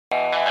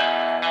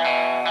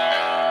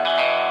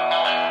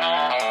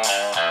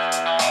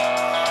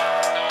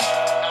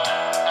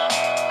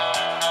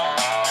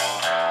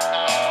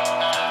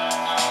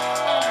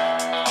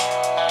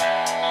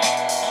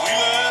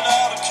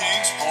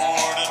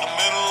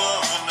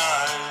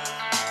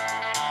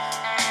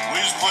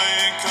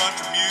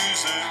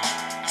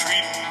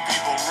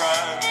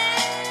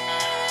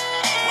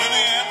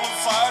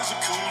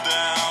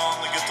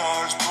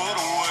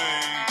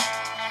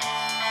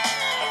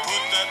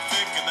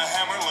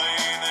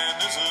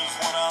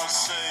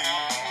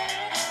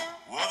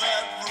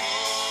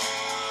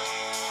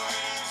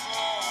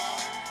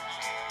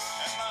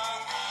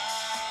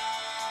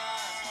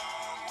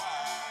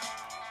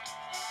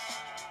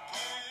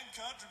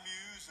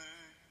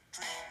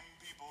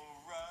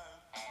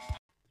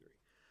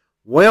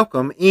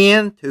Welcome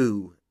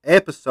into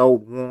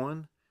episode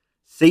 1,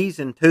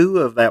 season 2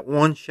 of that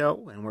one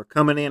show, and we're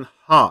coming in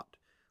hot.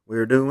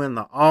 We're doing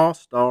the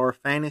All-Star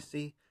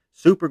Fantasy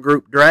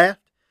Supergroup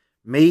Draft.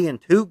 Me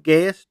and two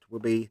guests will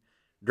be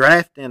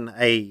drafting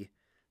a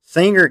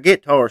singer,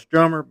 guitarist,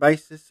 drummer,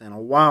 bassist, and a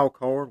wild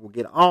card. We'll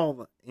get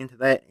all into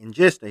that in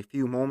just a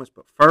few moments,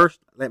 but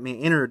first, let me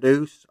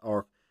introduce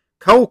our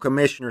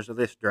co-commissioners of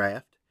this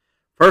draft.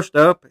 First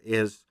up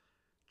is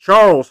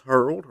Charles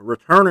Hurld,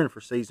 returning for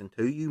season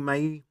 2. You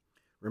may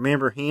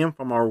remember him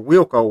from our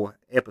Wilco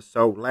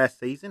episode last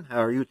season.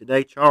 How are you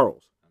today,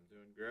 Charles? I'm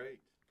doing great.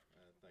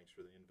 Thanks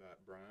for the invite,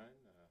 Brian.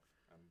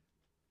 I'm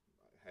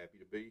happy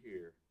to be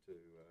here to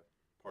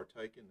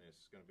partake in this.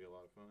 It's going to be a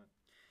lot of fun.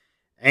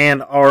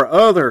 And our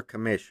other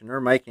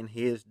commissioner making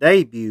his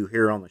debut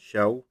here on the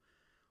show,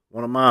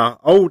 one of my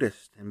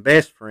oldest and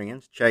best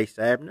friends, Chase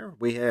Abner.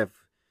 We have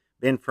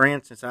been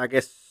friends since, I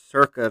guess,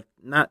 circa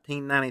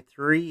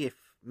 1993, if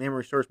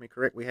memory serves me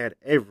correct. We had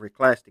every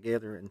class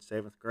together in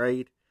 7th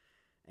grade,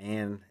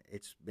 and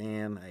it's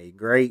been a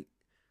great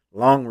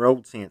long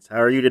road since.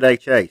 How are you today,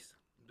 Chase?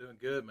 I'm doing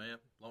good, man.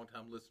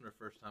 Long-time listener,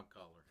 first-time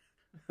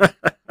caller.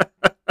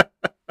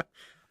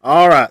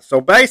 All right,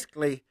 so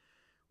basically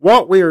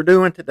what we are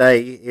doing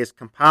today is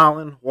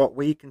compiling what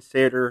we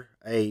consider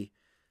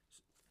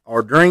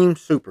our dream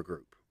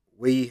supergroup.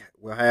 We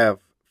will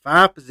have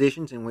 5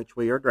 positions in which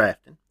we are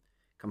drafting,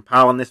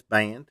 compiling this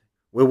band.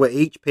 We will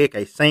each pick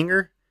a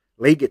singer,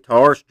 lead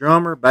guitarist,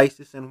 drummer,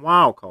 bassist, and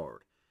wild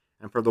card.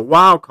 And for the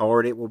wild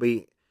card, it will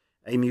be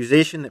a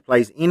musician that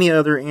plays any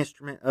other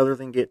instrument other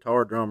than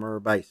guitar, drummer, or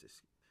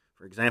bassist.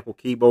 For example,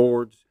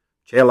 keyboards,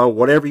 cello,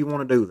 whatever you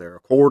want to do there,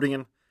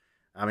 accordion.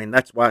 I mean,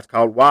 that's why it's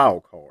called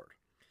wild card.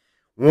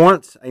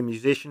 Once a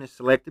musician is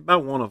selected by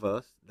one of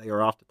us, they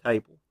are off the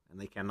table,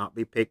 and they cannot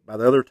be picked by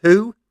the other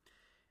two.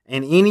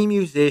 And any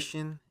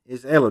musician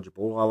is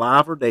eligible,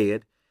 alive or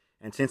dead.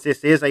 And since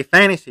this is a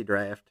fantasy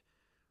draft,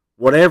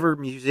 whatever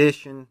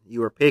musician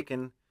you are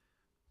picking,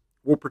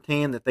 we'll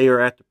pretend that they are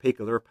at the peak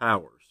of their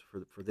powers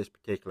for this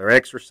particular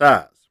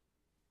exercise.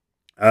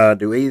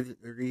 Do either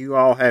of you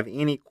all have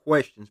any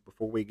questions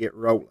before we get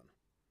rolling?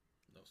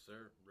 No,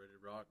 sir. Ready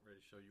to rock, ready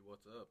to show you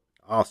what's up.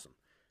 Awesome.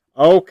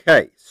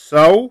 Okay,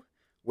 so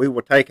we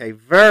will take a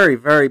very,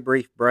 very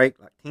brief break,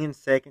 like 10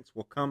 seconds.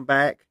 We'll come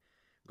back,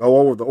 go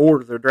over the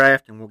order of the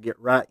draft, and we'll get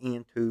right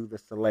into the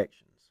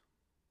selections.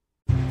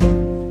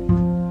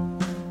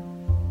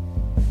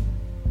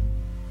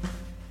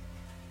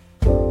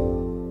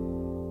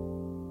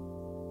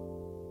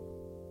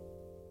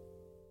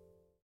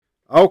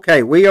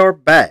 Okay, we are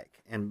back,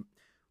 and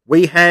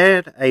we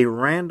had a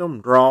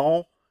random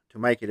draw to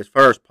make it as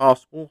fair as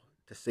possible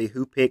to see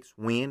who picks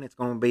when. It's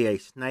going to be a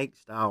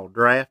snake-style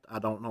draft. I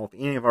don't know if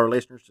any of our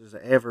listeners has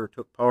ever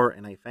took part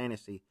in a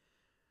fantasy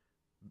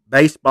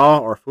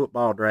baseball or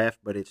football draft,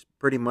 but it's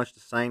pretty much the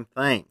same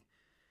thing.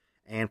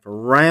 And for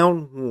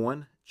round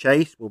 1,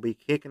 Chase will be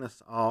kicking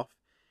us off,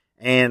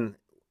 and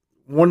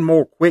one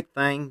more quick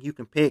thing, you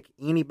can pick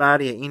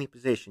anybody at any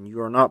position. You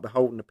are not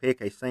beholden to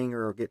pick a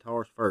singer or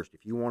guitarist first.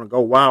 If you want to go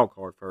wild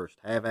card first,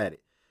 have at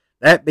it.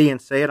 That being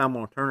said, I'm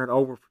going to turn it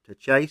over to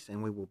Chase,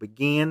 and we will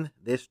begin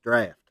this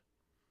draft.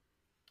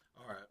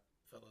 All right,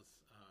 fellas.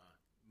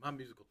 My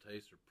musical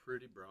tastes are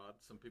pretty broad.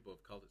 Some people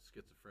have called it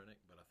schizophrenic,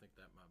 but I think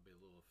that might be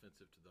a little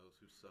offensive to those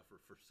who suffer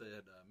for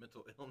said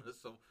mental illness.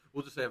 So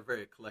we'll just have a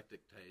very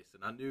eclectic taste.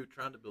 And I knew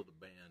trying to build a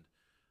band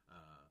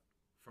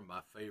from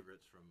my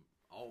favorites, from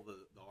all the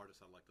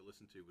artists I like to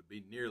listen to, would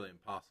be nearly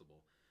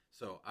impossible.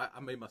 So I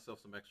made myself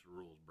some extra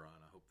rules,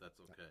 Brian. I hope that's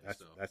okay.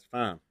 That's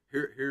fine.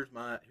 Here's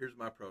my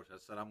approach. I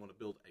said I'm going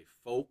to build a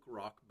folk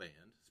rock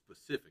band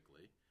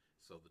specifically.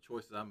 So the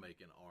choices I'm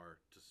making are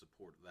to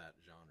support that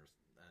genre.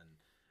 And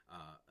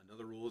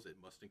another rule is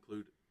it must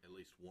include at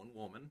least one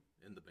woman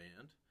in the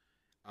band,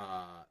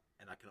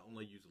 and I can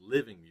only use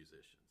living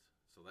musicians.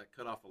 So that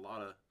cut off a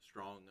lot of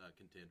strong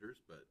contenders,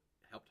 but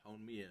helped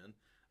hone me in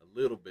a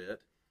little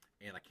bit.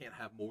 And I can't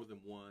have more than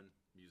one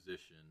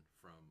musician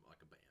from like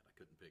a band. I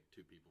couldn't pick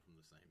 2 people from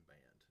the same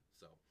band.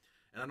 So,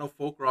 and I know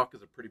folk rock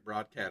is a pretty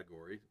broad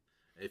category.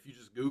 If you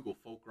just Google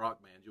folk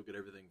rock bands, you'll get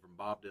everything from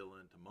Bob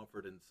Dylan to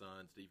Mumford and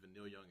Sons to even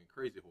Neil Young and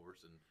Crazy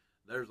Horse, and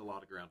there's a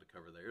lot of ground to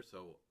cover there.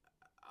 So,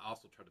 I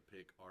also tried to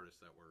pick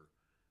artists that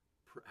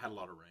had a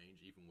lot of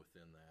range, even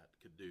within that,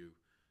 could do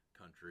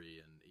country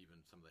and even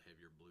some of the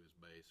heavier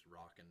blues-based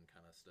rockin'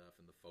 kind of stuff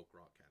in the folk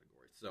rock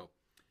category. So,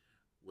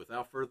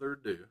 without further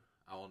ado,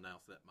 I'll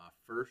announce that my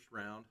first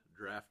round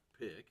draft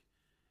pick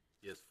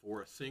is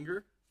for a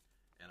singer,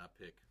 and I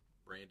pick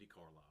Brandi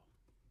Carlile.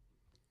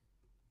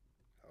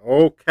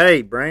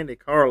 Okay, Brandi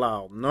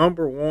Carlile,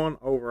 number 1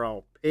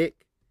 overall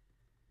pick.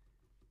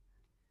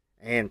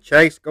 And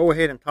Chase, go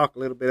ahead and talk a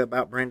little bit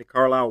about Brandi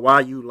Carlile,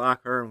 why you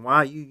like her, and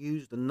why you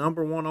used the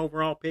number 1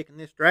 overall pick in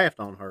this draft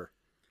on her.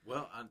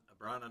 Well,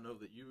 Brian, I know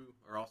that you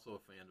are also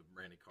a fan of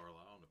Brandi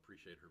Carlile and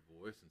appreciate her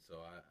voice, and so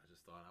I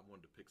just thought I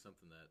wanted to pick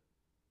something that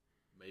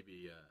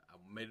maybe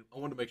I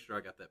wanted to make sure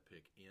I got that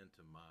pick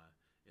into my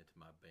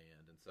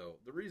band. And so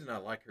the reason I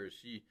like her is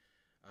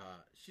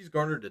she's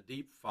garnered a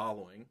deep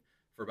following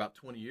for about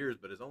 20 years,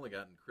 but has only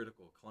gotten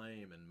critical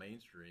acclaim and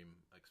mainstream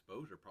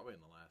exposure probably in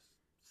the last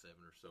 7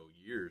 or so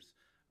years.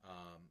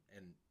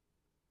 And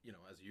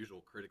as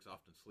usual, critics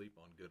often sleep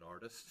on good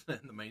artists,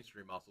 and the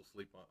mainstream also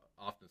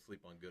often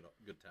sleep on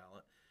good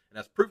talent. And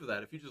as proof of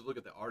that, if you just look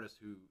at the artists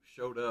who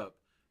showed up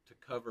to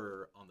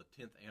cover on the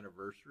 10th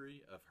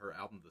anniversary of her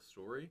album, The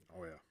Story.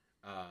 Oh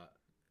yeah.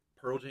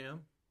 Pearl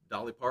Jam,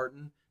 Dolly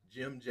Parton,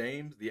 Jim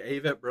James, the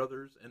Avett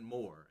Brothers, and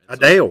more. And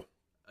Adele.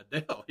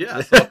 Adele,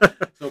 yeah.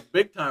 So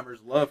big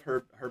timers love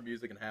her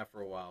music and have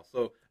for a while.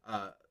 So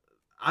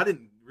I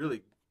didn't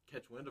really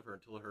catch wind of her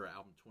until her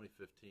album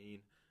 2015,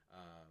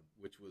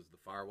 which was The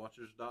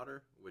Firewatcher's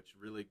Daughter, which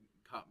really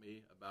caught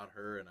me about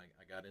her, and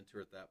I got into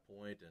her at that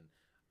point. And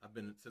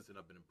since then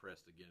I've been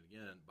impressed again and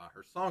again by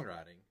her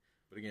songwriting.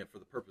 But again, for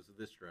the purpose of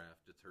this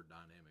draft, it's her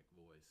dynamic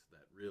voice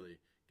that really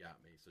got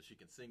me. So she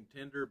can sing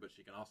tender, but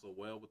she can also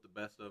wail with the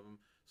best of them.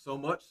 So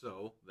much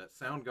so that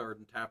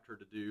Soundgarden tapped her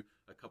to do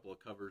a couple of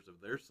covers of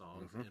their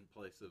songs in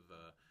place of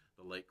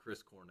the late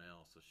Chris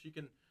Cornell. So she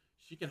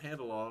can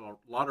handle a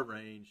lot of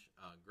range,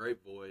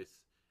 great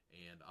voice,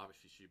 and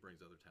obviously she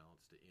brings other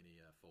talents to any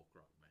folk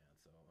rock band.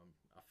 So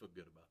I feel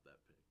good about that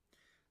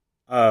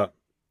pick.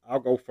 I'll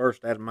go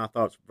first, adding my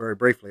thoughts very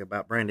briefly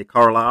about Brandi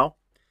Carlile.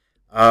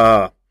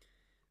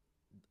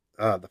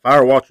 The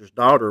Firewatcher's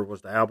Daughter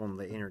was the album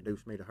that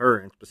introduced me to her,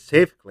 and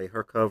specifically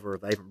her cover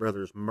of the Avett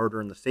Brothers'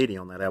 Murder in the City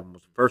on that album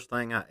was the first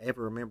thing I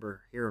ever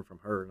remember hearing from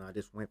her, and I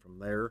just went from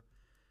there.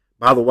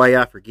 By the Way,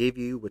 I Forgive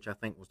You, which I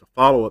think was the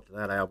follow-up to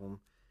that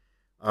album,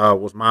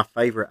 was my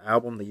favorite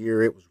album the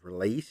year it was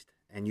released,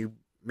 and you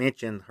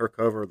mentioned her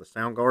cover of the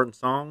Soundgarden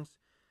songs.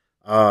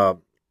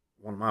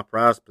 One of my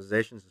prized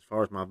possessions as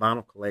far as my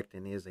vinyl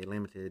collecting is a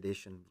limited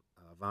edition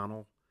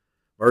vinyl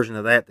version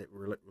of that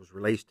was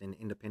released in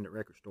independent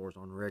record stores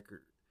on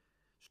Record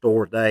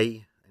Store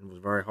Day and was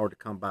very hard to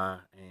come by.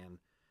 And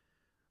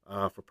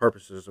for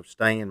purposes of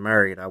staying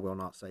married, I will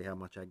not say how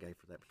much I gave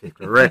for that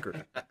particular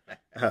record.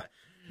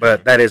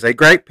 But that is a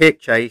great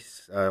pick,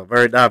 Chase. A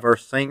very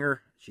diverse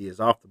singer. She is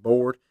off the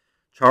board.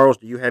 Charles,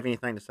 do you have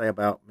anything to say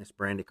about Miss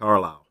Brandi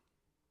Carlile?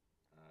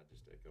 I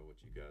just echo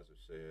what you guys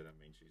have said. I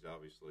mean, she's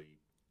obviously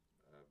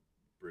a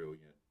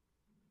brilliant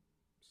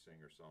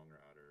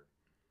singer-songwriter,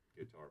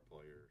 guitar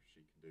player. She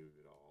can do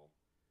it all.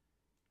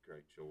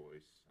 Great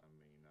choice. I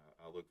mean,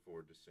 I look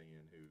forward to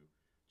seeing who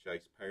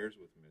Chase pairs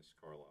with Miss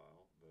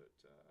Carlisle, but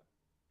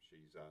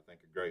she's, I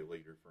think, a great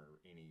leader for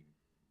any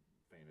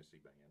fantasy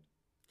band.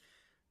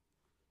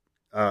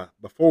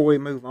 Before we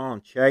move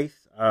on,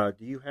 Chase,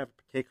 do you have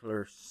a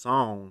particular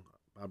song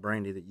by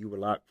Brandi that you would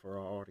like for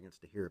our audience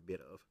to hear a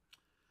bit of?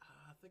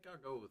 I think I'll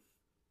go with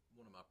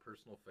one of my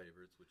personal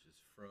favorites, which is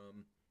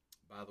from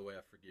By the Way,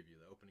 I Forgive You,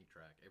 the opening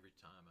track, every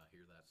time I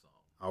hear that song.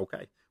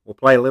 Okay. We'll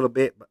play a little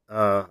bit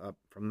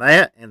from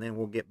that, and then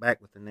we'll get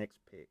back with the next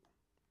pick.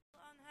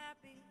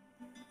 Unhappy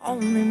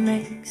only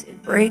makes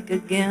it break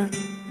again.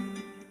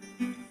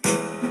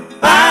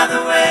 By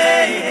the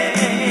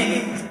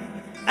way,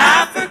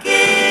 I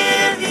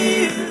forgive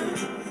you.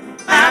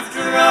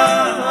 After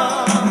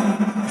all,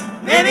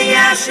 maybe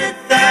I should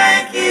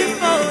thank you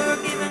for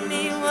giving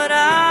me what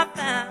I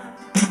found.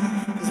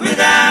 'Cause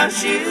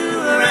without you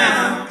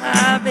around,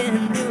 I've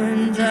been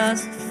doing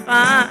just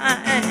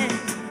fine.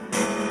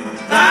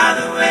 By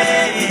the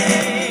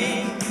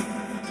way,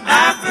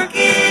 I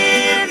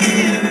forgive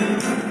you.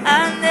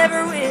 I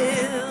never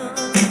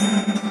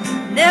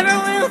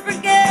will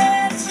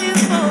forget you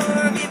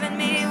for giving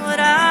me what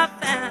I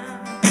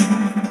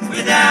found.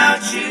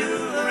 Without you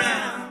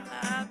around,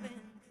 I've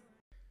been.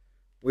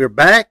 We're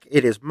back.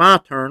 It is my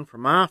turn for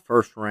my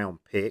first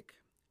round pick,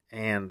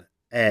 and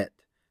at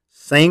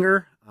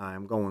singer,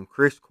 I'm going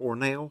Chris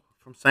Cornell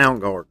from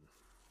Soundgarden.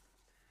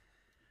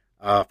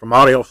 From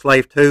Audio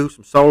Slave 2,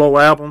 some solo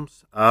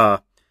albums.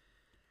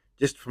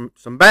 Just from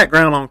some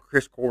background on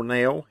Chris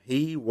Cornell,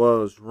 he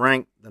was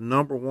ranked the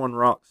 #1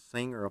 rock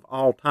singer of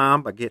all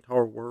time by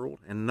Guitar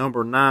World and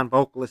 #9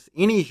 vocalist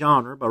any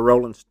genre by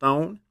Rolling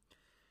Stone.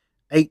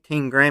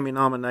 18 Grammy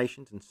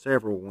nominations and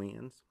several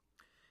wins.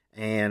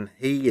 And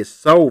he is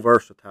so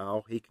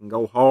versatile. He can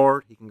go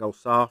hard, he can go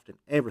soft, and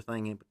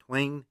everything in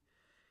between.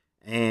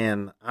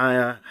 And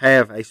I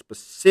have a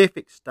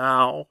specific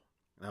style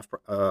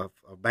of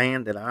a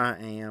band that I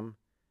am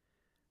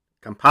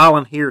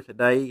compiling here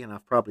today, and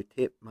I've probably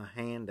tipped my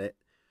hand at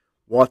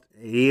what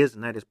it is,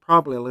 and that is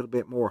probably a little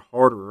bit more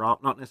harder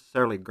rock, not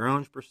necessarily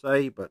grunge per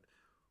se, but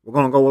we're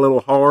going to go a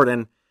little hard.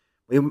 And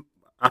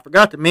I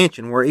forgot to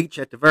mention, we're each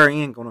at the very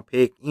end going to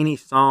pick any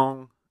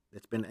song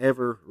that's been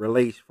ever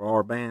released for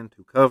our band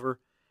to cover,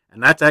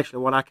 and that's actually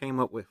what I came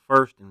up with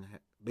first and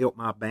built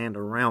my band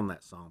around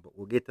that song, but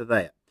we'll get to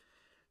that.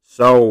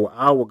 So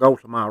I will go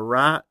to my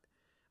right.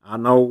 I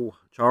know,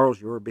 Charles,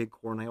 you're a big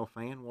Cornell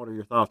fan. What are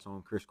your thoughts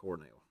on Chris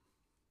Cornell?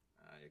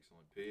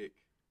 Excellent pick.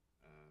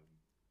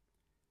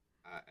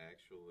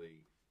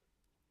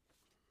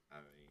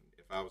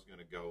 If I was going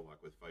to go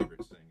like with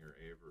favorite singer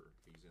ever,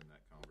 he's in that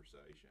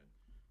conversation.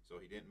 So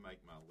he didn't make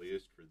my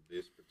list for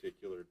this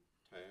particular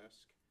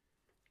task,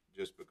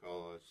 just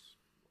because,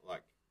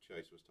 like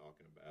Chase was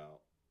talking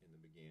about, in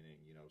the beginning,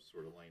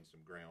 sort of laying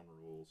some ground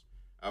rules.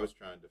 I was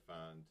trying to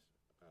find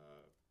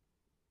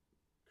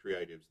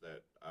creatives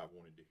that I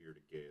wanted to hear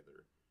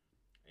together,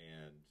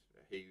 and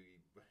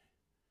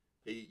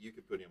you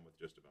could put him with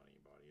just about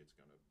anybody. It's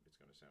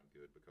gonna sound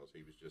good because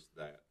he was just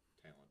that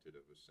talented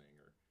of a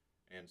singer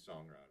and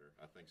songwriter.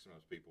 I think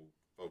sometimes people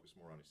focus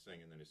more on his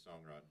singing than his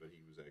songwriting, but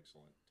he was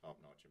excellent,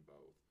 top notch in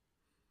both.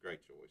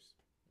 Great choice.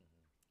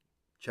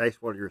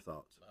 Chase, what are your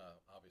thoughts?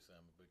 Obviously,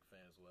 I'm a big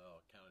fan as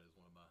well. I count it as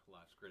one of my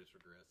life's greatest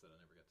regrets that I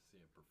never got to see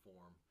him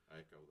perform.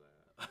 I echo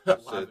that.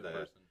 I've Live said in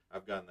that. person.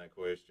 I've gotten that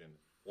question.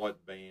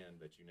 What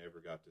band that you never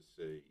got to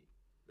see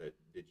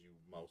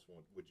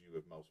would you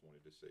have most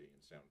wanted to see? And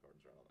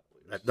Soundgarden's right on that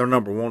list. They're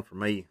number one for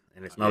me,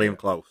 and it's not even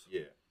close.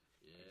 Yeah.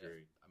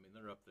 Agreed. I mean,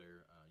 they're up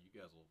there. You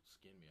guys will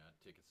skin me. I had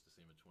tickets to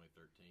see them in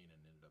 2013 and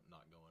ended up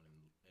not going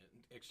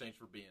in exchange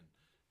for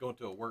going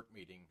to a work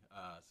meeting.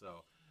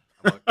 So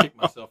I'm going to kick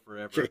myself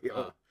forever.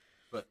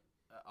 But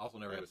I also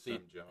never got to see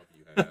some job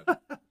you had.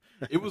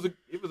 It was an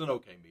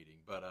okay meeting,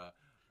 but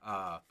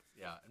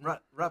yeah. And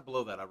right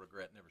below that, I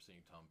regret never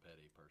seeing Tom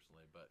Petty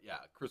personally. But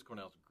yeah, Chris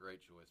Cornell's a great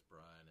choice,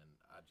 Brian, and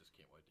I just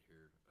can't wait to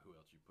hear who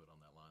else you put on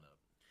that lineup.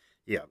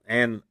 Yeah,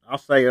 and I'll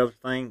say the other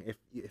thing, if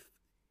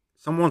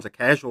someone's a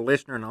casual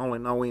listener and only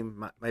know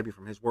him maybe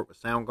from his work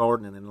with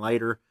Soundgarden and then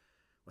later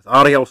with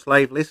Audio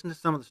Slave, listen to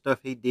some of the stuff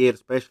he did,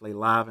 especially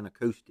live and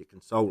acoustic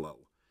and solo.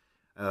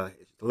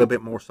 It's a little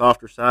bit more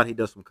softer side. He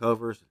does some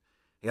covers.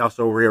 He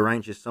also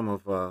rearranges some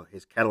of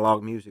his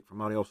catalog music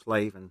from Audio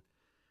Slave and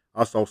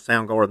also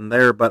Soundgarden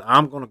there. But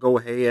I'm going to go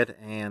ahead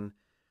and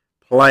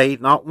play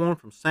not one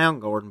from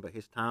Soundgarden, but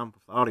his time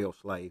with Audio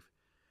Slave.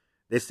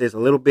 This is a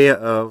little bit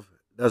of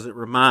Does It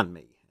Remind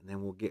Me? And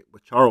then we'll get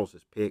with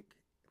Charles's pick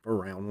for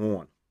round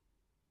one.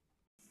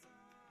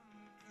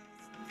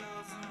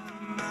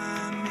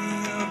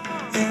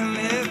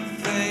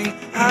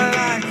 I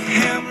like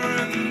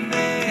hammering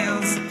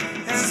nails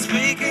and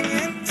speaking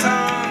in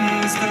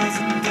tongues, 'cause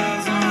it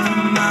doesn't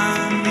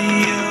remind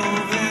me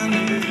of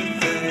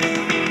anything.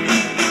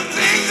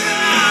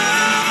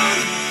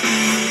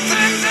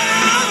 Things that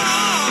I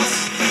lost,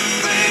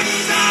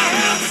 things I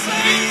have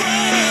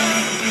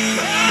sacred,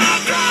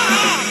 I've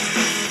dropped.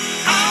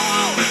 I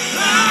won't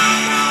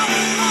lie no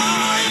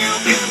more, you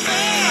can bet.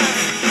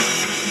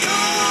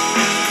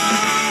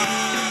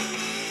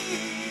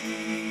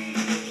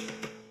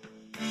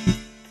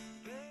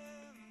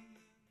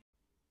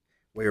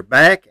 We're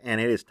back,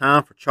 and it is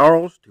time for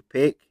Charles to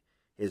pick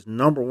his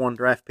number one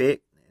draft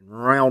pick in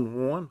round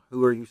one.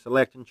 Who are you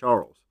selecting,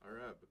 Charles? All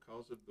right,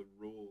 because of the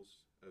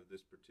rules of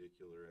this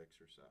particular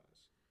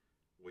exercise,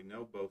 we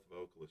know both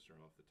vocalists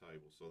are off the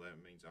table, so that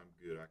means I'm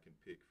good. I can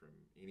pick from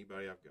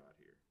anybody I've got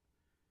here.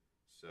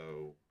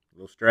 So A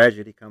little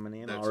strategy coming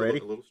in that's already.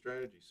 a little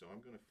strategy. So I'm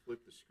going to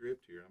flip the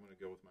script here. I'm going to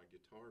go with my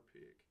guitar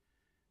pick,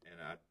 and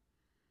I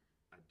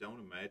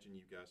don't imagine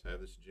you guys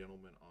have this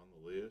gentleman on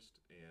the list,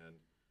 and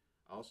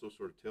I also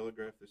sort of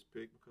telegraphed this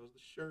pick because of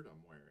the shirt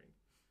I'm wearing.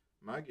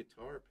 My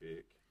guitar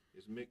pick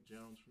is Mick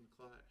Jones from The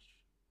Clash.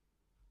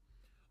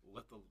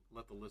 Let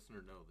the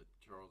listener know that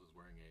Charles is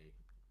wearing a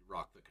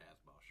Rock the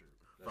Casbah shirt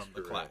That's from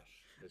The correct. Clash.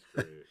 That's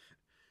correct.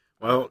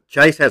 Well,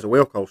 Chase has a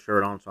Wilco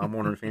shirt on, so I'm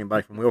wondering if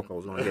anybody from Wilco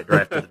is going to get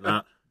drafted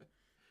tonight.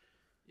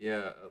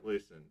 Yeah,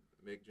 listen,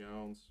 Mick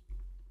Jones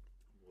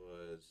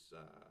was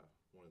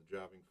one of the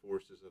driving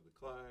forces of The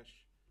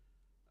Clash.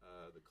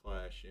 The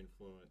Clash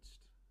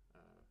influenced,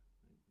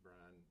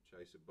 Brian and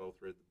Chase have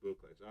both read the book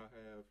as I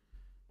have.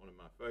 One of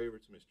my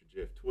favorites, Mr.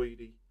 Jeff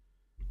Tweedy.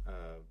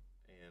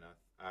 And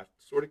I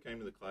sort of came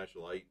to The Clash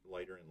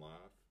later in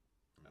life.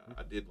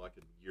 I did like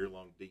a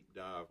year-long deep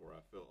dive where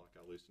I felt like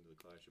I listened to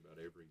The Clash about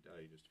every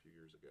day just a few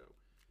years ago.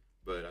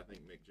 But I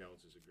think Mick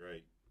Jones is a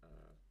great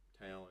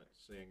talent,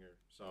 singer,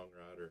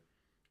 songwriter.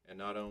 And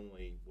not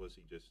only was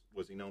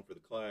he known for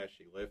The Clash,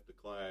 he left The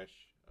Clash.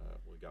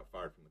 He got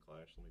fired from The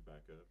Clash. Let me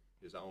back up.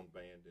 His own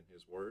band, in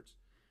his words.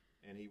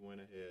 And he went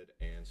ahead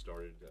and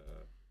started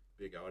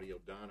Big Audio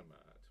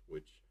Dynamite,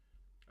 which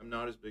I'm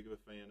not as big of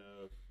a fan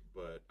of,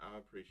 but I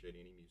appreciate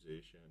any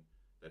musician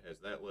that has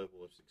that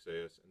level of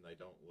success and they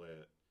don't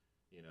let,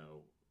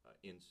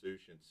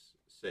 insouciance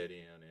set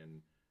in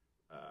and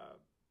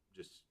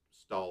just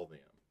stall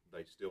them.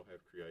 They still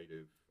have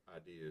creative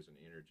ideas and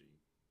energy.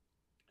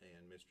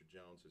 And Mr.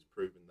 Jones has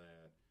proven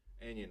that.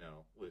 And,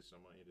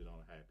 listen, I'm going to end it on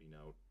a happy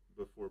note.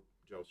 Before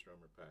Joe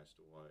Strummer passed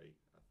away,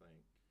 I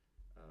think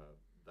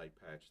they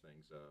patched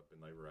things up, and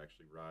they were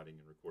actually writing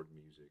and recording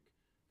music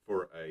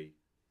for a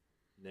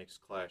next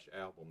Clash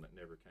album that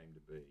never came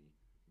to be.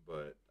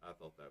 But I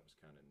thought that was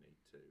kind of neat,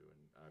 too.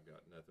 And I've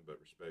got nothing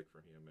but respect for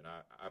him. And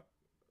I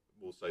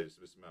will say this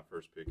is my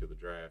first pick of the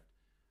draft.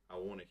 I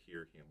want to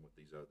hear him with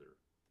these other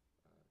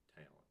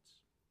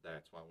talents.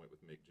 That's why I went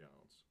with Mick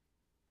Jones.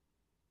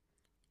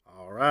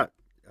 All right.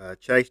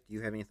 Chase, do you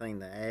have anything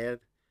to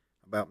add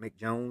about Mick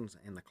Jones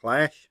and The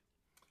Clash?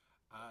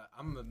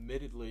 I'm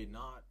admittedly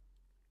not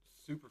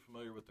super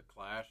familiar with The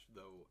Clash,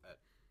 though at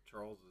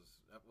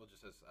Charles's,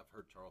 just as I've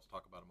heard Charles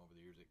talk about him over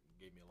the years, it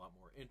gave me a lot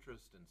more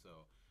interest, and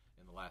so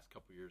in the last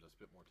couple of years, I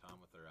spent more time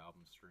with their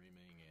album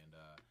streaming, and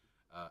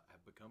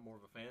have become more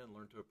of a fan and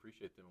learned to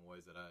appreciate them in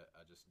ways that I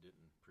just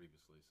didn't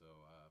previously. So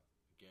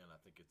again, I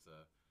think it's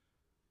a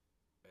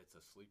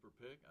sleeper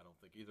pick. I don't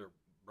think either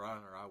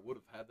Brian or I would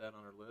have had that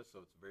on our list, so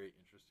it's very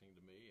interesting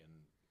to me. And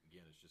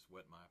again, it's just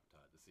whet my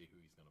appetite to see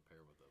who he's going to pair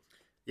with those.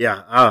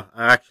 Yeah,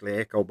 I actually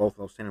echo both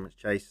those sentiments,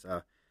 Chase.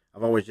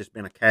 I've always just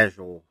been a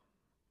casual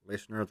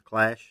listener of the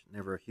Clash,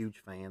 never a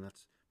huge fan.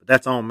 But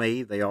that's on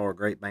me. They are a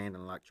great band,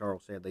 and like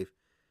Charles said, they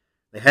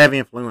have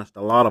influenced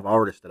a lot of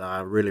artists that I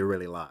really,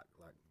 really like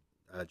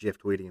Jeff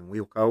Tweedy and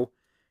Wilco.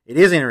 It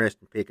is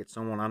interesting to pick at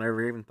someone I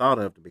never even thought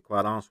of, to be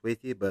quite honest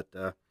with you, but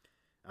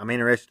I'm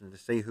interested to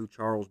see who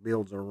Charles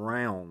builds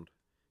around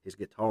his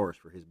guitarist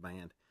for his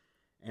band.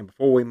 And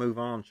before we move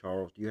on,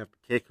 Charles, do you have a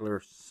particular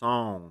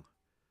song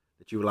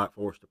that you would like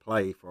for us to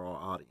play for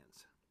our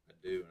audience? I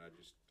do, and I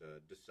just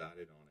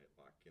decided on it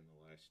like in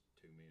the last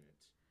 2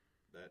 minutes.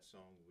 That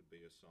song would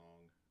be a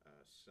song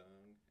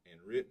sung and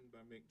written by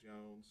Mick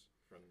Jones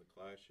from the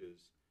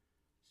Clash's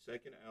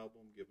second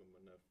album, Give 'Em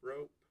Enough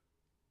Rope.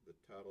 The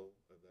title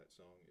of that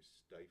song is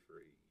Stay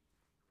Free.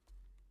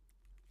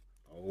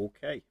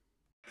 Okay.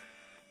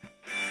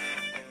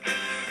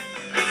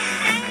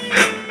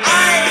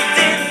 I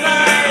did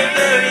my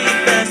very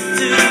best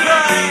to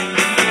write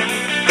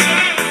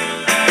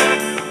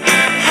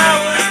how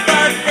was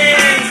but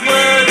things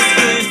were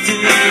screwed to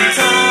the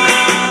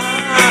time.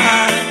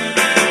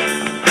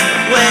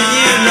 When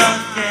you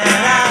knocked it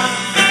out,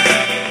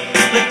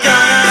 the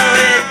gunner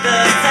hit the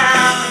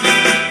town.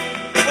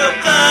 We're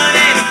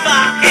burning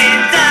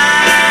fucking down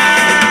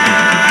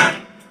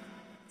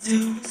to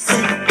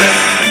sit.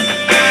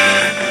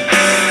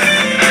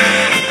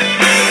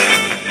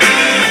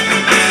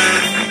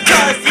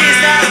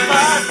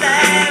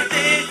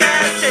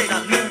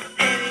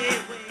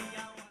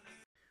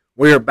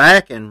 We are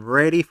back and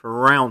ready for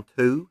round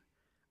 2.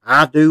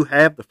 I do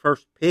have the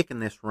first pick in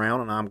this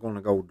round, and I'm going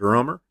to go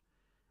drummer,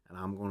 and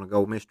I'm going to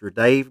go Mr.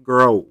 Dave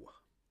Grohl.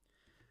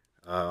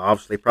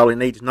 Obviously, probably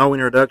needs no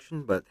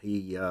introduction, but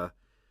he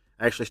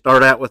actually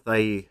started out with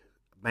a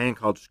band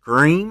called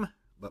Scream,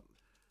 but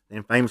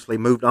then famously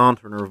moved on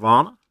to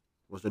Nirvana,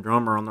 was the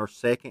drummer on their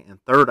second and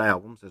third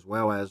albums, as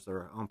well as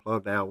their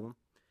Unplugged album.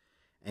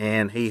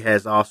 And he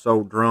has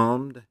also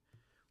drummed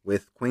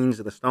with Queens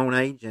of the Stone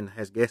Age and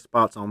has guest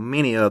spots on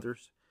many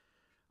others.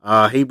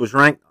 He was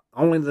ranked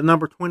only the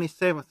number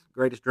 27th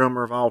greatest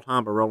drummer of all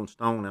time by Rolling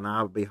Stone, and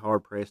I would be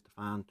hard-pressed to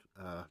find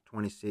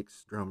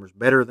 26 drummers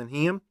better than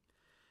him.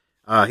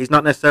 He's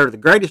not necessarily the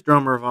greatest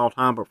drummer of all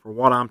time, but for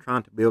what I'm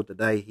trying to build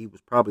today, he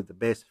was probably the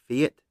best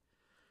fit.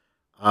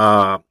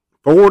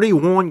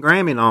 41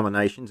 Grammy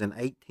nominations and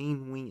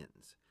 18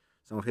 wins.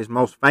 Some of his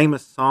most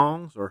famous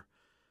songs are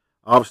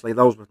obviously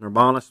those with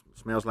Nirvana,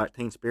 Smells Like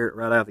Teen Spirit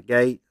right out of the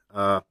gate.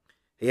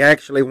 He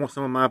actually,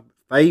 some of my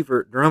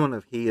favorite drumming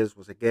of his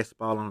was a guest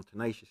spot on a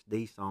Tenacious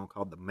D song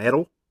called The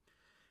Metal.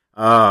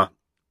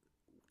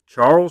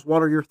 Charles,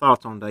 what are your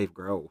thoughts on Dave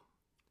Grohl?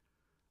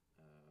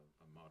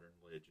 A modern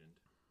legend.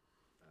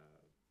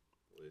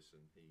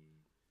 Listen, he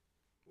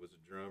was a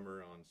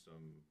drummer on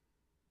some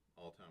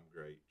all-time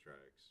great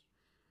tracks.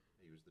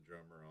 He was the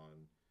drummer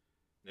on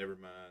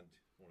Nevermind,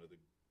 one of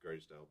the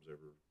greatest albums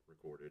ever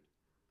recorded.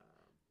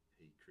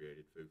 He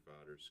created Foo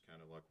Fighters, kind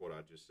of like what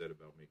I just said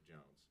about Mick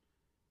Jones.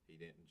 He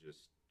didn't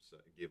just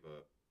give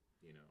up.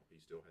 You know, he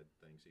still had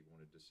things he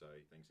wanted to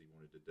say, things he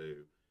wanted to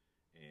do,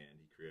 and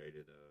he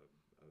created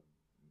a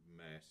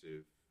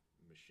massive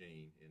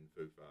machine in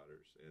Foo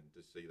Fighters. And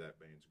to see that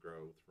band's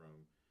growth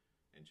from,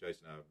 and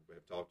Chase and I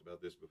have talked about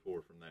this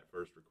before, from that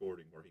first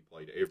recording where he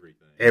played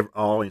everything,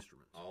 All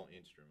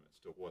instruments,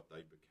 to what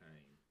they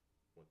became,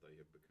 what they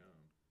have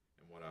become,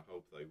 and what I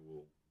hope they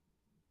will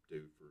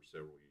do for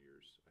several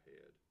years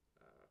ahead.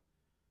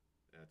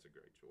 That's a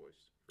great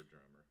choice for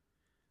drummer.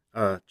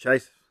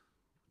 Chase,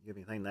 you have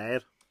anything to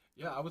add?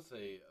 Yeah, I would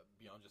say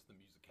beyond just the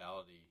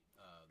musicality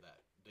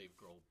that Dave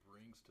Grohl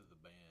brings to the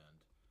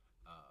band,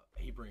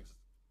 he brings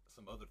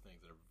some other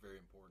things that are very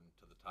important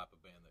to the type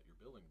of band that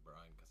you're building,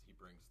 Brian, because he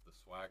brings the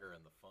swagger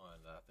and the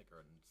fun that I think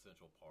are an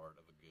essential part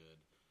of a good,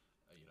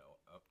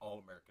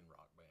 all-American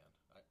rock band.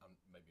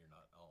 Maybe you're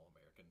not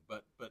all-American,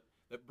 but that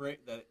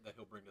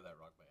he'll bring to that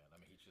rock band. I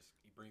mean,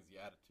 he brings the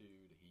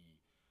attitude.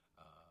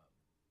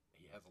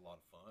 He has a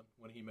lot of fun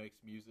when he makes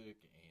music,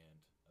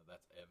 and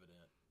that's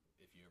evident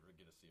if you ever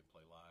get to see him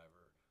play live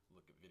or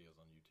look at videos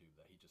on YouTube,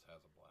 that he just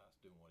has a blast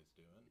doing what he's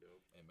doing,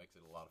 and makes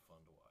it a lot of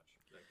fun to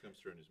watch. That comes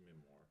through in his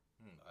memoir.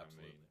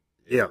 Absolutely.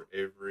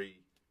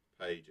 Every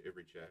page,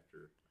 every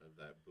chapter of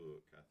that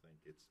book, I think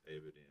it's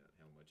evident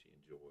how much he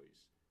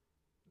enjoys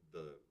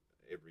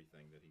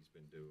everything that he's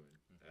been doing.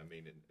 I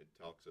mean, it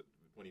talks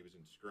when he was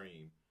in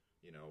Scream,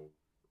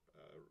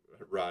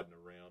 riding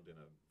around in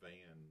a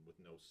van with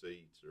no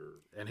seats,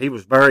 and he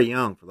was very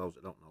young, for those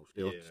that don't know,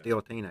 still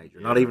a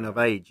teenager, not even of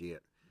age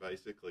yet.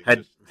 Basically,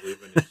 just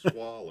living in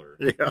squalor,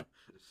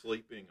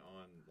 sleeping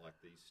on like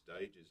these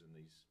stages and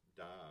these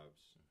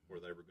dives where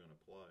they were going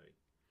to play.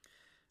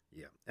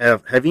 Yeah.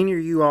 Have any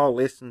of you all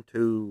listened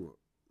to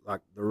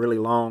like the really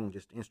long,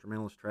 just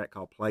instrumentalist track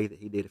called "Play" that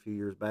he did a few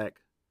years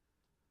back.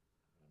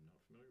 I'm not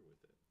familiar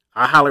with it.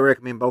 I highly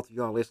recommend both of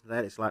y'all listen to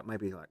that. It's like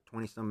maybe like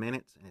 20-some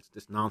minutes, and it's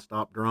just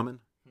nonstop drumming.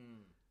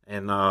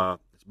 And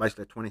it's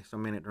basically a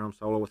 20-some minute drum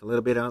solo with a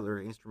little bit of other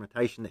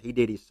instrumentation that he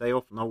did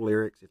himself. No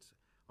lyrics. It's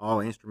all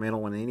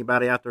instrumental. And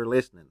anybody out there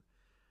listening,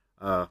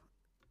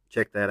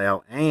 check that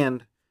out.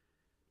 And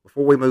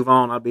before we move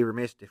on, I'd be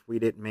remiss if we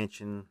didn't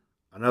mention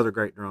another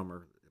great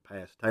drummer that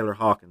passed, Taylor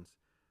Hawkins,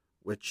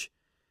 which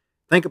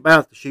think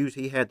about the shoes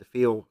he had to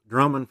fill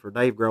drumming for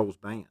Dave Grohl's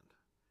band.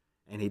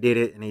 And he did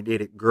it, and he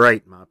did it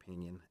great, in my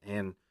opinion.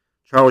 And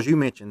Charles, you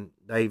mentioned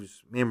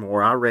Dave's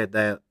memoir. I read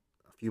that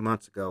a few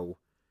months ago,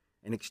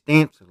 and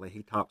extensively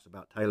he talks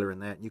about Taylor in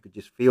that, and you could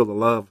just feel the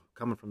love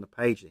coming from the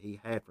page that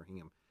he had for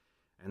him.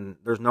 And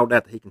there's no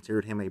doubt that he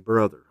considered him a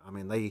brother. I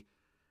mean, they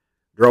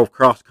drove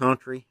cross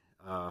country,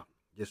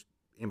 just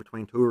in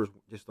between tours,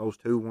 just those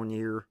two one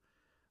year.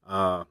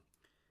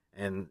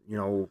 And you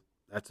know,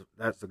 that's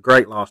a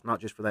great loss, not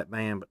just for that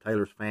band, but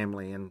Taylor's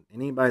family and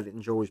anybody that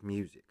enjoys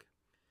music.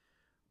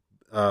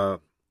 And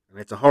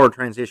it's a hard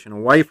transition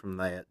away from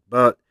that,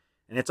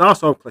 and it's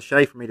also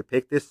cliche for me to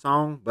pick this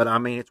song, but I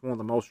mean, it's one of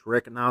the most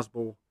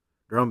recognizable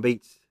drum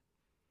beats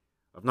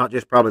of not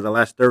just probably the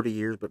last 30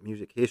 years, but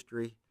music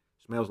history.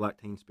 Smells Like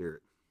Teen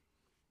Spirit.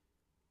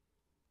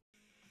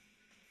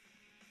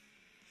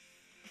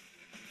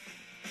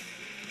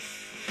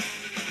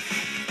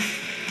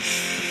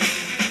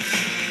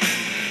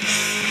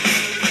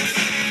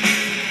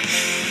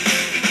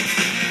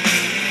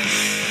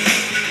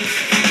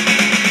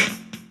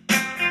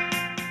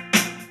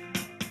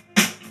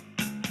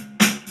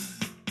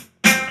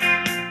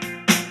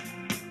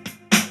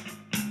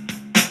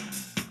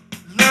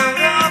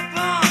 Load up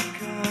on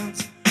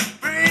guns,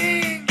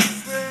 bring your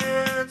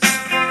friends,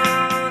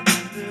 fun to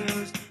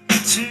lose,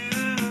 and to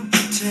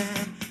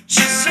pretend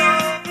she's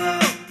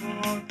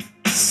overboard,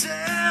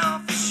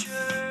 self-assured,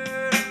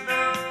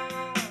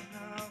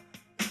 no,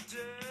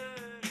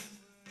 dirty.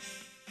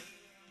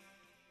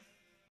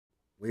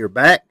 We are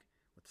back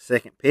with the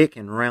second pick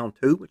in round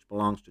two, which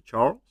belongs to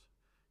Charles.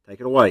 Take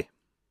it away.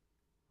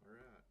 All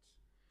right.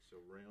 So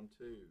round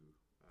two,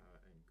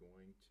 I'm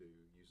going to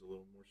use a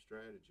little more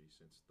strategy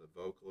since the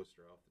vocalists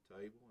are off the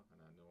table, and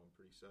I know I'm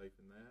pretty safe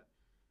in that.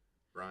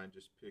 Brian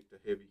just picked a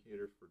heavy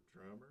hitter for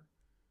drummer.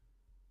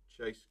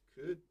 Chase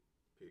could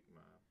pick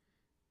my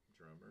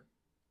drummer,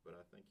 but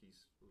I think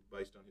he's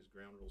based on his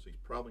ground rules. He's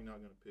probably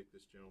not going to pick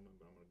this gentleman,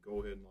 but I'm going to go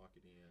ahead and lock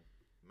it in.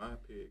 My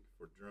pick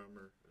for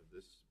drummer of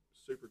this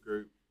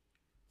supergroup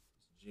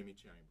is Jimmy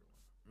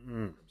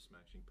Chamberlain from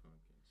Smashing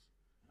Pumpkins.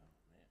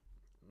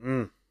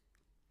 Mm.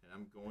 And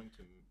I'm going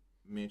to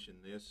mention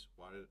this.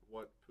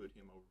 What put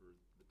him over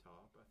the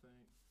top, I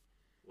think?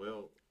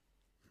 Well,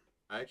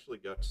 I actually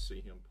got to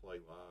see him play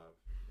live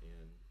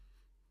in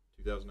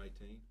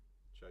 2018.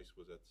 Chase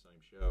was at the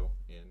same show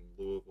in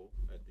Louisville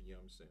at the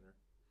Yum Center.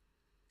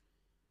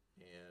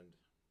 And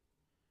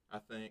I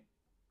think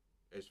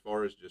as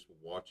far as just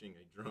watching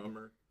a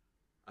drummer,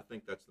 I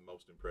think that's the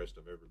most impressed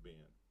I've ever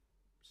been,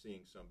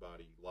 seeing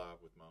somebody live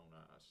with my own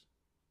eyes.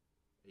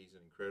 He's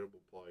an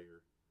incredible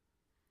player.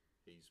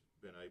 He's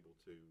been able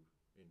to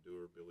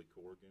endure Billy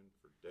Corgan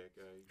for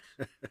decades.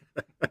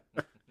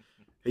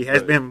 He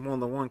has been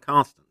one of the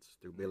constants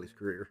through Billy's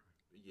career.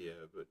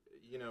 Yeah, but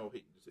you know,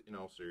 in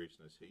all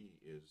seriousness, he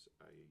is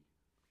a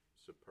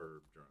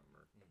superb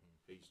drummer.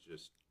 He's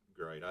just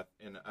great. I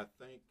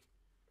think,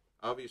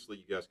 obviously,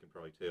 you guys can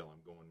probably tell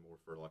I'm going more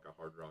for like a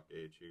hard rock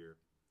edge here,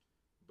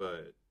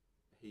 but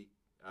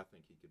I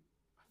think he could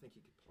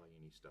play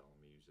any style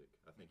of music.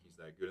 I think he's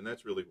that good, and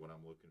that's really what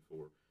I'm looking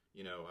for.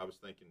 You know, I was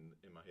thinking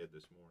in my head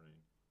this morning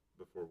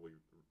before we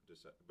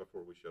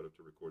showed up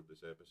to record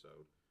this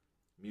episode,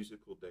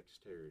 musical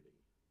dexterity.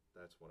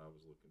 That's what I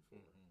was looking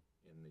for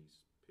in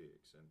these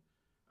picks, and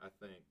I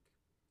think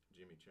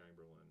Jimmy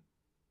Chamberlain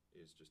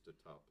is just a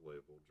top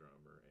level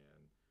drummer,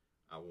 and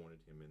I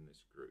wanted him in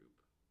this group.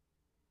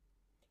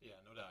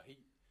 Yeah, no doubt.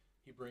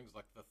 He brings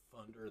like the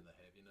thunder and the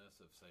heaviness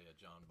of, say, a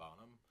John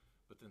Bonham,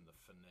 but then the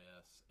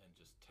finesse and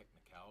just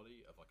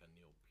technicality of like a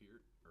Neil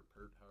Peart,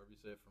 however you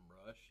say it, from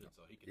Rush. And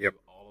so he can do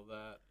all of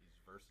that. He's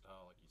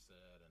versatile, like you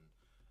said. And,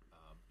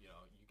 you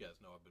know, you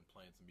guys know I've been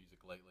playing some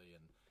music lately,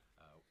 and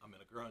I'm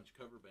in a grunge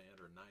cover band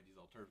or 90s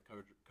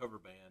alternative cover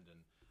band,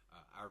 and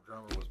our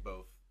drummer was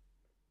both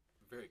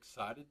very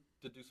excited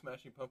to do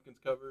Smashing Pumpkins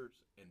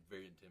covers and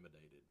very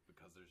intimidated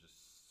because there's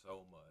just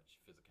so much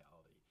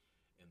physicality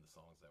in the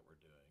songs that we're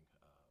doing.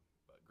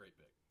 But great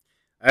pick.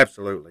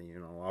 Absolutely. You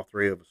know, all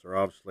three of us are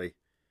obviously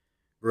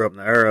grew up in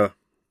the era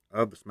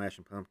of the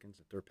Smashing Pumpkins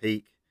at their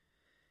peak.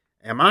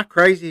 Am I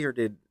crazy, or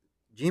did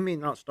Jimmy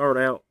not start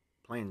out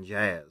playing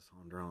jazz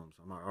on drums?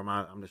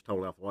 I'm just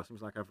totally off the wall. It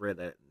seems like I've read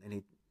that, and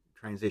he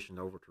transitioned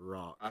over to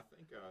rock. I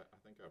think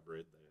I've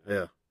read that.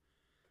 Yeah.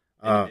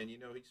 And you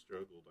know, he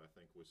struggled, I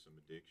think, with some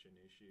addiction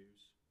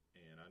issues.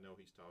 And I know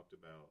he's talked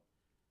about,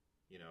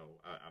 you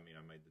know, I mean,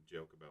 I made the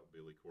joke about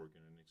Billy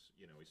Corgan, and it's,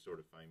 you know, he's sort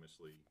of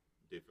famously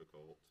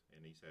difficult,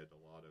 and he's had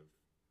a lot of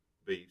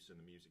beefs in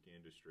the music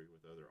industry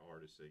with other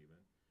artists even.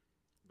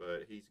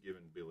 but he's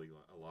given Billy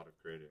a lot of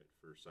credit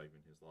for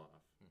saving his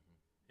life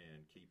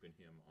and keeping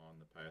him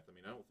on the path. I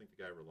mean, I don't think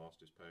the guy ever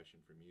lost his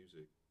passion for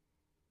music,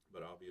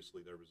 but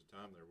obviously there was a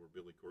time there where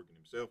Billy Corgan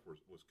himself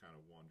was kind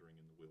of wandering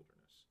in the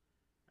wilderness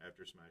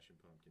after Smashing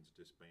Pumpkins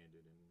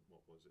disbanded in,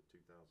 what was it,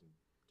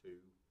 2002,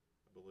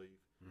 I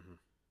believe. Mm-hmm.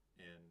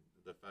 And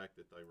the fact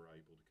that they were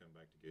able to come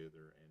back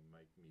together and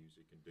make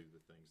music and do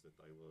the things that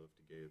they love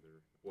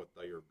together, what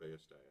they are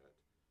best at,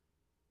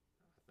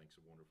 I think is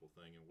a wonderful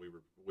thing. And we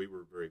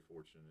were very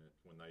fortunate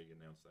when they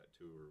announced that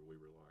tour. We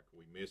were like,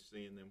 we missed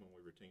seeing them when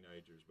we were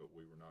teenagers, but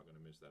we were not going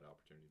to miss that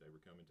opportunity. They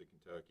were coming to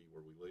Kentucky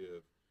where we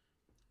live,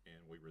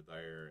 and we were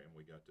there, and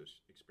we got to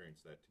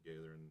experience that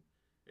together. And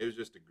it was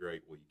just a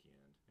great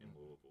weekend in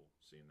Louisville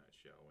seeing that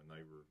show. And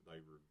they were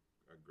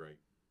a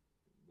great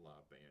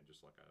live band,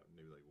 just like I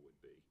knew they would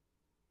be.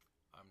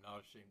 I'm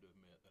not ashamed to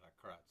admit that I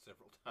cried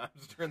several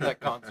times during that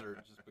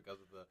concert just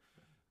because of the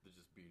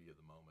just beauty of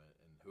the moment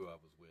and who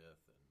I was with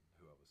and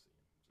who I was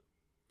seeing. So.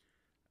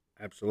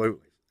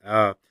 Absolutely.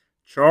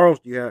 Charles,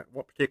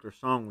 what particular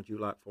song would you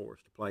like for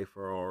us to play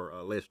for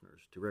our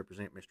listeners to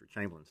represent Mr.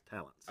 Chamberlain's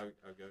talents?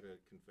 I've got to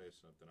confess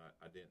something.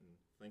 I didn't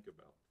think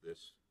about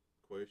this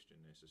question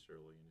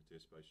necessarily in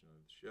anticipation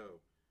of the show,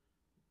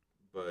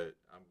 but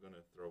I'm going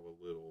to throw a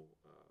little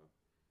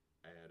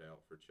ad out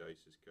for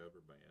Chase's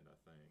cover band.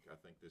 I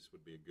think this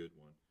would be a good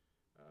one.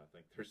 I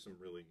think there's some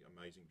really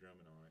amazing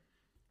drumming on it.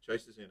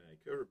 Chase is in a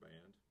cover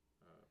band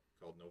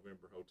called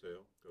November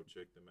Hotel. Go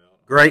check them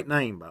out. Great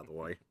name, by the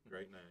way.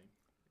 Great name.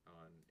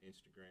 On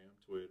Instagram,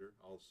 Twitter,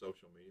 all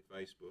social media,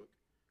 Facebook.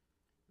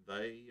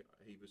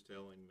 He was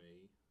telling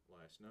me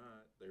last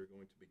night they're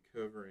going to be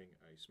covering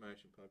a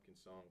Smashing Pumpkins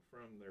song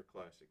from their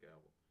classic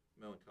album,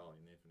 Melancholy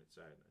and Infinite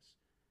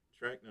Sadness.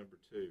 Track number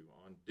 2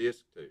 on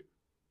disc 2,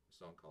 a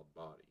song called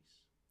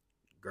Bodies.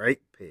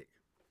 Great pick.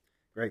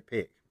 Great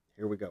pick.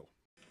 Here we go.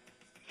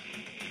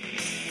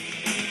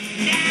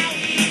 Now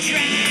we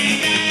try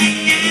the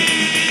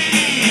night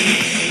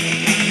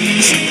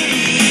to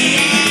the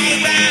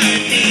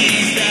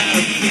ironies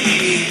of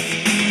peace.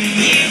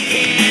 You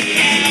can't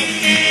help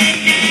the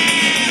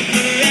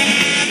number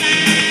of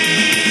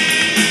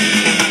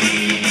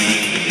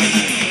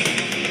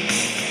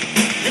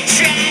the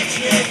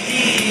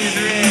tragedies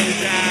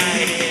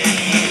reside in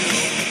you.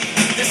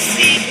 The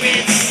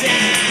secret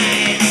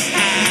sides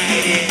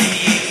hide in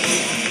you.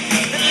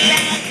 The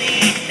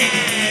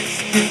loneliness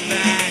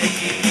divides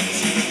you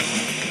two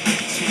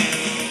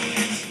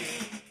and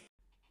two.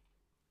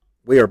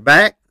 We are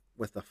back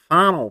with the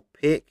final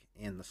pick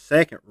in the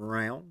second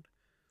round,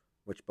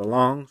 which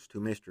belongs to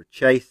Mr.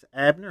 Chase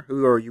Abner.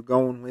 Who are you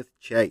going with,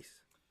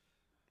 Chase?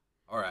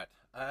 All right.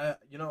 I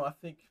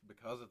think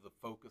because of the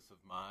focus of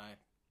my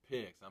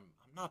picks, I'm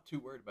not too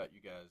worried about you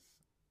guys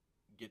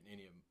getting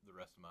any of the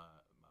rest of my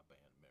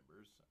band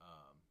members.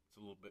 It's a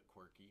little bit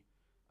quirky.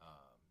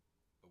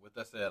 But with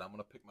that said, I'm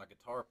going to pick my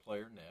guitar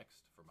player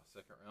next for my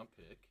second round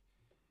pick.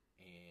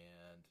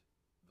 And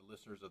the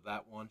listeners of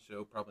that one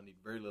show probably need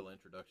very little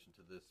introduction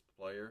to this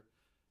player.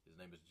 His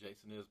name is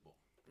Jason Isbell.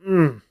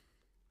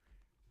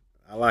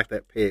 I like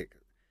that pick,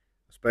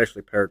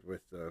 especially paired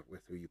with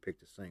who you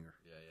picked as singer.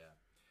 Yeah.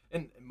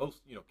 And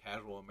most,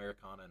 casual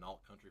Americana and alt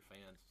country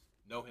fans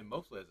know him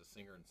mostly as a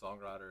singer and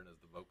songwriter and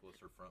as the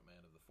vocalist or frontman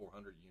of the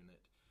 400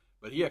 unit.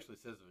 But he actually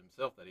says of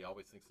himself that he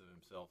always thinks of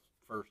himself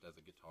first as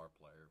a guitar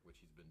player,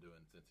 which he's been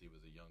doing since he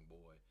was a young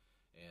boy.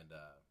 And,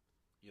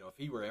 if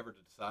he were ever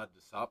to decide to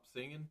stop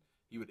singing,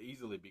 he would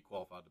easily be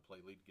qualified to play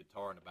lead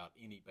guitar in about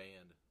any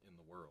band in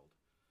the world.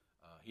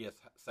 He has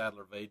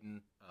Sadler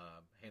Vaden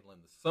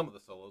handling some of the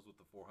solos with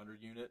the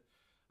 400 unit,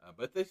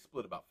 but they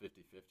split about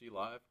 50-50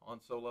 live on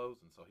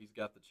solos, and so he's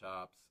got the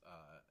chops,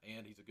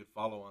 and he's a good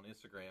follow on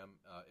Instagram,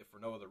 if for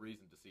no other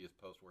reason to see his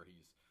post where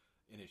he's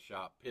in his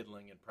shop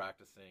piddling and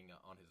practicing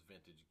on his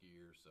vintage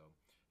gear. So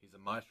he's a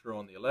maestro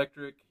on the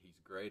electric, he's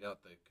great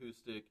out the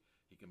acoustic,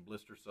 he can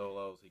blister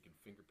solos, he can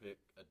fingerpick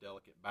a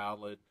delicate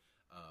ballad.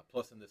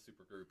 Plus, in this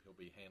super group, he'll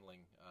be handling,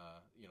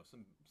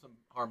 some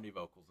harmony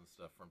vocals and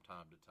stuff from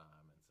time to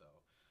time. And so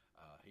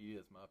he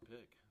is my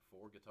pick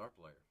for guitar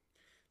player.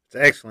 It's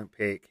an excellent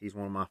pick. He's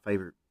one of my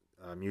favorite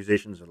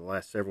musicians of the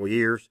last several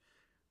years,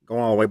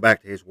 going all the way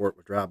back to his work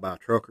with Drive-By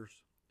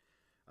Truckers.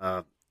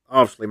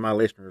 Obviously, my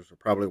listeners are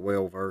probably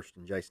well versed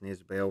in Jason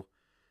Isbell.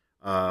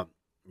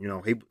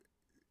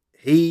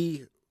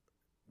 He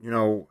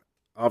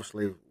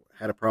obviously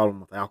had a problem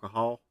with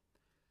alcohol.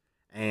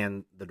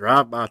 And the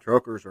Drive-By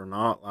Truckers are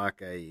not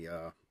like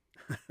a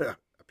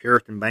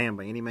Puritan band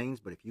by any means,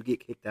 but if you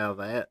get kicked out of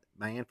that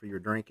band for your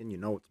drinking,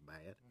 it's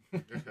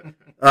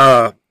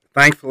bad.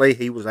 Thankfully,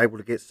 he was able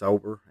to get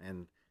sober,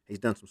 and he's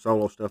done some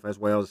solo stuff as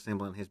well as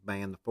assembling his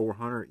band, the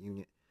 400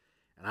 unit.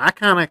 And I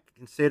kind of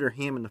consider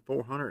him in the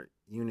 400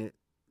 unit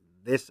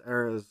this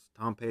era's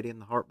Tom Petty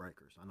and the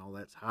Heartbreakers. I know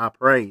that's high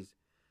praise,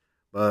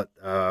 but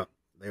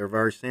they are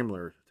very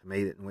similar to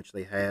me, in which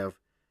they have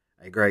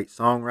a great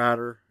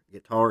songwriter,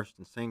 guitarist,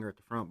 and singer at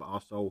the front, but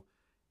also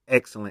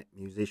excellent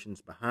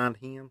musicians behind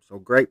him. So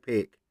great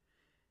pick.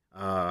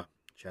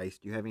 Chase,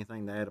 do you have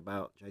anything to add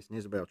about Jason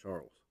Isbell,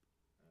 Charles?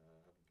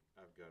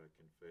 I've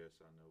confess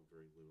I know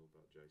very little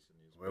about Jason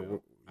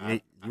Well,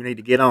 Isbell. you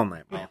need to get on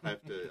that, man.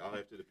 I'll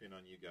have to depend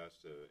on you guys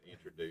to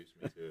introduce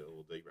me to it a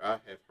little deeper. I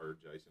have heard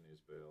Jason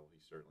Isbell.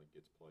 He certainly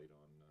gets played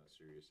on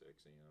Sirius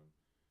XM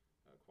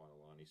quite a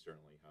lot. He's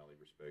certainly highly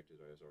respected,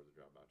 as are the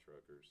drive-by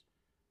truckers.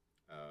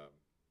 Um,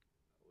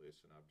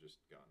 Listen, I've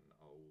just gotten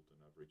old and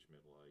I've reached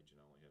middle age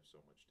and I only have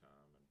so much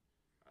time. And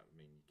I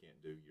mean, you can't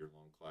do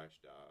year-long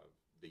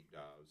deep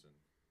dives and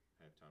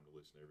have time to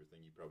listen to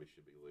everything you probably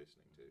should be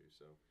listening to.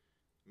 So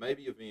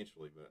maybe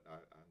eventually, but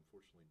I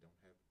unfortunately don't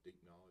have deep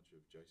knowledge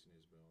of Jason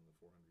Isbell and the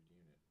 400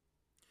 unit.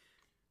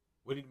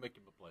 We need to make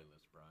him a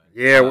playlist, Brian.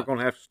 Yeah, we're going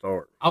to have to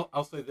start.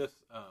 I'll say this.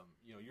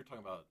 You're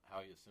talking about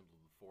how he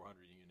assembled the 400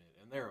 unit,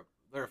 and they're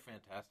a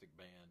fantastic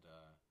band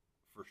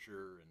for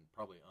sure, and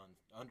probably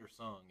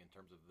undersung in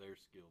terms of their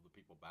skill. The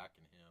people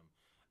backing him,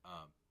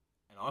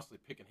 and honestly,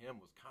 picking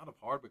him was kind of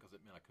hard because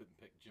it meant I couldn't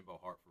pick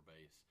Jimbo Hart for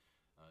bass.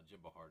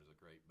 Jimbo Hart is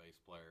a great bass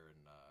player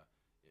and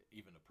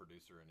even a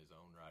producer in his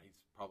own right. He's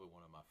probably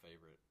one of my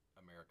favorite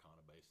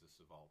Americana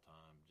bassists of all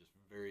time. Just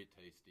very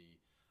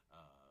tasty.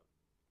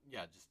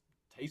 Just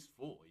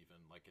tasteful, even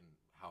like in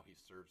how he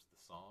serves the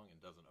song and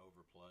doesn't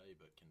overplay,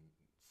 but can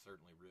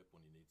certainly rip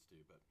when he needs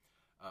to. But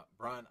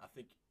Brian, I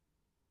think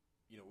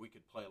we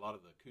could play a lot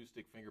of the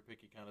acoustic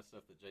fingerpicky kind of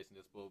stuff that Jason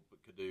Isbell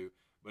could do,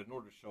 but in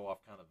order to show off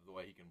kind of the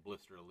way he can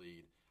blister a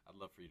lead, I'd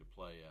love for you to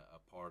play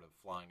a part of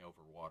Flying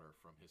Over Water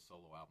from his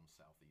solo album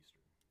Southeastern.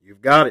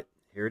 You've got it.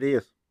 Here it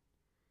is.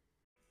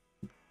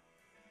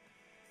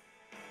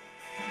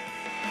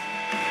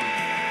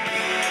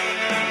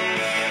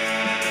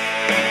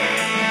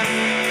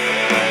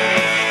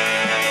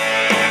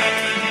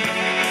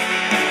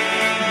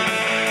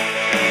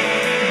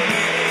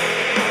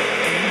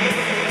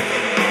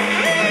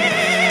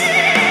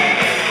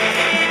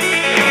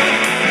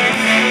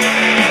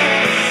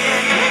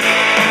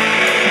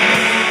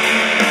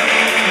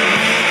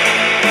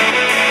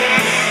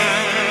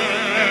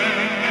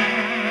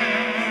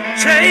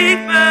 Take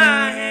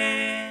my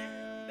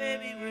hand,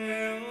 baby,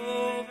 we're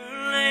over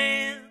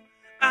land.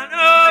 I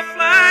know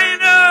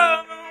flying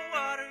over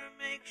water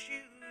makes you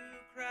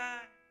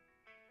cry.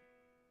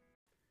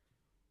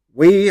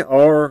 We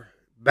are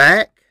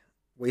back.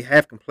 We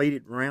have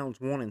completed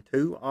rounds 1 and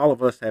 2. All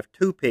of us have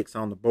 2 picks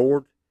on the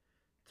board,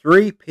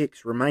 3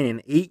 picks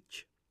remaining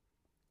each.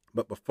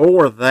 But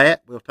before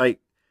that, we'll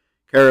take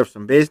care of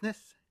some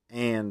business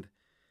and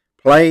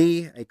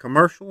play a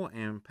commercial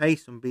and pay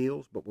some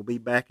bills, but we'll be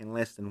back in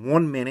less than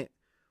 1 minute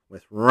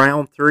with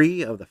round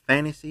 3 of the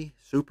Fantasy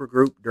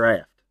Supergroup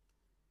Draft.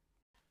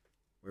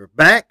 We're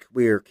back.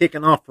 We're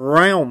kicking off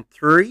round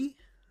 3,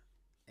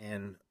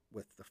 and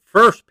with the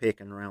first pick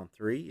in round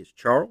 3 is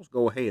Charles.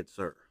 Go ahead,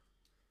 sir.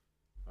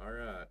 All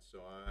right,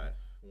 so I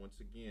once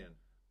again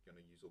going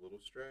to use a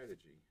little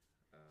strategy.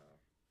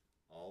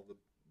 All the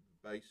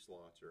bass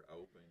slots are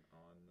open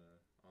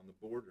on the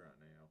board right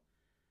now.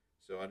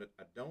 So I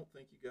don't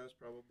think you guys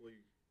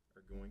probably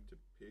are going to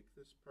pick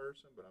this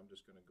person, but I'm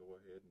just going to go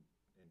ahead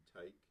and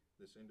take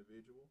this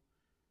individual.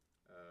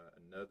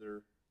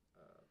 Another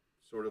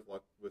sort of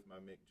like with my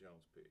Mick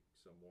Jones pick,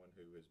 someone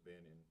who has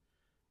been in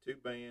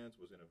 2 bands,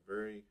 was in a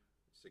very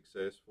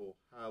successful,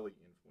 highly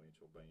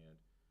influential band,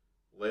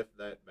 left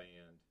that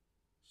band,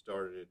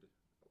 started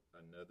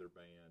another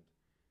band,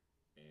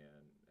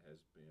 and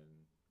has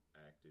been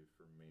active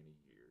for many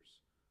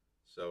years.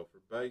 So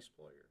for bass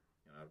player,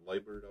 and I've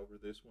labored over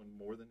this one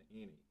more than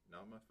any.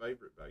 Not my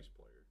favorite bass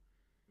player.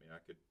 I mean, I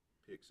could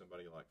pick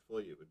somebody like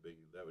Flea.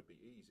 That would be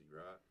easy,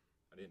 right?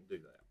 I didn't do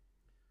that.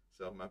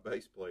 So my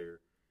bass player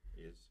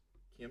is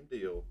Kim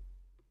Deal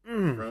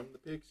from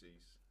the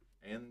Pixies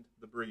and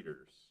the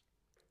Breeders.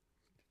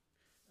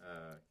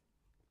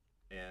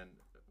 And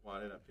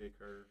why did I pick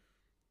her?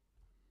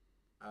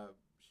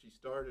 She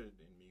started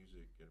in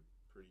music at a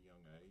pretty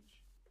young age,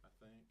 I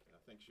think.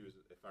 I think she was,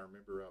 if I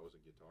remember right, was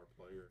a guitar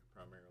player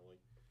primarily.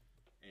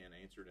 And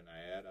answered an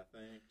ad, I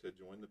think, to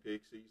join the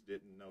Pixies.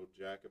 Didn't know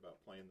jack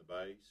about playing the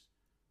bass,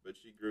 but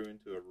she grew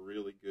into a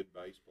really good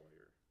bass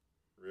player,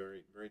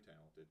 very, very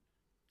talented,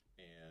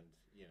 and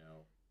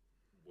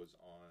was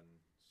on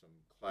some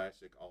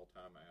classic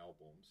all-time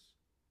albums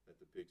that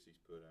the Pixies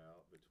put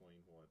out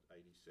between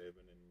 87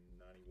 and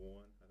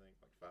 91, I think,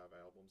 like 5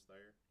 albums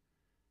there,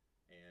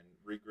 and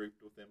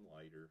regrouped with them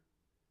later.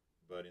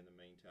 But in the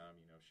meantime,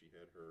 she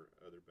had her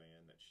other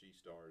band that she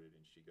started,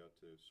 and she got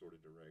to sort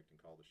of direct and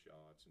call the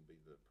shots and be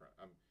the.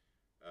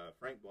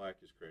 Frank Black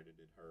has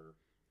credited her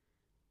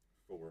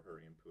for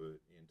her input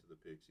into the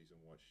Pixies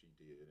and what she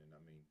did. And I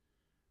mean,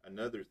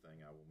 another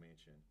thing I will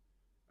mention,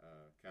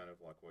 kind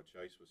of like what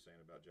Chase was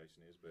saying about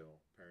Jason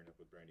Isbell pairing up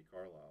with Brandi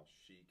Carlile,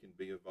 she can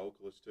be a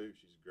vocalist too.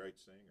 She's a great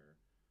singer.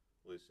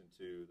 Listen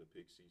to the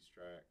Pixies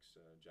tracks,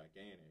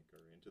 Gigantic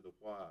or Into the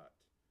White.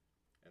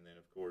 And then,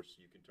 of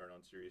course, you can turn on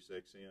Sirius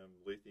XM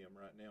Lithium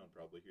right now and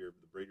probably hear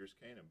the Breeders'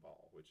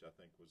 Cannonball, which I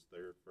think was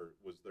their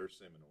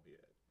seminal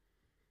hit.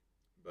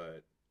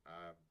 But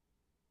I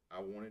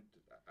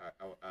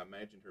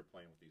imagined her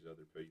playing with these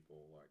other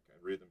people, like a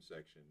rhythm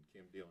section,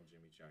 Kim Deal and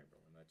Jimmy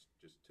Chamberlain. That's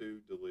just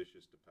too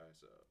delicious to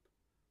pass up.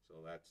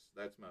 So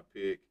that's my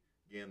pick.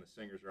 again, the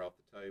singers are off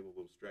the table. A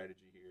little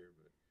strategy here,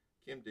 but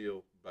Kim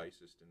Deal,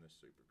 bassist in this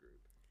supergroup.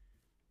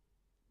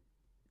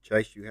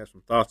 Chase, you have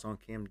some thoughts on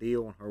Kim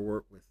Deal and her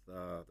work with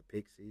the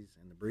Pixies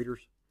and the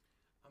Breeders?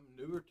 I'm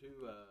newer to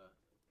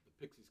the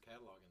Pixies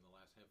catalog in the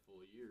last handful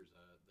of years.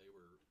 They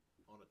were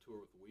on a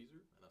tour with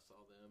Weezer, and I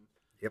saw them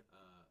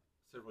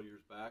several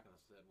years back, and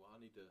I said, well, I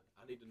need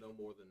to know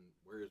more than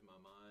Where Is My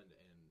Mind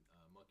and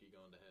Monkey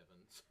Gone to Heaven.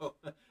 So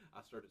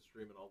I started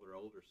streaming all their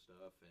older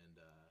stuff, and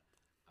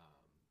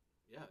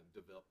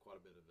developed quite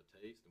a bit of a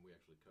taste. And we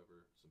actually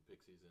cover some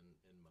Pixies in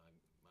my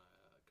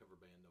cover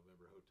band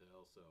November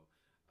Hotel. So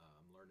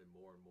I'm learning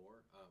more and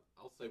more.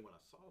 I'll say when I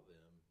saw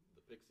them,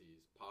 the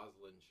Pixies,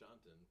 Poslin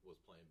Shanton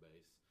was playing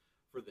bass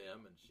for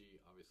them, and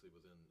she obviously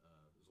was in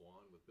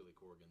Zwan with Billy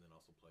Corgan, then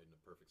also played in A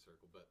Perfect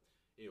Circle. But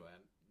anyway,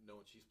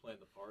 knowing she's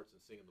playing the parts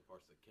and singing the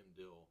parts that Kim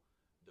Dill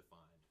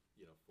defined,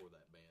 for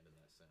that band and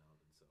that sound.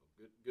 And so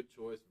good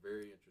choice,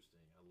 very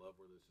interesting. I love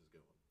where this is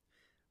going.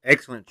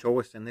 Excellent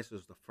choice, and this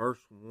is the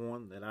first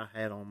one that I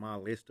had on my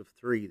list of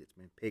 3 that's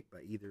been picked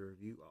by either of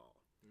you all.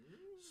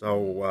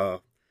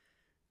 So,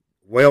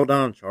 well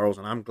done, Charles,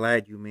 and I'm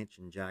glad you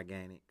mentioned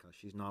Gigantic, because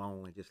she's not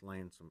only just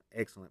laying some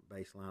excellent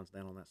bass lines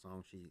down on that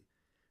song, she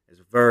is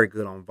very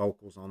good on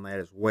vocals on that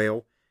as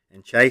well.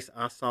 And Chase,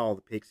 I saw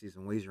the Pixies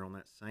and Weezer on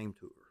that same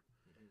tour,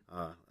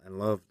 and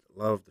loved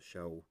the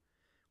show.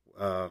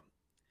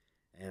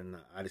 And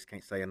I just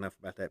can't say enough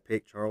about that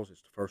pick, Charles.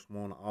 It's the first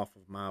one off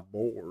of my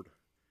board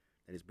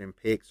that has been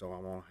picked, so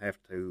I'm going to have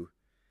to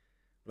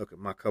look at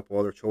my couple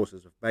other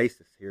choices of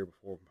bassists here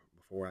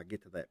before I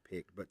get to that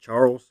pick. But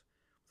Charles,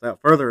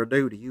 without further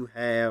ado, do you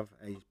have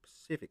a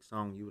specific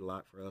song you would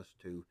like for us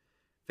to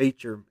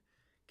feature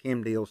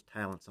Kim Deal's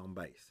talents on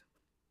bass?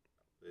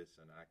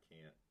 Listen, I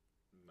can't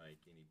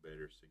make any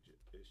better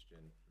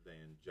suggestion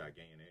than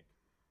Gigantic,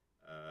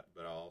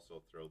 but I'll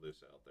also throw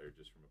this out there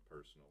just from a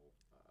personal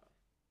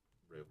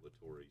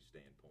revelatory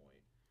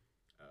standpoint.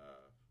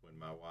 When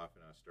my wife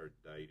and I started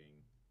dating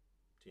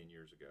 10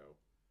 years ago,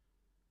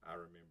 I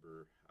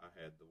remember I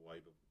had the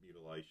Wave of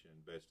Mutilation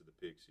Best of the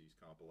Pixies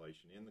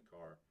compilation in the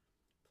car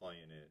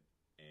playing it,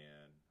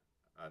 and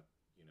I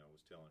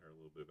was telling her a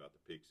little bit about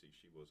the Pixies.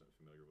 She wasn't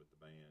familiar with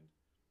the band,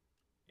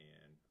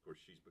 and of course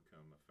she's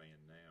become a fan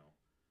now,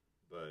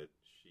 but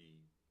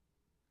she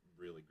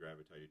really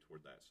gravitated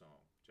toward that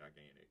song,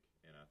 Gigantic.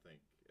 And I think,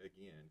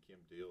 again,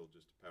 Kim Deal,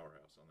 just a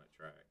powerhouse on that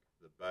track.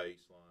 The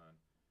bass line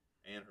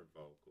and her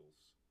vocals,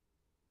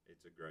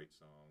 it's a great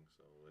song,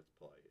 so let's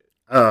play it.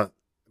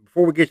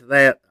 Before we get to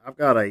that, I've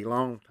got a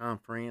longtime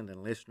friend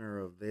and listener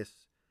of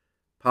this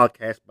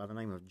podcast by the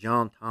name of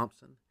John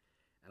Thompson,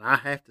 and I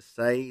have to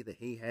say that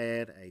he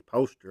had a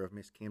poster of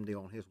Miss Kim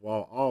Deal on his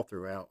wall all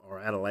throughout our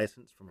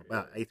adolescence from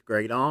about 8th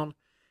grade on,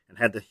 and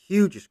had the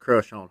hugest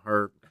crush on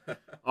her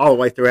all the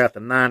way throughout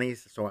the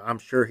 90s, so I'm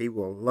sure he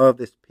will love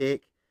this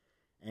pick.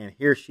 And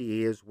here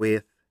she is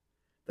with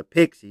the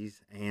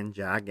Pixies and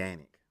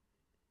Gigantic.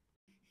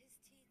 His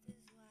teeth as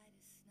white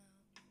as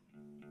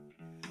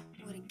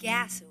snow. What a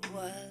gas it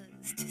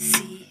was to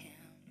see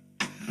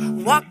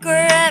him walk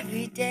her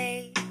every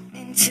day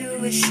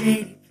into a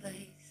shady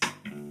place.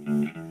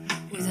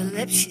 With her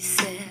lips she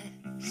said,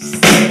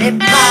 hey,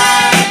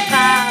 pa,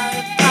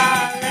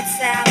 let's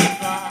have a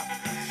ball.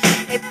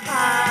 Hey,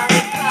 pa,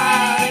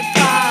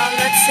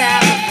 let's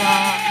have a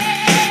ball.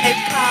 Hey,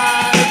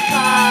 pa,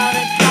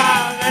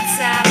 let's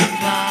have a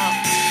ball.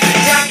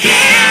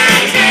 Gigantic,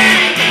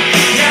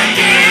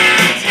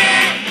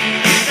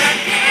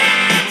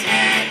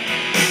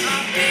 my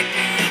big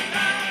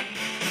love.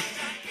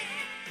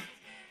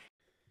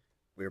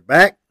 We're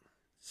back.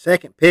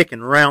 Second pick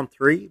in round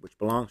 3, which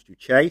belongs to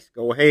Chase.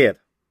 Go ahead.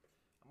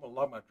 I'm going to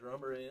lock my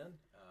drummer in.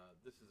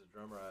 This is a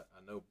drummer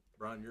I know,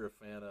 Brian, you're a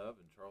fan of,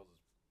 and Charles is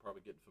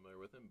probably getting familiar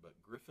with him, but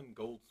Griffin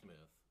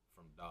Goldsmith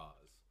from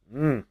Dawes.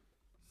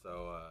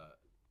 So,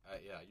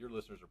 your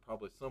listeners are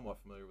probably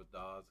somewhat familiar with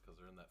Dawes because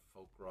they're in that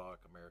folk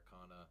rock,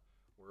 Americana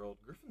world.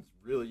 Griffin's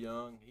really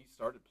young. He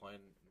started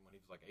playing when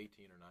he was like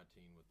 18 or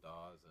 19 with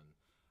Dawes, and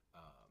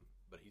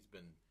but he's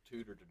been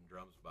tutored in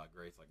drums by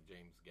greats like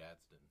James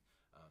Gadsden.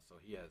 So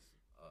he has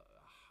a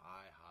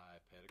high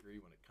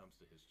pedigree when it comes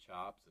to his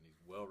chops, and he's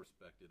well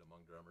respected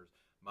among drummers.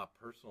 My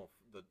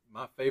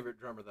favorite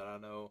drummer that I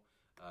know,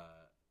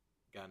 a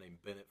guy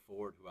named Bennett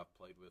Ford, who I've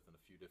played with in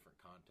a few different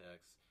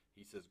contexts.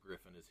 He says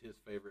Griffin is his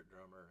favorite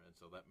drummer, and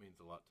so that means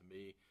a lot to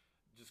me.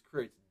 Just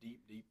creates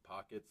deep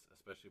pockets,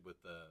 especially with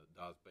the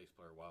Dawes bass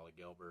player Wiley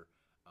Gelber.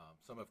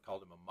 Some have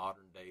called him a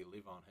modern-day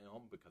Levon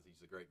Helm because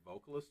he's a great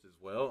vocalist as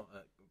well.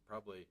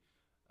 Probably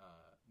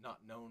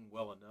not known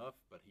well enough,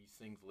 but he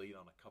sings lead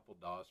on a couple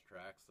Dawes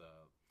tracks.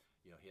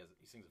 He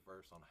sings a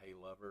verse on "Hey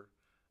Lover"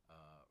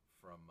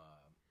 from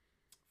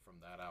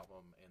that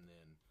album, and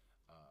then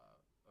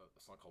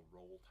a song called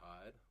 "Roll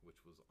Tide,"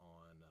 which was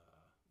on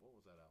what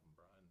was that album,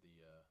 Brian?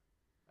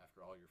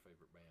 After all your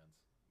favorite bands.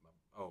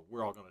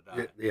 We're All Gonna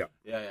Die.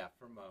 Yeah.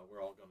 From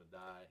We're All Gonna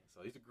Die.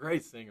 So he's a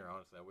great singer,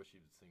 honestly. I wish he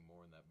would sing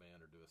more in that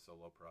band or do a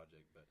solo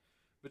project,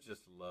 but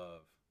just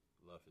love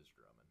his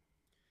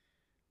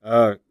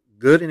drumming.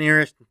 Good and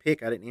interesting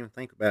pick. I didn't even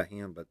think about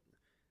him, but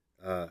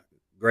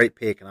great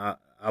pick, and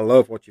I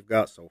love what you've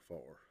got so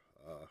far.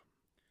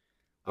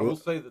 I will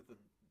say that the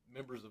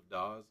members of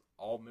Dawes,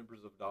 all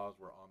members of Dawes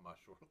were on my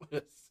short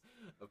list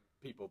of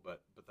people, but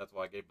that's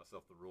why I gave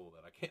myself the rule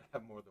that I can't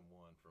have more than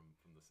one from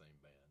the same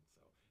band.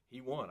 So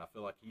he won. I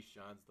feel like he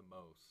shines the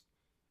most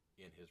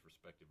in his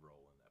respective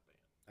role in that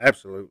band.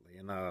 Absolutely,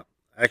 and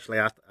actually,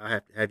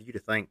 I have you to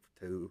thank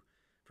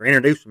for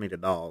introducing me to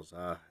Dawes.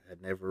 I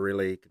had never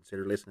really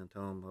considered listening to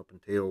them up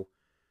until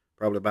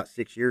probably about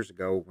 6 years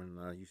ago when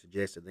you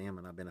suggested them,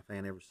 and I've been a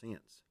fan ever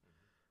since.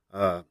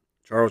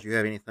 Charles, you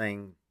have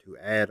anything to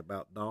add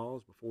about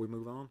Dawes before we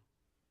move on?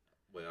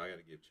 Well, I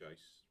got to give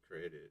Chase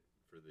credit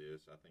for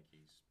this. I think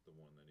he's the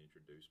one that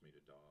introduced me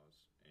to Dawes,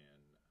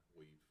 and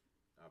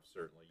I've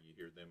certainly, you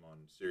hear them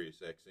on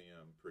Sirius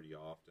XM pretty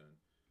often,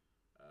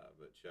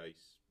 but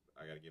Chase,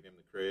 I got to give him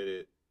the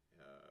credit.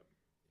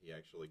 He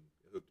actually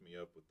hooked me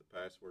up with the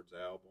Passwords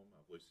album.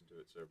 I've listened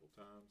to it several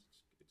times.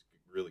 It's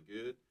really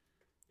good,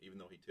 even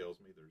though he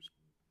tells me there's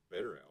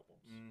better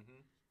albums.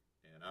 Mm-hmm.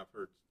 And I've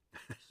heard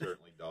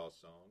certainly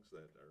Dawes songs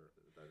that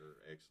are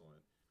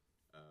excellent.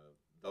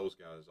 Those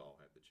guys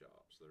all have the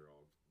chops. They're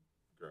all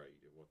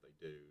great at what they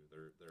do.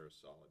 They're a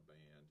solid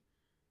band.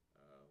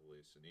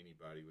 Listen,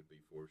 anybody would be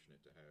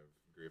fortunate to have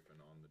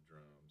Griffin on the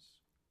drums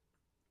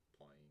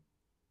playing.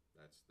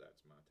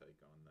 That's my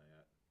take on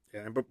that.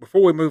 Yeah, but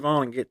before we move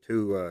on and get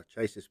to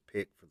Chase's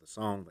pick for the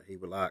song that he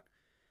would like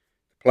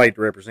to play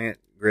to represent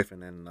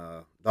Griffin and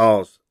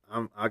Dawes,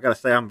 I got to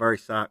say I'm very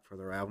psyched for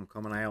their album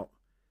coming out.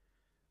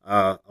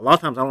 A lot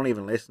of times I don't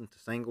even listen to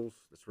singles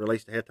that's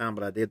released ahead of time,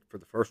 but I did for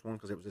the first one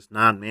because it was just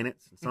 9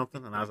 minutes and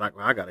something, and I was like,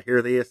 well, I got to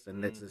hear this,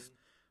 and it's just,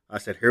 I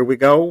said, here we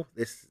go.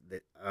 It's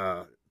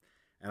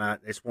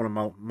one of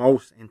my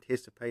most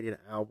anticipated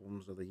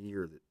albums of the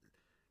year that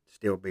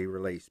still be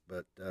released.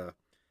 But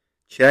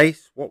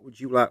Chase, what would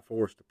you like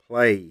for us to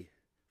play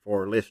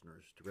for our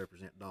listeners to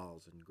represent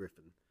Dawes and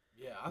Griffin?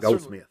 Yeah,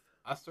 Goldsmith.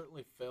 I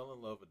certainly fell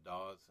in love with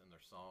Dawes and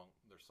their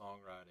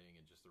songwriting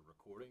and just their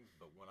recordings.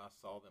 But when I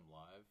saw them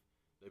live,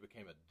 they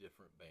became a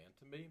different band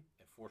to me.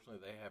 And fortunately,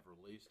 they have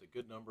released a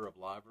good number of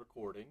live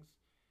recordings.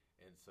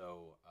 And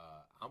so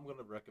I'm going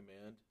to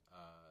recommend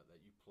that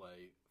you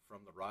play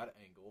From the Right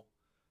Angle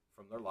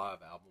from their live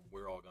album,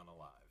 We're All Gonna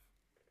Live.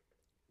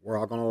 We're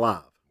all gonna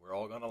live. We're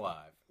all gonna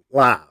live.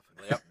 Live.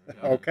 Yep.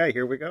 Okay,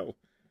 here we go.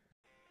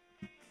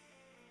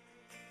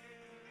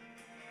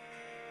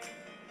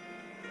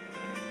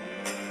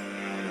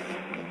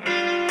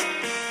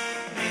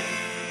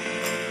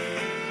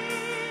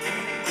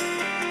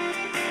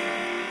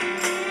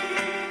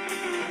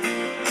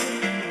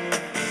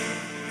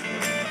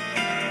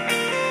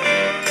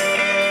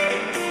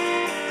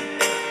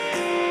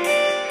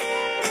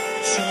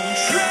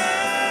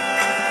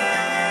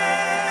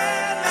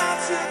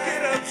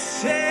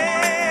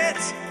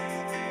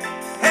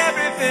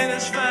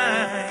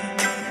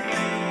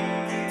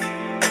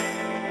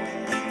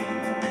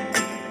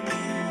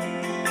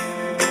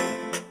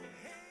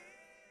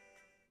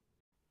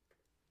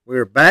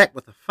 We're back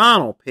with the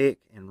final pick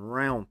in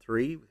round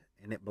 3,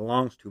 and it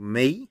belongs to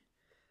me.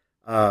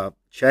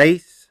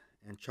 Chase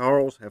and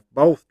Charles have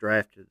both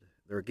drafted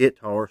their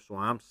guitar, so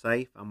I'm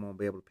safe. I'm going to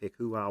be able to pick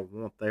who I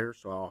want there,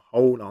 so I'll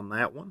hold on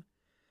that one.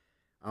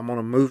 I'm going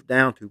to move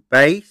down to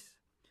bass,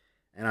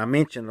 and I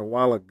mentioned a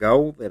while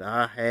ago that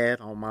I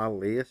had on my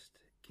list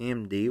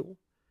Kim Deal,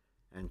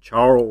 and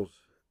Charles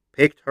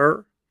picked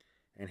her.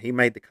 And he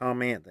made the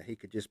comment that he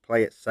could just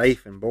play it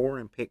safe and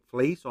boring and pick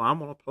Flea. So I'm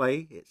going to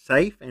play it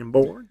safe and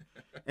boring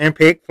and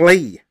pick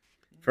Flea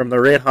from the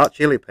Red Hot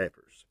Chili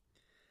Peppers.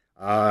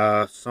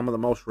 Some of the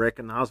most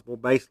recognizable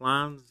bass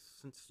lines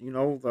since, the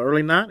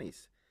early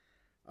 90s.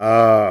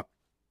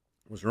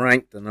 Was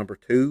ranked the number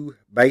 2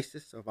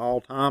 bassist of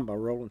all time by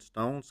Rolling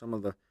Stone. Some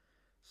of the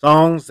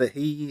songs that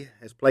he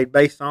has played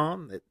bass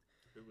on.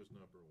 Who was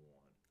number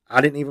 1? I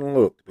didn't even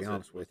look, to be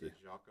honest with you. Was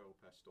it Jaco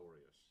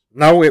Pastorius?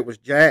 No, it was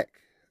Jack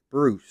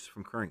Bruce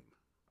from Cream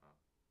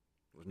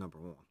was number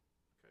 1. Okay,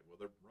 well,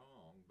 they're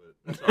wrong, but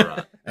that's all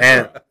right.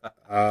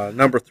 And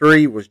number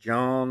 3 was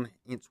John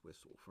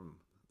Entwistle from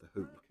The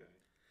Who. Okay.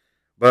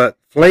 But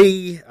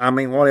Flea, I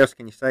mean, what else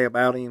can you say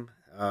about him?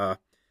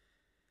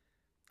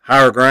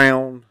 Higher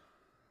Ground,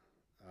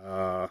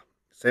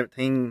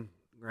 17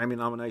 Grammy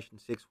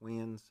nominations, 6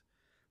 wins,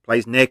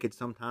 plays naked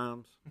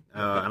sometimes.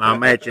 And I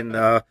imagine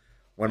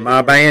when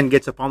my band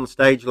gets up on the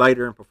stage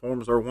later and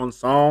performs their one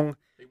song,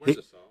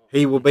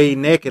 he will be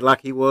naked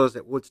like he was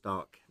at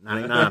Woodstock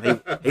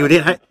 '99. He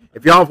didn't.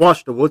 If y'all have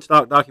watched the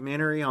Woodstock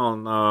documentary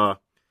on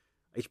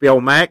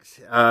HBO Max,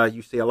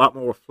 you see a lot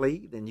more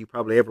Flea than you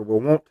probably ever will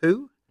want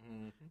to.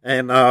 Mm-hmm.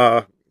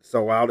 And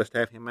so I'll just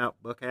have him out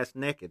buck-ass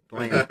naked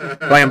playing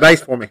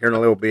bass for me here in a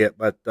little bit.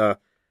 But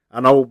I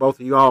know both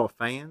of you all are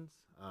fans.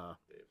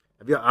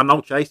 I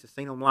know Chase has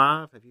seen them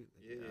live. Have you?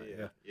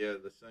 Yeah,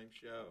 the same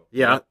show.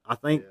 Yeah, I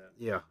think.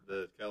 Yeah.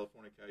 The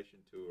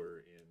Californication tour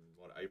in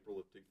April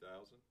of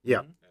 2000? Yeah.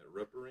 At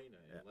Rupp Arena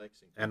in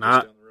Lexington. And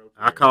just down the road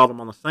from I here. called him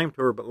on the same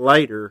tour, but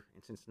later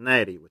in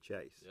Cincinnati with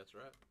Chase. That's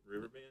right.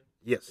 Riverbend?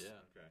 Yes. Yeah.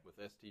 Okay. With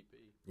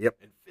STP. Yep.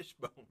 And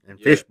Fishbone. And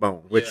Yeah.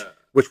 Fishbone,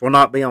 which will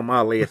not be on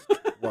my list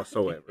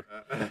whatsoever.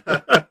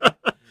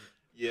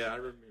 Yeah, I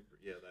remember.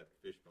 Yeah, that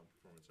Fishbone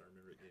performance. I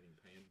remember it getting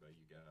panned by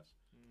you guys.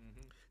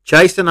 Mm-hmm.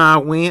 Chase and I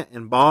went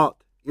and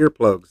bought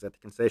earplugs at the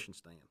concession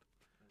stand.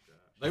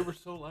 They were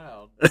so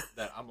loud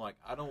that I'm like,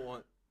 I don't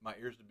want my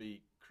ears to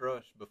be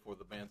crushed before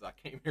the bands I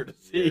came here to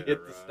see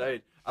hit the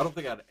stage. I don't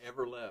think I'd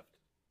ever left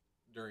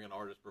during an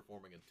artist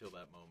performing until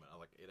that moment. I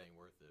was like, it ain't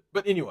worth it.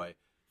 But anyway,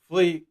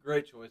 Flea,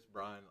 great choice,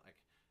 Brian. Like,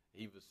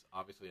 he was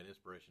obviously an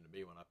inspiration to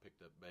me when I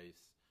picked up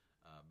bass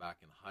back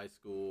in high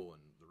school,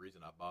 and the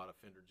reason I bought a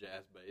Fender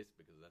Jazz bass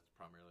because that's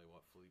primarily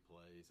what Flea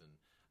plays. And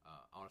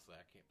honestly,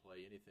 I can't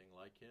play anything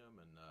like him,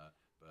 and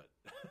but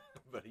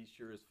but he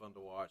sure is fun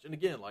to watch. And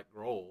again, like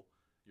Grohl,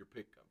 your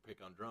pick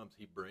on drums,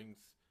 he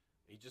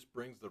just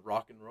brings the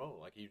rock and roll.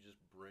 Like, he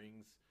just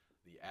brings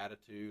the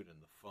attitude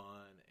and the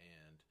fun,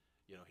 and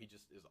he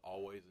just is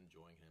always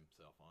enjoying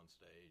himself on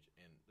stage.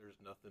 And there's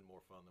nothing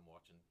more fun than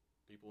watching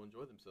people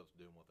enjoy themselves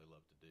doing what they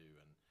love to do.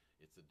 And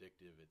it's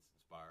addictive, it's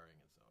inspiring,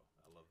 and so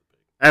I love the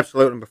pick.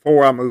 Absolutely. And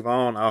before I move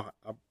on,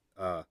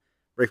 I'll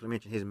briefly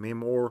mention his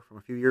memoir from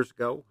a few years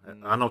ago.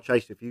 Mm-hmm. I know,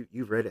 Chase, if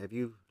you've read it, have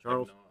you,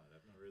 Charles? I've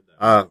not read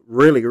that.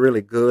 Really,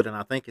 really good, and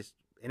I think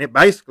it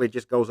basically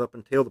just goes up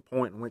until the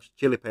point in which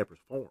Chili Peppers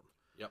formed.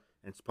 Yep.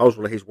 And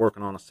supposedly he's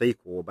working on a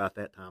sequel about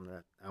that time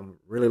that I'm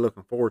really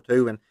looking forward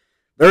to. And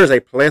there is a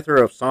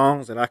plethora of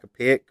songs that I could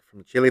pick from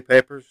the Chili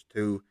Peppers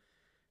to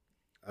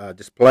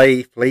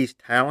display Flea's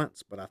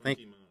talents, but I think...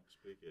 Monks,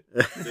 pick it.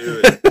 Do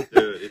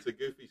it. It's a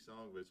goofy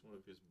song, but it's one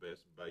of his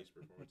best bass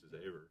performances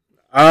ever.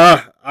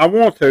 I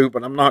want to,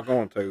 but I'm not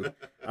going to.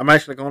 I'm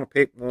actually going to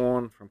pick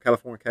one from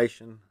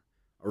Californication,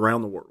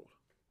 Around the World.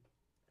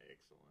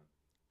 Excellent.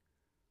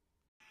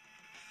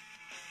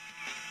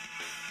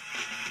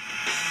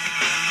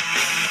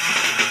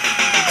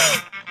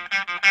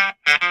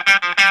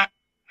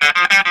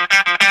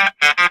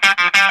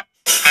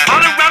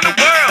 All around the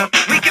world,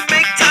 we can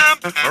make time.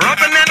 Rock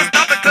banana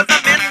stop it, cause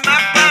I'm in my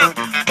prime.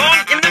 Born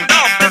in the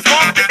north, that's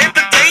warm to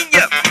entertain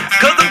ya.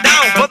 Cause I'm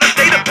down for the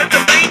state of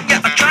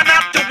Pennsylvania. I try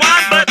not to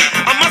whine, but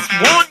I must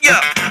warn ya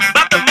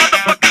about the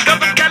motherfucking girl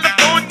from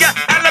California.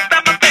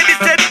 Alabama baby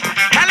said,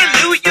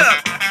 hallelujah.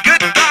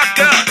 Good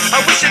rocker, I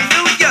wish I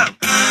knew ya.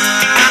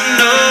 I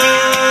know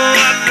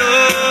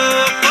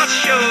for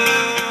sure.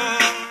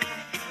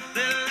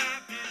 That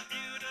life is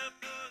beautiful.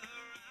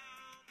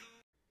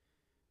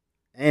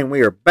 And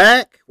we are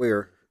back. We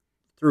are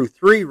through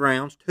 3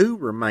 rounds, 2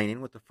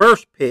 remaining with the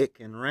first pick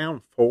in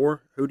round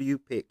 4. Who do you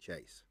pick,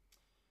 Chase?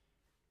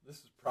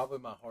 This is probably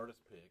my hardest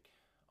pick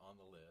on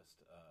the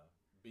list.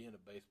 Being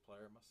a bass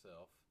player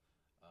myself,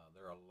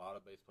 there are a lot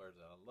of bass players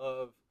that I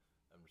love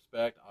and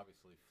respect.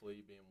 Obviously,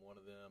 Flea being one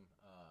of them.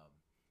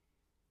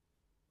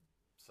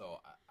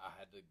 So I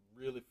had to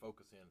really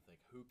focus in and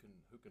think who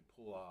can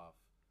pull off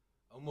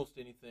almost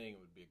anything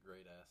and would be a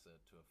great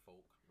asset to a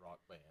folk rock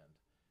band.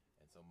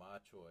 And so my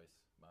choice,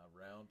 my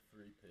round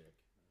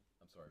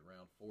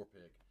 4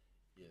 pick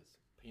is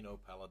Pino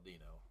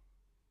Palladino.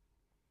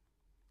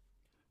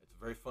 It's a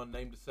very fun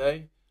name to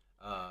say.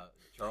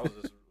 Charles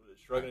is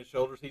shrugging his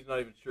shoulders. He's not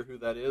even sure who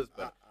that is,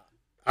 but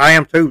I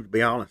am too, to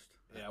be honest.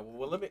 yeah.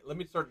 Well, let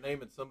me start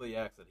naming some of the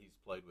acts that he's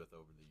played with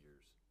over the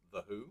years: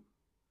 The Who,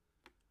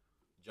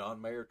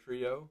 John Mayer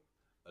Trio,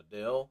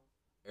 Adele,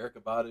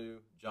 Erykah Badu,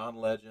 John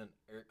Legend,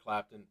 Eric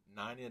Clapton,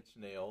 9 Inch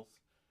Nails.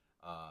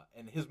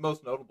 And his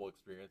most notable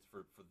experience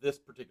for this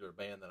particular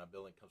band that I'm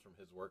building comes from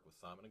his work with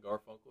Simon and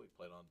Garfunkel. He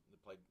played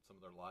some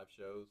of their live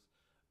shows.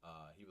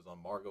 He was on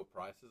Margot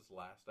Price's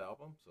last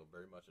album, so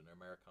very much an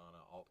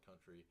Americana alt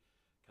country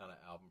kind of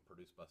album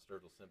produced by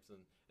Sturgill Simpson.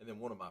 And then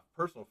one of my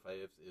personal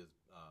faves is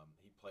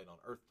he played on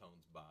Earth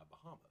Tones by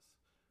Bahamas,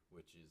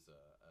 which is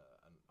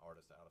an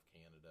artist out of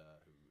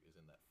Canada who is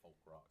in that folk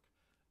rock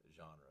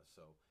genre.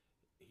 So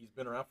he's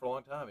been around for a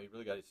long time. He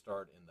really got his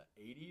start in the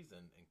 80s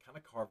and kind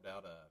of carved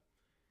out a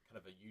kind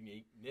of a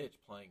unique niche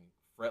playing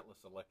fretless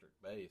electric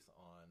bass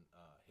on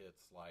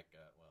hits like,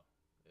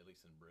 at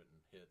least in Britain,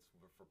 hits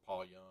for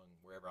Paul Young,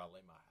 Wherever I Lay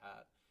My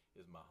Hat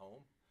Is My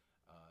Home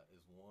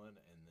is one.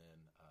 And then,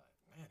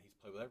 man, he's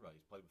played with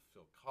everybody. He's played with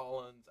Phil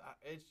Collins.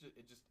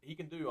 He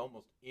can do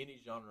almost any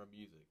genre of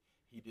music.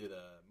 He did,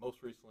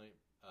 most recently,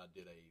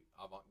 did a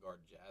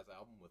avant-garde jazz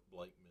album with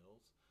Blake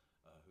Mills,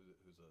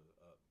 who's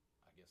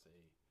I guess a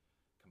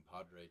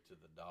compadre to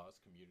the Dawes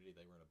community.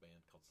 They were in a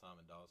band called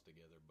Simon Dawes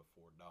together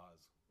before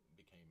Dawes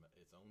became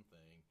its own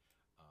thing.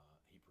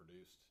 He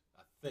produced,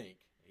 I think,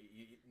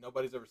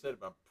 nobody's ever said it,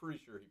 but I'm pretty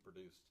sure he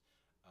produced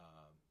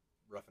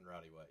Rough and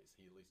Rowdy Ways.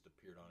 He at least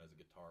appeared on as a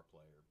guitar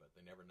player, but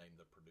they never named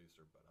the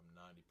producer, but I'm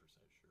 90%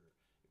 sure it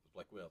was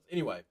Blake Mills.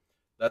 Anyway,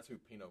 that's who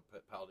Pino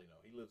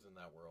Palladino. He lives in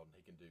that world, and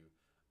he can do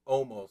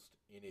almost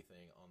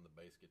anything on the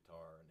bass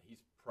guitar, and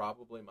he's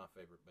probably my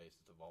favorite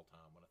bassist of all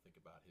time when I think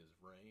about his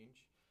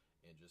range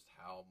and just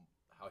how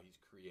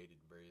he's created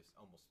various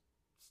almost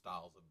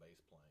styles of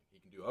bass playing. He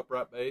can do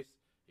upright bass,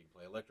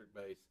 play electric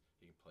bass.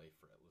 He can play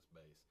fretless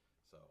bass.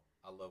 So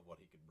I love what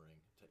he could bring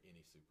to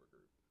any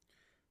supergroup.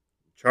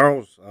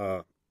 Charles,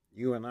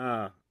 you and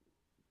I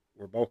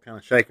were both kind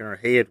of shaking our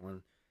head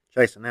when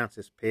Chase announced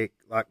this pick.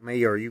 Like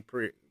me, are you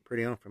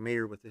pretty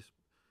unfamiliar with this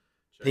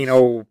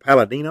Pino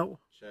Palladino?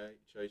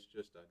 Chase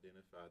just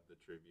identified the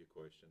trivia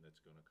question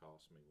that's going to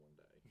cost me one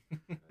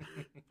day.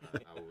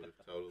 I would have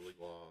totally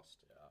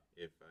lost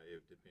if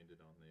it depended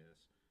on this.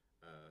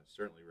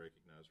 Certainly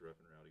recognize Rough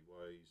and Rowdy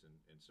Ways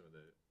and some of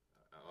the,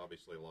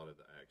 obviously a lot of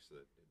the acts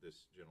that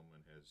this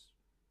gentleman has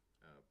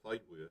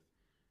played with.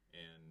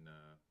 And,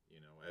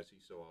 as he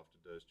so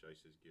often does, Chase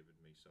has given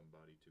me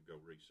somebody to go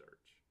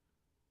research.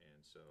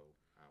 And so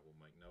I will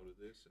make note of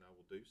this, and I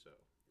will do so.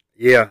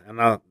 Yeah, and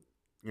I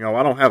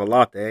don't have a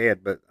lot to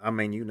add, but, I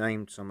mean, you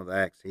named some of the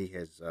acts he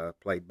has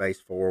played bass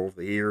for over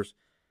the years.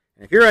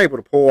 And if you're able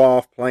to pull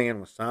off playing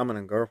with Simon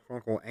and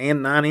Garfunkel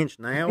and 9 Inch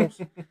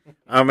Nails,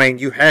 I mean,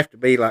 you have to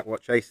be, like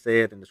what Chase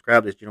said and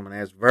described this gentleman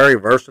as, very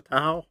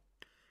versatile.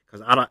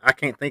 Because I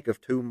can't think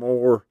of two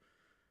more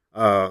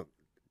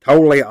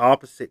totally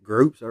opposite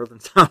groups other than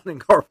Simon and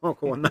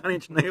Garfunkel and 9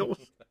 Inch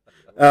Nails.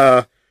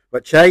 But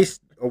Chase,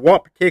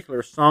 what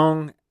particular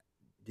song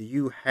do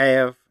you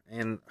have,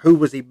 and who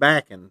was he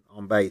backing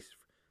on bass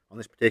on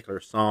this particular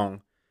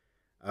song?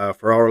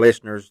 For our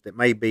listeners that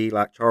may be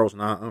like Charles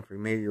and I,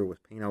 unfamiliar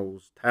with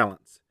Pino's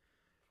talents.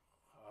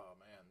 Oh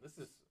man, this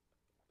is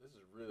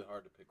really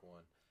hard to pick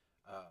one.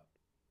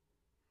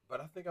 But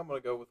I think I'm going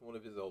to go with one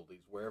of his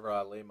oldies, "Wherever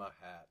I Lay My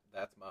Hat,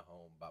 That's My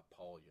Home" by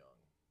Paul Young.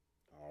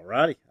 All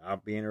righty, I'll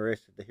be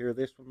interested to hear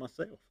this one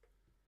myself.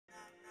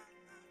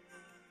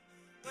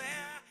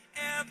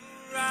 Wherever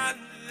I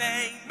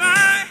lay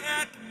my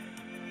hat,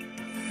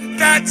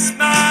 that's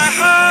my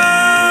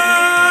home.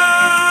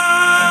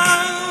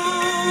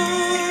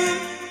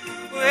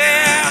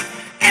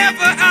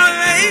 Wherever I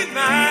lay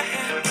my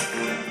hat,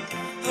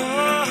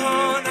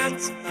 oh,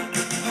 that's my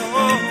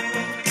home.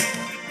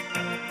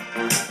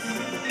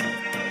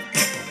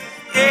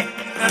 Yeah,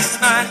 that's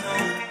my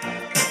home.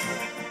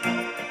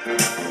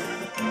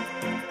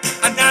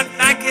 I'm not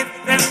like it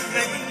that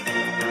way.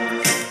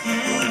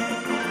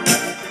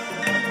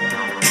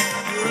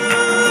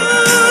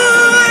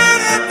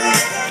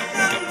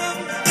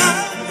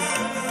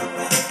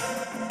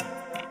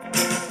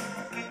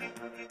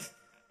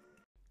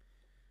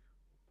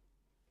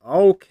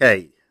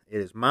 Okay, it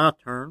is my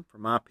turn for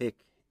my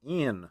pick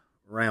in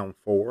round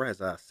 4.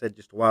 As I said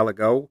just a while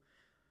ago,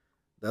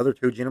 the other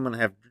two gentlemen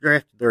have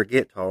drafted their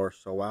guitars,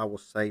 so I will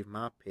save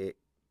my pick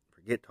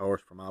for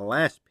guitars for my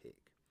last pick.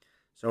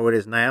 So it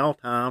is now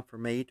time for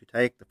me to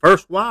take the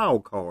first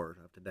wild card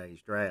of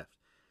today's draft.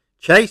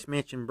 Chase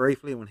mentioned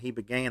briefly when he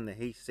began that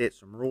he set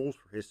some rules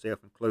for himself,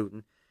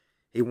 including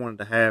he wanted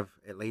to have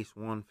at least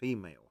one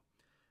female.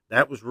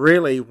 That was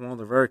really one of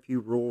the very few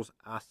rules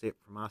I set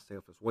for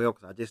myself as well,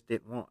 because I just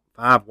didn't want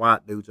 5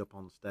 white dudes up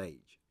on the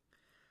stage.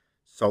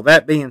 So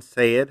that being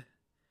said,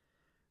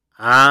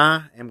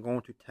 I am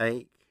going to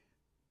take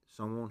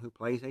someone who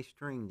plays a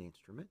stringed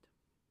instrument,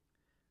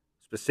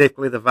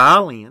 specifically the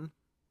violin,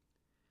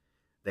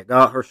 that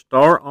got her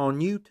start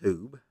on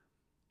YouTube,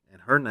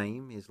 and her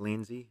name is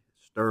Lindsey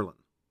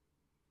Sterling.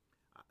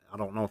 I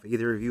don't know if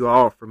either of you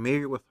all are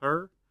familiar with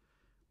her,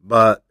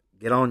 but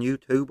get on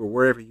YouTube or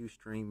wherever you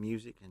stream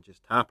music and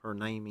just type her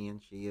name in.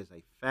 She is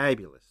a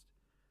fabulous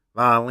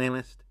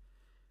violinist,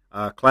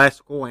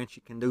 classical, and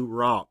she can do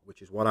rock,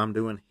 which is what I'm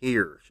doing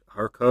here.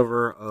 Her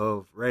cover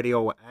of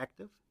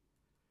Radioactive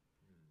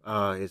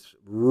is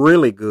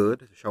really good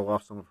to show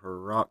off some of her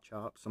rock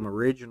chops, some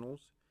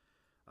originals,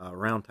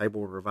 Round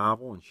Table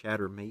Revival and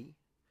Shatter Me.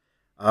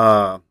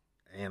 And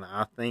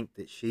I think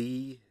that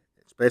she,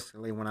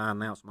 especially when I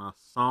announce my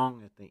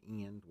song at the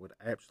end, would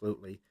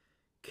absolutely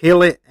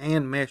kill it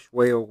and mesh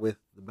well with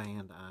the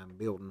band I'm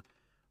building.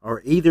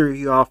 Are either of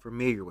you all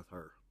familiar with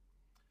her?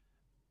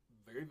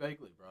 Very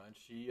vaguely, Brian.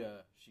 She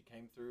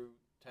came through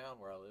town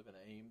where I live in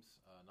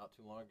Ames not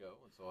too long ago,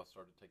 and so I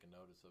started taking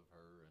notice of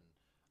her and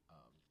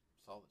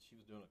saw that she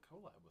was doing a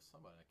collab with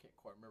somebody. I can't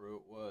quite remember who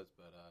it was,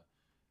 but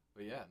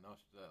yeah, no.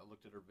 I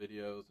looked at her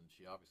videos, and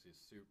she obviously is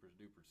super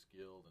duper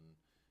skilled and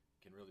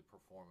can really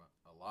perform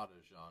a lot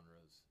of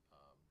genres.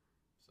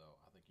 So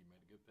I think you made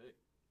a good pick.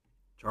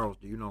 Charles,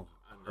 do you know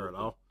her at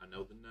all? I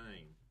know the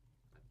name.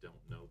 I don't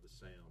know the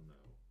sound,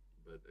 though.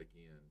 But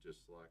again,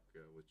 just like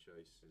with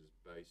Chase's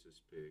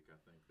bassist pick, I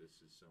think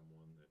this is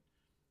someone that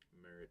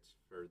merits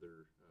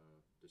further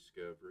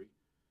discovery,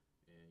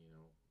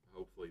 and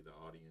hopefully the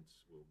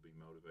audience will be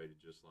motivated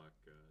just like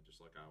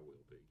I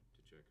will be to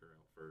check her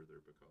out further,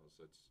 because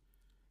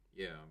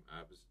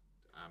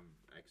I'm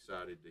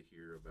excited to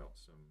hear about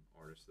some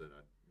artists that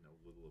I know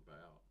little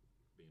about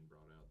being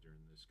brought out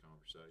during this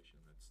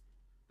conversation.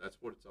 That's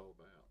what it's all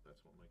about.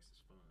 That's what makes this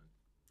fun.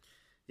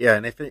 Yeah,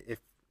 and if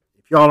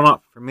y'all are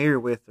not familiar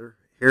with her,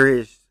 here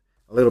is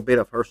a little bit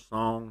of her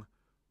song,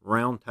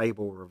 Round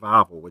Table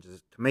Revival, which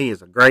is, to me,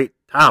 is a great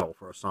title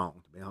for a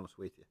song, to be honest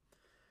with you.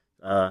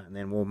 And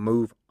then we'll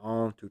move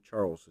on to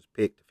Charles's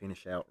pick to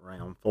finish out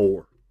round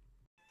 4.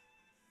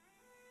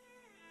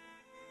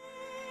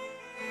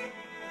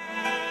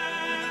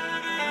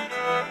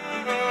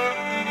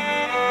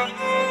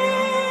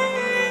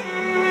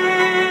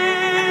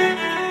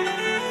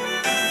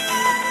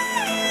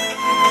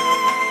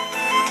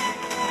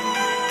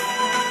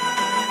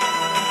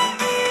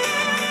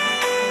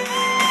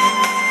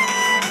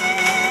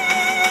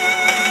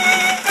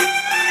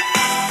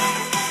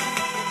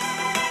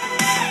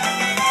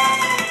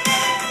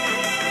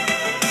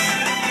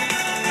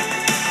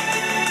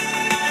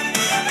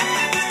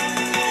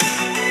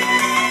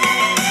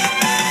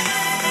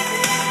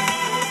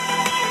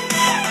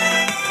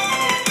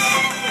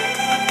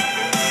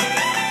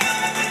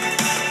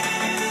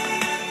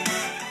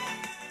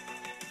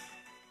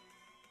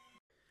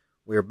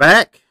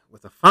 back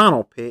with a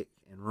final pick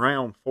in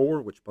round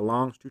 4, which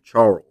belongs to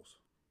Charles.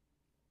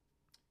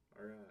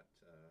 All right.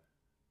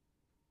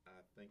 I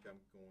think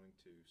I'm going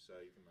to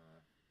save my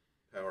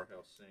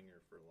powerhouse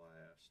singer for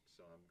last,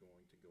 so I'm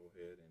going to go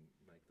ahead and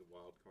make the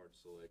wild card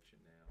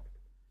selection now.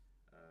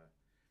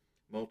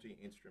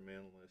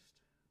 Multi-instrumentalist.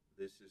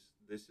 This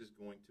is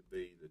going to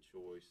be the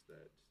choice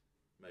that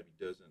maybe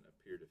doesn't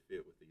appear to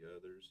fit with the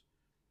others,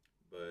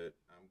 but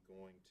I'm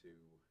going to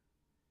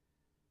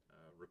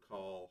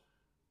recall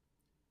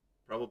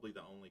probably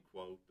the only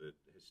quote that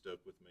has stuck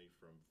with me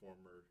from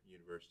former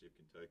University of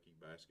Kentucky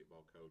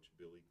basketball coach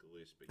Billy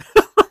Gillispie.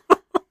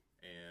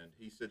 And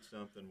he said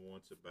something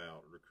once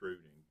about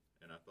recruiting,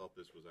 and I thought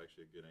this was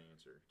actually a good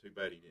answer. Too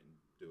bad he didn't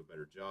do a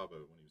better job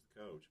of it when he was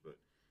the coach, but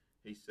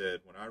he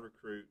said, when I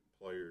recruit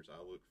players, I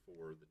look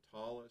for the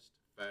tallest,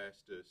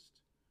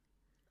 fastest,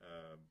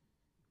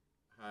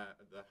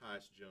 the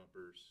highest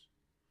jumpers,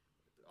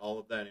 all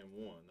of that in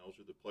one.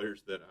 Those are the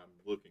players that I'm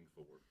looking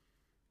for.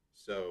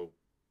 So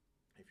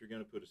if you're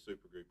going to put a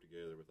supergroup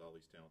together with all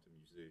these talented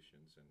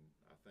musicians, and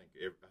I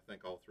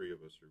think all three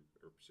of us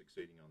are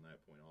succeeding on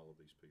that point. All of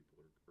these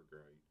people are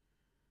great.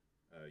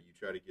 You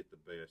try to get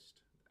the best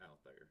out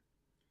there.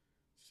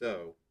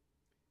 So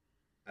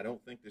I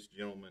don't think this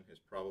gentleman has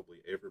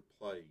probably ever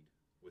played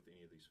with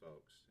any of these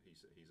folks.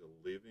 He's a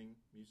living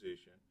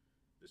musician.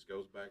 This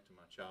goes back to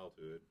my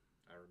childhood.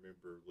 I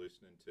remember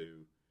listening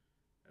to,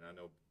 and I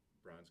know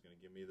Brian's going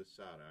to give me the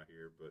side eye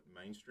here, but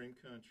mainstream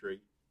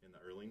country in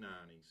the early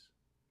 90s.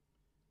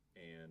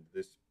 And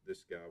this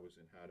guy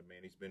was in high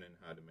demand. He's been in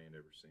high demand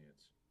ever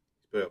since.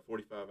 He's put out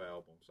 45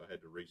 albums. I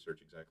had to research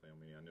exactly how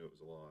many. I knew it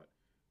was a lot.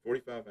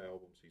 45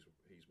 albums.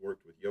 He's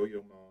worked with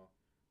Yo-Yo Ma,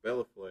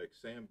 Bella Fleck,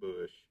 Sam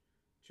Bush,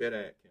 Chet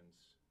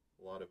Atkins,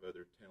 a lot of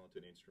other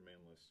talented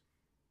instrumentalists.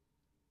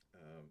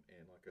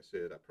 And like I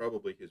said,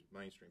 probably his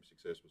mainstream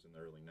success was in the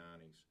early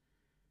 90s.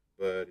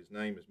 But his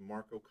name is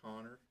Mark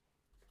O'Connor.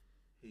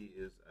 He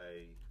is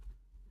a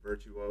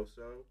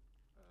virtuoso.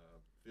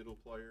 Fiddle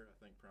player, I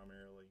think,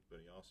 primarily, but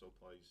he also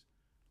plays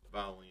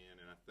violin,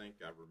 and I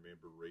think I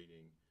remember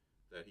reading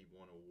that he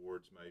won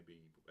awards maybe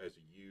as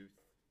a youth,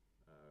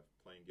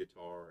 playing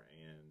guitar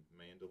and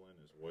mandolin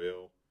as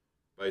well.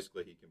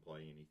 Basically, he can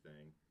play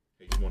anything.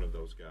 He's one of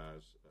those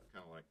guys,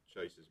 kind of like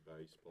Chase's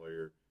bass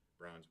player,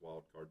 Brian's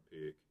wild card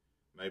pick.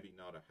 Maybe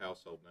not a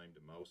household name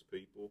to most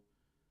people,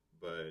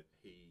 but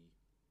he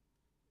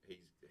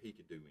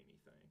could do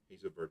anything.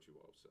 He's a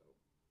virtuoso.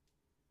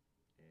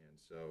 And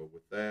so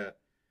with that,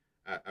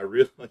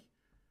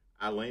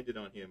 I landed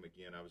on him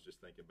again. I was just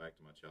thinking back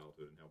to my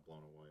childhood and how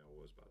blown away I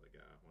was by the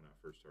guy when I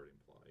first heard him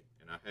play.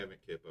 And I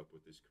haven't kept up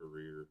with his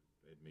career,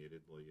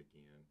 admittedly,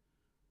 again.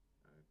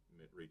 I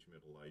reach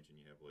middle age and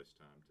you have less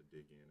time to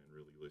dig in and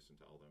really listen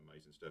to all the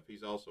amazing stuff.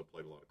 He's also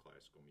played a lot of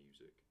classical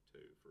music,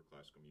 too, for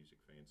classical music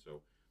fans.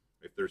 So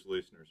if there's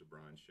listeners of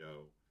Brian's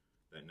show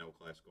that know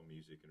classical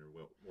music and are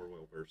more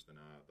well-versed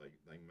than I,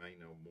 they may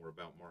know more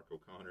about Mark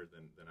O'Connor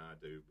than I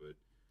do, but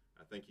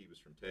I think he was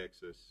from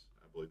Texas.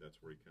 I believe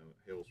that's where he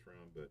hails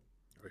from. But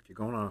if you're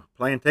going to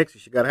play in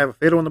Texas, you got to have a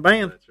fiddle in the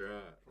band. That's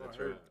right. That's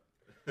right.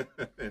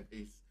 and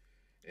he's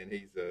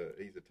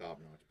a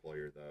top-notch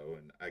player, though.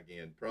 And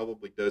again,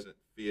 probably doesn't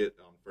fit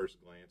on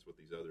first glance with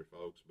these other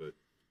folks, but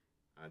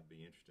I'd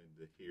be interested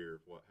to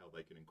hear how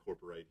they can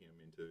incorporate him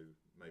into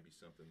maybe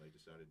something they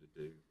decided to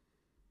do.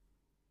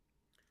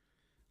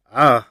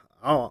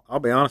 I'll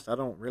be honest. I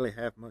don't really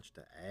have much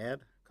to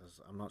add because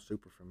I'm not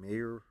super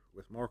familiar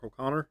with Mark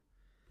O'Connor.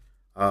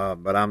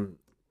 But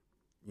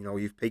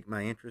you've piqued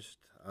my interest,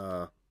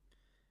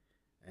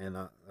 and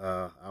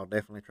I'll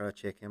definitely try to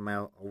check him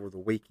out over the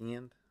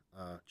weekend.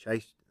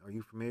 Chase, are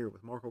you familiar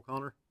with Mark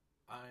O'Connor?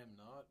 I am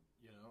not,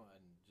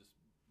 and just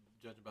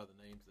judging by the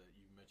names that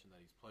you mentioned that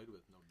he's played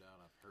with, no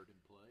doubt I've heard him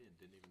play and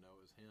didn't even know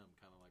it was him,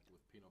 kind of like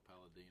with Pino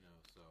Palladino.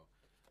 So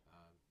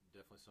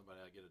definitely somebody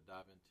I get to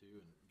dive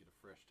into and get a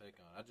fresh take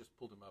on. I just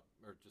pulled him up,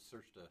 or just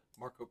searched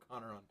Mark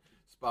O'Connor on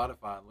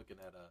Spotify and looking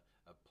at a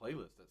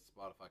playlist that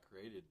Spotify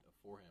created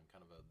for him,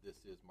 kind of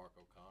This Is Mark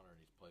O'Connor,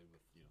 and he's played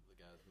with the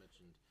guys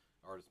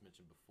artists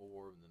mentioned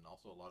before, and then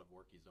also a lot of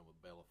work he's done with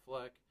Bella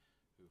Fleck,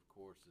 who of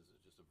course is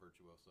just a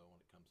virtuoso when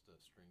it comes to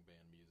string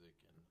band music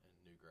and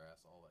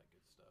newgrass, all that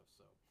good stuff.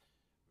 So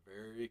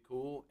very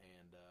cool,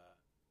 and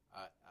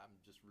I'm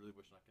just really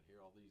wishing I could hear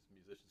all these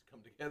musicians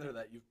come together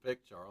that you've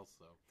picked, Charles.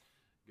 So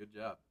good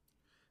job.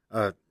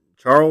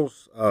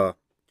 Charles,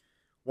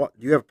 what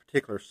do you have a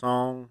particular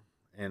song,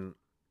 and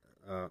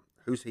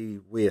who's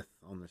he with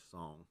on this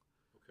song?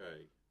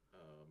 Okay,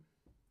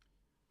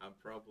 I'm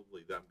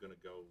going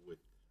to go with,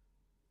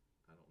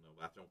 I don't know,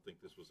 I don't think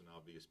this was an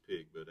obvious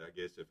pick, but I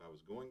guess if I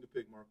was going to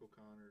pick Mark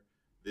O'Connor,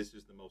 this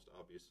is the most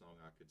obvious song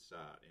I could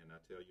cite, and I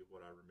tell you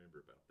what I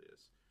remember about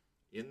this.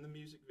 In the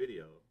music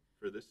video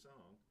for this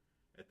song,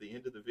 at the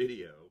end of the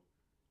video,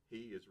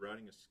 he is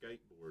riding a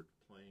skateboard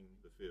playing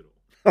the fiddle.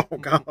 Oh,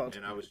 God.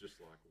 And I was just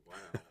like,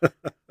 wow.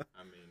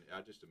 I mean,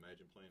 I just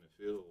imagine playing a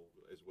fiddle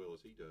as well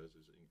as he does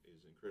is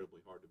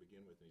incredibly hard to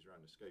begin with, and he's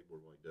riding a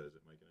skateboard while he does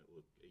it, making it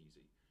look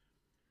easy.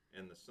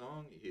 And the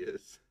song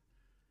is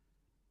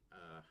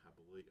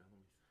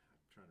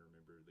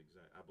remember the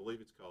exact. I believe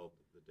it's called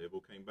 "The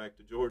Devil Came Back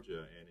to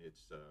Georgia," and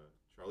it's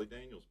Charlie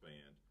Daniels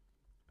Band.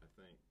 I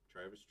think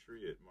Travis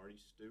Tritt, Marty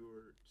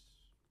Stewart,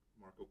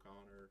 Mark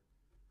O'Connor,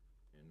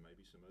 and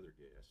maybe some other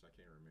guests. I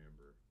can't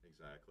remember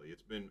exactly.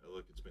 It's been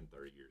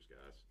 30 years,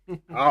 guys.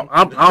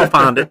 I'll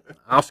find it.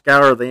 I'll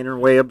scour the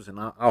interwebs and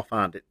I'll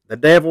find it. The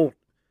Devil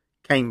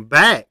Came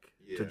Back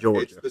to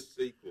Georgia. It's the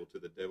sequel to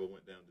 "The Devil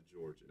Went Down to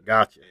Georgia."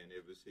 Gotcha. And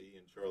it was he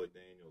and Charlie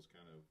Daniels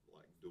kind of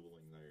like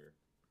dueling there.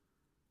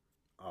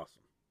 Awesome.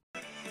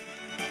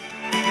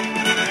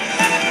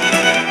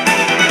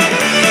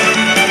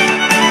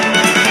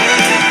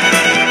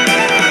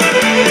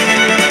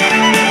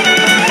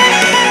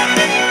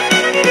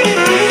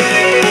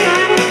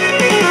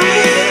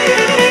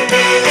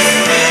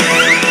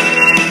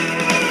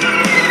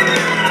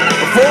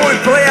 Before we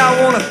play,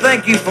 I want to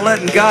thank you for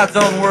letting God's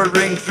own word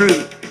ring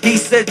true. He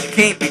said you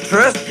can't be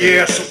trusted.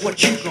 Yeah, so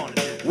what you gonna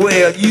do?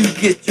 Well, you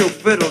get your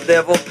fiddle,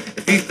 devil,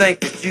 if you think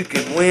that you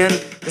can win.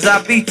 Cause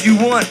I beat you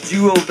once,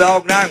 you old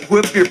dog, and I can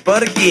whip your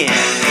butt again.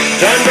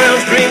 John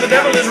Brown's dream, the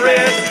devil is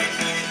red.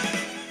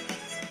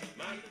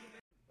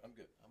 I'm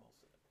good. I'm all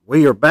set.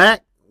 We are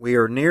back. We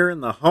are nearing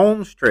the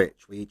home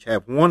stretch. We each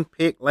have one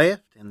pick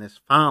left in this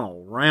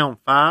final round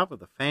 5 of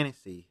the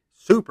Fantasy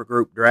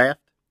Supergroup Draft.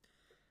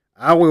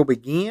 I will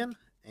begin,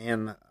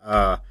 and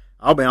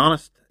I'll be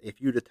honest, if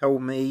you'd have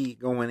told me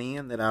going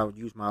in that I would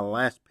use my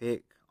last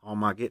pick on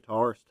my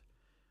guitarist,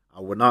 I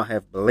would not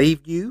have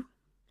believed you,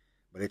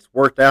 but it's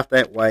worked out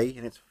that way,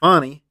 and it's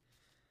funny.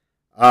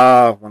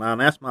 When I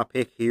announced my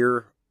pick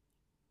here,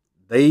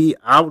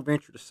 I would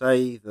venture to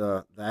say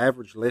the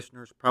average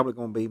listener is probably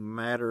going to be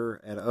madder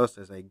at us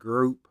as a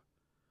group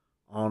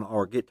on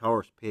our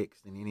guitarist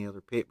picks than any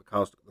other pick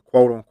because the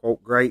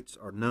quote-unquote greats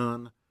are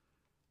none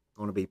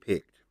going to be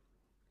picked.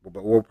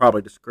 But we'll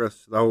probably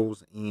discuss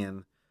those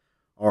in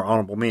our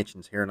honorable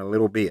mentions here in a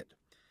little bit.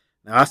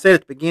 Now, I said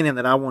at the beginning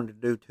that I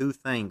wanted to do 2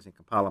 things in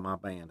compiling my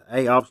band.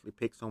 A, obviously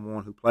pick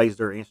someone who plays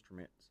their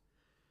instruments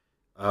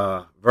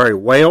very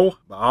well,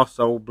 but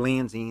also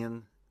blends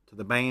in to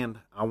the band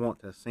I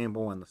want to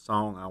assemble and the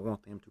song I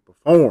want them to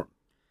perform.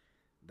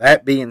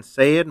 That being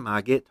said,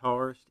 my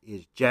guitarist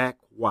is Jack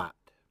White.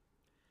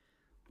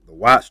 The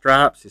White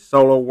Stripes, his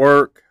solo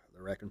work,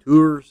 the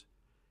Raconteurs,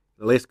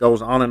 the list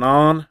goes on and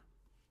on.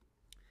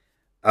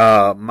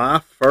 My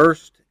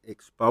first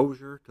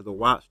exposure to the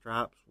White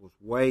Stripes was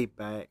way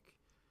back,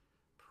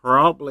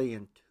 probably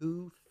in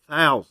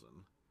 2000,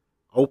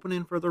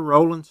 opening for the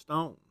Rolling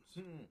Stones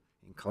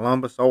in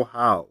Columbus,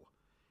 Ohio.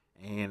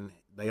 And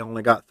they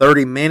only got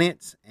 30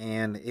 minutes,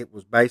 and it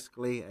was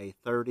basically a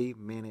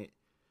 30-minute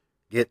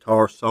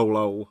guitar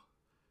solo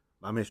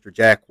by Mr.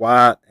 Jack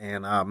White.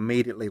 And I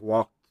immediately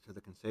walked to the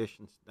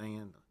concession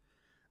stand,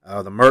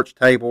 the merch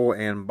table,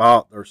 and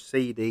bought their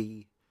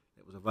CD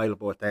that was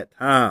available at that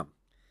time.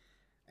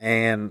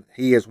 And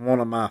he is one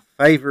of my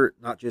favorite,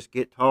 not just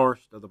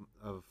guitarists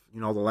of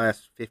the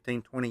last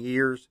 15, 20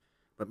 years,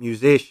 but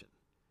musician.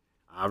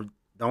 I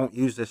don't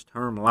use this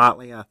term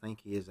lightly. I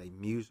think he is a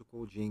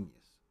musical genius.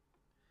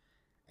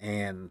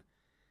 And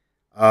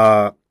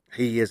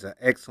he is an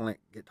excellent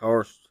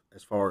guitarist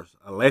as far as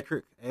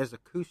electric as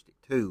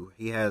acoustic, too.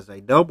 He has a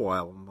double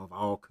album of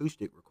all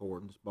acoustic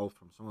recordings, both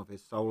from some of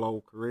his solo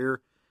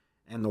career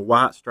and the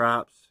White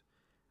Stripes.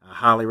 I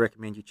highly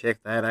recommend you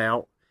check that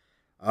out.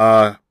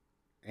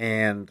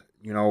 And,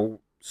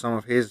 some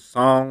of his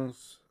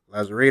songs,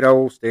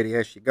 Lazaretto, Steady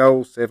As She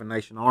Goes, Seven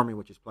Nation Army,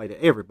 which is played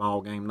at every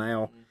ball game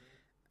now,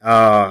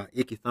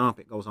 Icky Thump,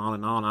 it goes on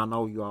and on. I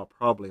know you all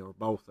probably are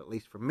both at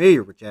least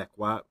familiar with Jack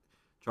White.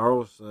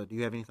 Charles, do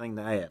you have anything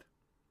to add?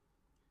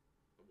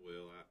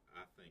 Well,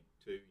 I think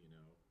too,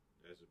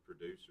 as a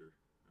producer,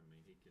 I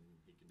mean, he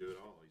can do it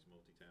all. He's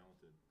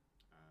multi-talented.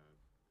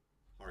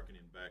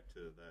 Harkening back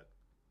to that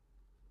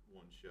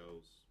one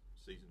show's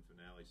season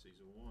finale,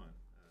 season 1.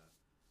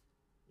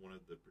 One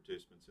of the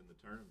participants in the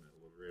tournament,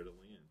 Loretta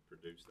Lynn,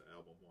 produced the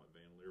album What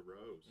Van Leer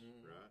Rose,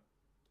 right?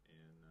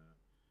 And,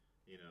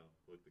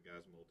 look, the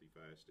guy's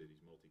multifaceted.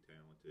 He's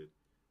multi-talented.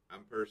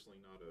 I'm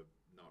personally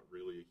not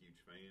really a huge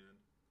fan,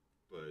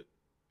 but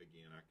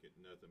again, I get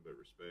nothing but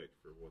respect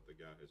for what the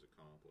guy has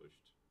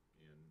accomplished.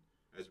 And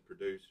as a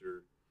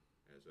producer,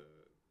 as a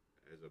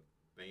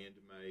band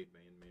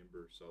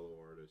member,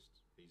 solo artist,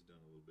 he's done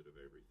a little bit of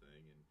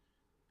everything, and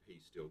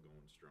he's still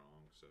going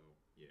strong. So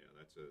yeah,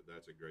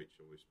 that's a great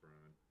choice,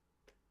 Brian.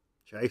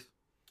 Chase?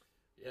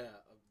 Yeah,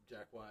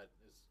 Jack White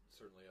is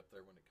certainly up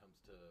there when it comes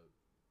to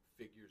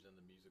figures in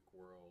the music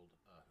world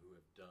who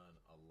have done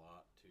a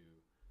lot to.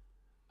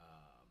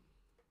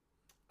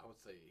 I would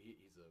say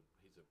he's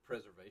a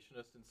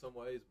preservationist in some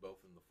ways,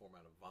 both in the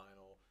format of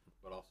vinyl,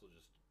 but also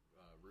just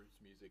roots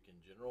music in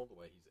general. The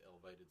way he's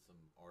elevated some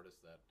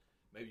artists that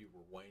maybe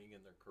were waning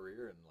in their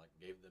career and like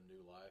gave them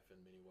new life in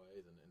many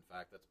ways. And in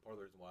fact, that's part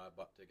of the reason why I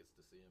bought tickets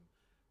to see him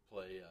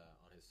play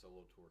on his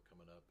solo tour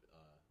coming up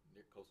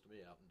near close to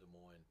me out in Des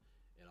Moines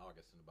in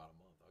August. In about a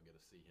month, I'll get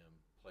to see him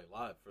play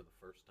live for the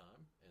first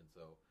time. And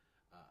so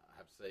I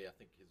have to say, I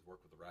think his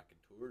work with the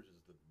Raconteurs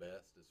is the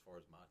best as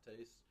far as my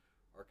tastes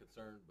are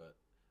concerned.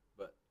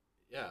 But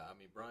Yeah, I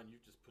mean, Brian, you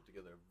just put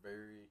together a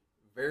very,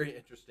 very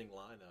interesting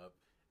lineup,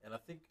 and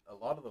I think a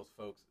lot of those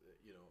folks,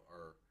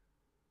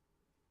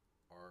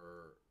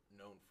 are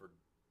known for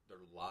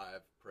their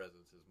live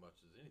presence as much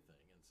as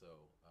anything. And so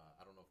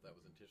I don't know if that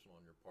was intentional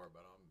on your part,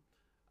 but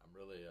I'm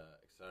really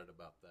excited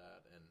about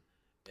that.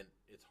 And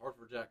it's hard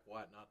for Jack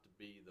White not to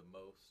be the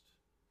most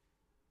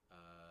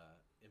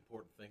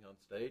important thing on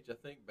stage, I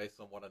think,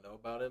 based on what I know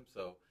about him.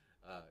 So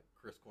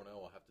Chris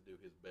Cornell will have to do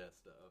his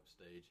best to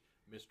upstage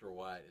Mr.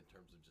 White in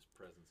terms of just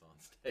presence on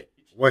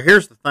stage. Well,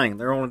 here's the thing: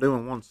 they're only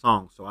doing one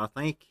song, so I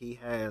think he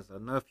has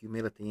enough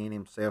humility in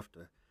himself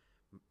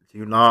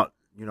to not,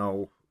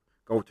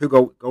 go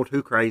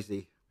too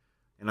crazy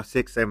in a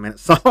 6-7 minute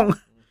song. Mm-hmm.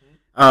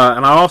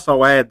 And I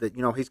also add that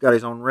he's got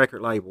his own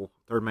record label,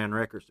 Third Man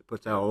Records, that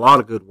puts out a lot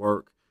of good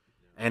work,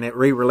 and it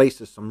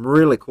re-releases some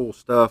really cool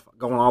stuff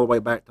going all the way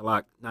back to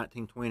like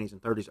 1920s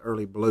and 30s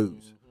early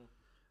blues.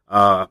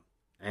 Mm-hmm.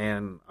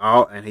 And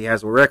he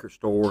has a record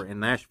store in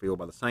Nashville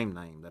by the same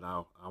name that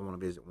I want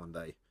to visit one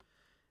day.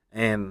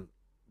 And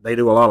they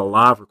do a lot of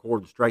live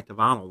recording straight to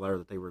vinyl there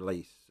that they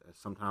release,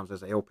 sometimes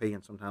as a LP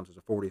and sometimes as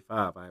a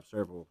 45. I have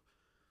several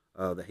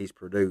that he's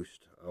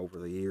produced over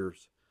the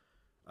years,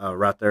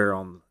 right there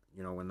on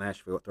in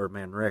Nashville at Third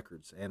Man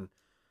Records. And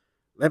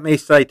let me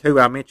say too,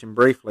 I mentioned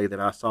briefly that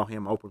I saw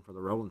him open for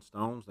the Rolling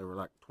Stones. There were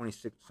like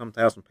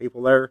 26,000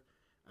 people there,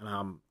 and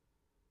I'm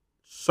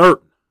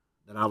certain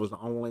that I was the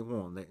only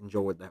one that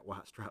enjoyed that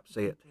White Stripe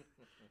set.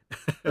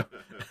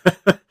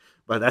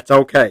 But that's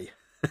okay.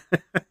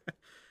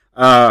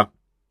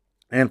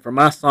 And for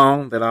my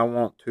song that I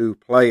want to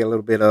play a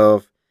little bit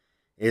of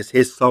is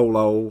his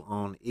solo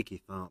on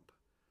Icky Thump,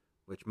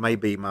 which may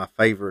be my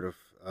favorite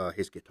of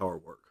his guitar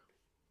work.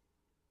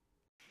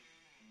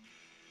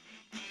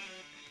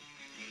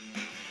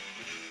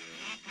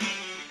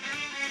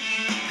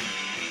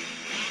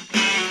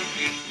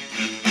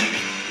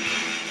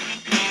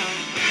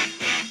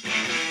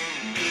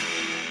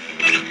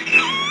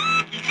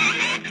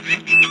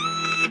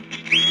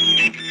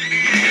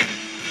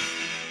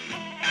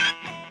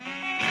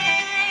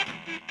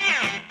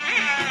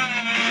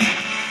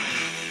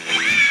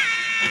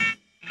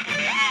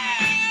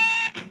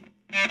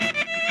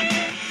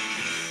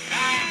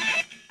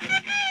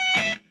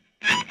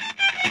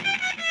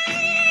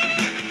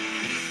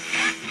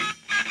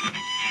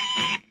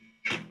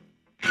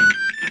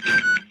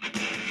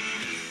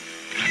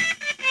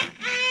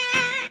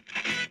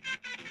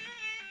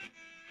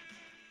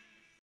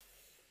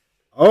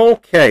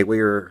 Okay,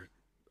 we're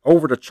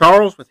over to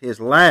Charles with his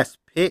last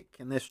pick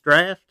in this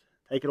draft.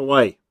 Take it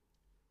away.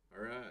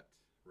 All right,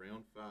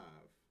 round 5.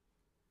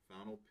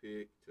 Final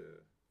pick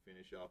to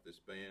finish off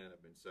this band. I've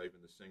been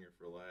saving the singer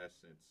for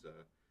last since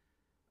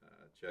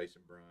Chase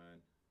and Brian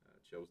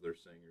chose their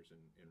singers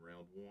in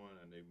round 1.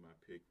 I knew my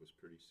pick was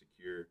pretty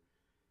secure.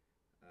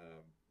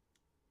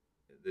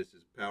 This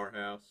is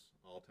Powerhouse,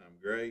 all-time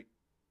great.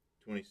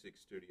 26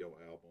 studio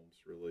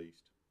albums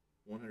released,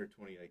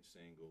 128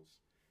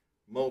 singles,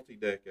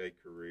 multi-decade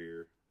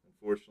career.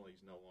 Unfortunately,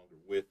 he's no longer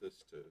with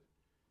us to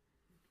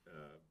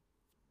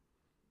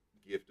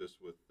gift us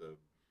with the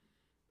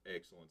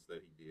excellence that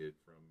he did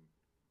from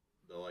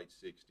the late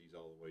 60s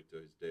all the way to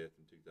his death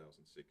in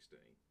 2016.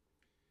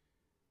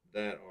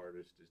 That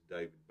artist is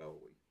David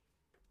Bowie.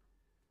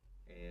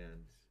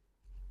 And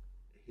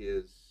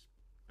his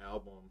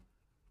album,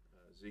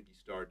 Ziggy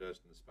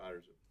Stardust and the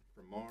Spiders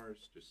from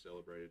Mars, just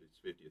celebrated its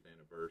 50th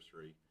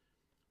anniversary.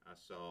 I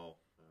saw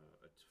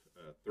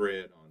a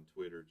thread on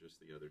Twitter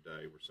just the other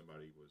day where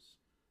somebody was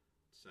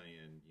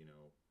saying,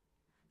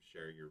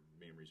 share your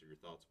memories or your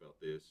thoughts about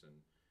this. And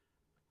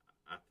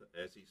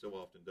as he so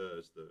often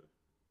does, the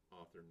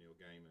author, Neil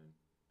Gaiman,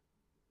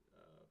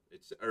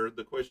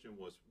 the question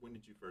was, when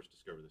did you first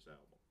discover this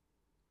album?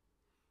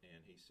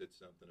 And he said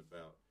something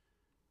about,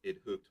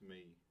 it hooked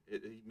me.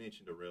 He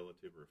mentioned a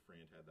relative or a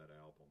friend had that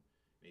album.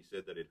 And he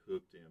said that it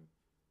hooked him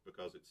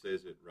because it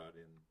says it right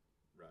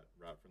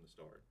from the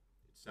start.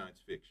 It's science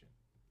fiction.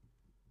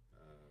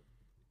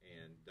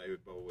 And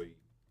David Bowie,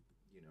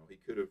 he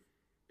could have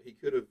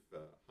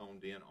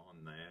honed in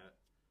on that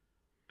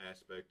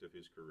aspect of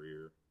his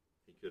career.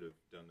 He could have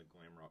done the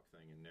glam rock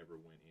thing and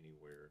never went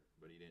anywhere,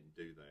 but he didn't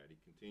do that.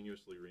 He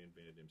continuously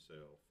reinvented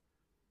himself.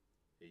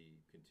 He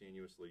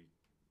continuously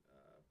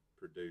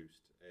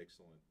produced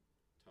excellent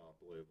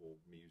top-level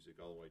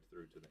music all the way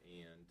through to the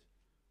end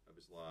of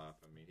his life.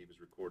 I mean, he was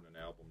recording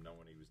an album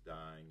knowing he was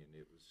dying, and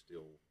it was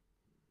still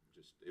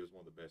it was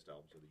one of the best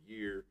albums of the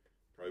year,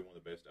 probably one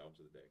of the best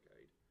albums of the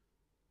decade.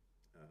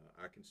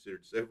 I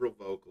considered several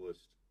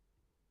vocalists,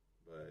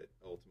 but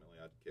ultimately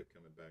I kept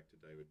coming back to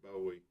David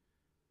Bowie.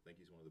 I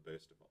think he's one of the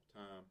best of all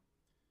time.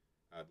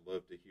 I'd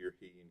love to hear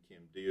he and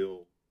Kim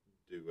Deal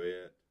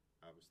duet.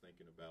 I was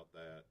thinking about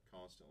that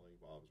constantly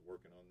while I was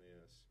working on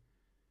this.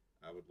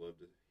 I would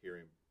love to hear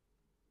him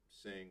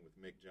sing with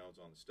Mick Jones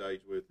on the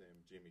stage with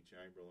him, Jimmy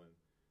Chamberlain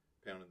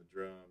pounding the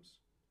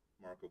drums,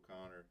 Mark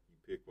O'Connor. You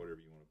pick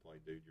whatever you want to play,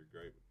 dude. You're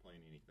great with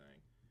playing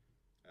anything.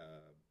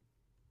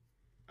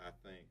 I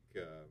think,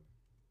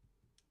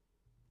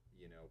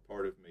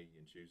 part of me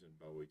in choosing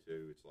Bowie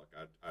too, it's like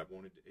I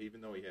wanted to,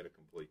 even though he had a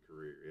complete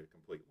career, he had a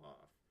complete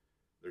life,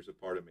 there's a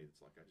part of me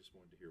that's like, I just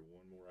wanted to hear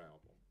one more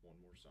album, one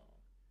more song.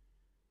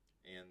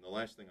 And the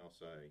last thing I'll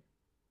say,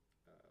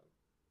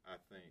 I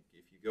think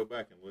if you go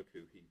back and look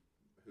who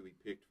he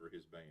picked for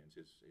his bands,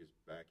 his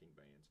backing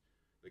bands,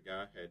 the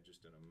guy had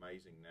just an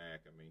amazing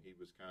knack. I mean, he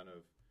was kind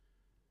of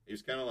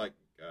like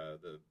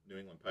the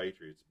New England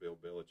Patriots, Bill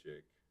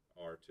Belichick,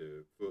 are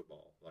to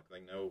football. Like,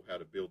 they know how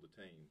to build a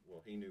team.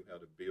 Well, he knew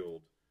how to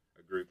build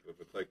a group of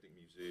eclectic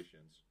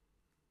musicians,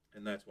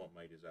 and that's what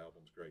made his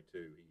albums great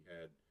too. He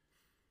had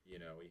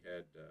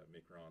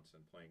Mick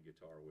Ronson playing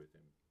guitar with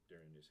him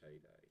during his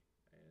heyday,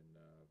 and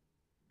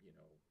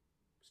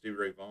Stevie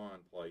Ray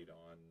Vaughan played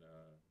on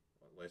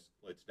Let's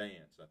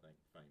Dance, I think,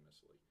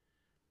 famously.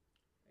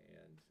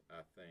 And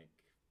I think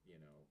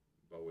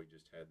Bowie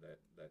just had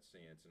that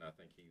sense, and I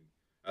think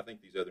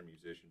these other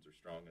musicians are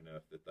strong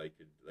enough that they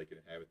could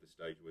inhabit the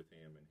stage with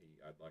him, and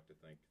I'd like to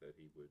think that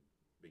he would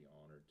be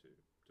honored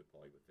to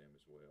play with them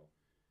as well.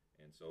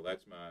 And so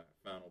that's my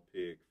final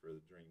pick for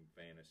the Dream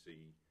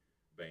Fantasy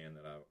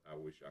band that I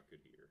wish I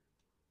could hear.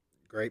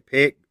 Great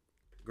pick,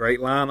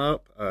 great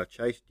lineup.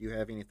 Chase, do you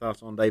have any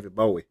thoughts on David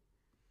Bowie?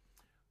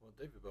 Well,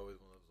 David Bowie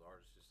is one of those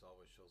artists just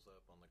always shows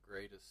up on the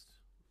greatest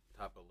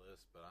type of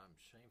list, but I'm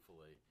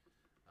shamefully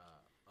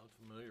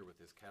unfamiliar with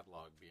his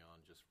catalog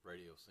beyond just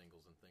radio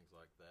singles and things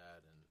like that.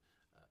 And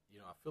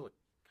I feel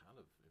kind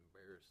of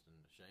embarrassed and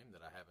ashamed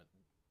that I haven't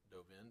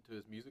dove into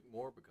his music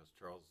more, because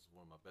Charles is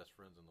one of my best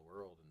friends in the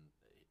world, and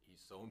he's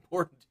so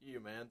important to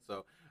you, man.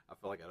 So I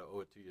feel like I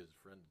owe it to you as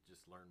a friend to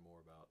just learn more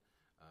about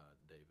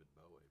David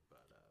Bowie.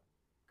 But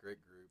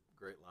great group,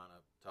 great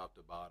lineup, top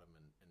to bottom,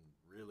 and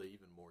really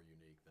even more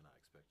unique than I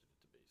expected it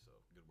to be. So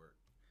good work.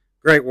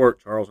 Great work,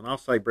 Charles. And I'll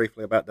say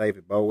briefly about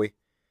David Bowie.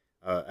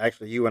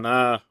 Actually, you and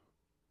I,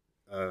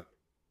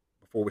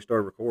 before we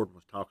started recording,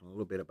 was talking a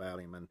little bit about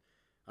him, and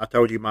I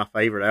told you my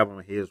favorite album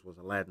of his was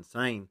Aladdin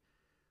Sane,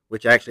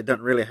 which actually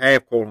doesn't really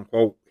have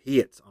quote-unquote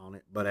hits on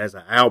it, but as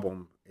an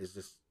album is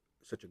just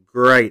such a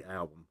great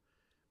album,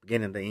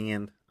 beginning to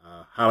end.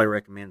 Highly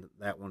recommend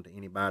that one to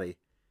anybody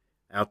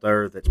out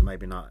there that's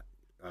maybe not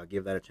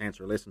give that a chance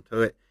or listen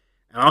to it.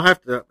 And I'll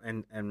have to,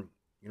 and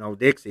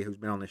Dixie, who's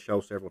been on this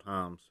show several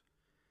times,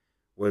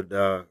 would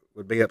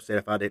be upset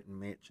if I didn't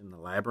mention The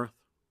Labyrinth,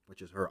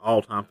 which is her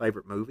all-time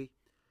favorite movie.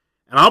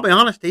 And I'll be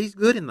honest, he's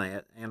good in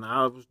that. And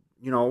I was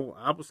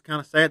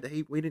kind of sad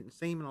that we didn't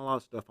see him in a lot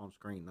of stuff on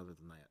screen other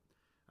than that.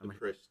 The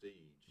Prestige.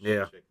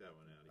 Yeah. Check that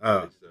one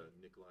out. He plays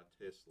Nikola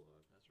Tesla.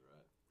 That's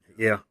right.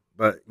 Yeah,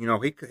 but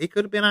he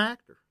could have been an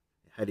actor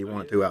had he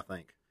wanted to. I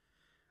think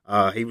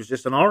he was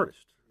just an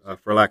artist,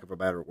 for lack of a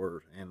better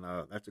word. And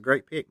that's a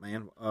great pick,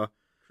 man.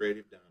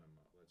 Creative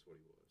dynamite. That's what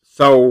he was.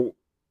 So,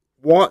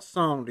 what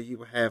song do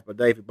you have by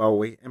David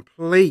Bowie? And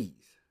please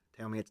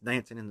tell me it's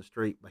 "Dancing in the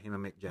Street" by him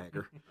and Mick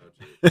Jagger.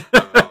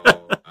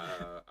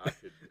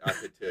 I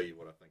could tell you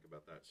what I think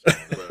about that song,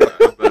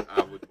 but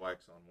I would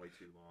wax on way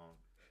too long.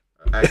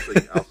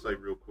 Actually, I'll say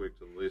real quick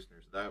to the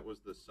listeners, that was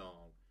the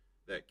song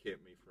that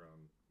kept me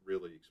from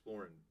really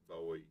exploring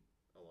Bowie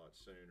a lot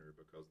sooner,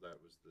 because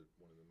that was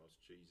one of the most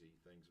cheesy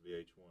things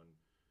VH1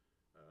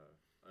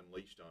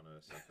 unleashed on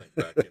us, I think,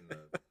 back in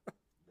the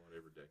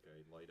whatever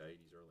decade, late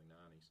 80s, early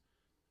 90s.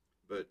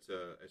 But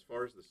as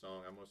far as the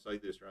song, I'm going to say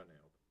this right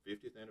now.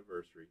 50th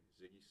anniversary,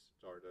 Ziggy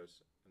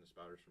Stardust and the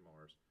Spiders from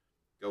Mars.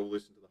 Go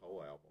listen to the whole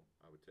album.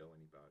 I would tell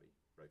anybody.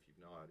 But if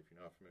you're not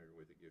familiar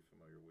with it, get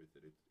familiar with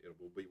it. It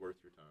will be worth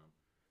your time.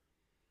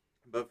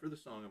 But for the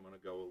song, I'm going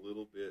to go a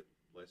little bit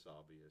less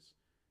obvious,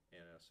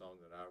 and a song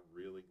that I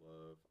really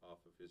love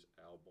off of his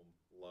album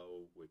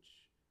Low,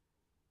 which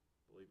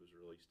I believe was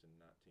released in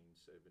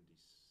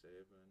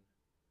 1977,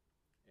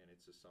 and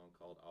it's a song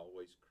called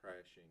Always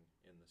Crashing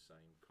in the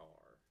Same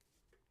Car.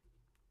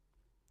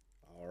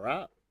 All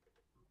right.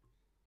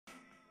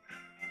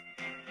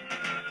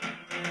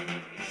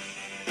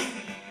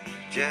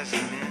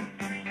 Jasmine,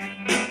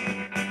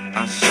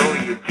 I saw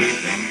you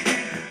giving.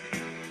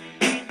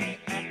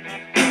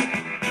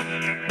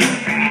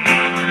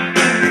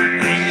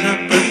 As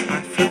I pushed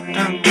my foot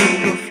down to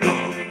the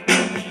floor,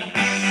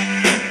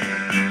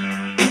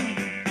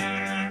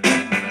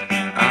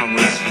 I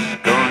was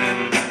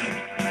going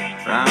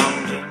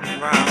round and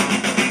round.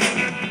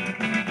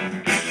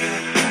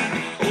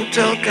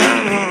 Hotel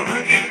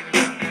garage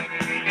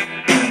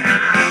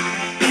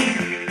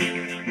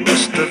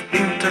must have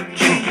been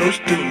touching close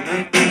to the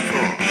night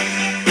before.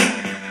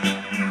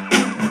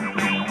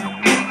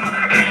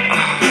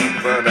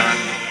 But I'm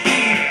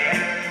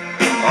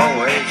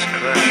always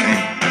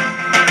crashing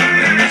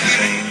in the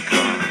same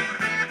car.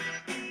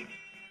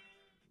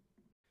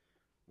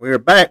 We're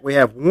back. We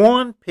have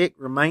one pick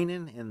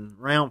remaining in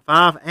round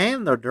 5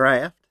 and the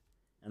draft,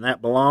 and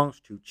that belongs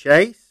to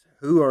Chase.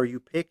 Who are you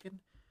picking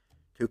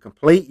to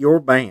complete your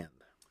band?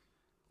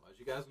 Well, as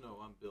you guys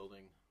know, I'm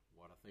building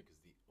what I think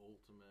is the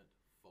ultimate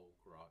folk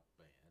rock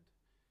band.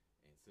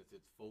 And since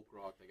it's folk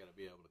rock, they got to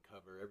be able to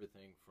cover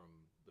everything from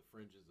the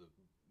fringes of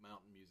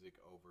mountain music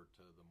over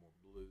to the more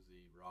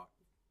bluesy rock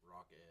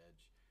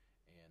edge.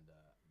 And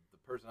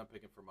the person I'm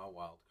picking for my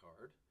wild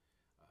card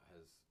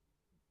has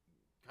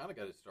kind of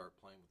got to start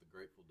playing with the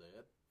Grateful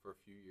Dead for a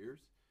few years.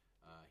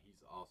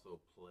 He's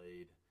also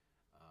played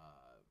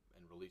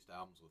and released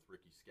albums with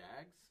Ricky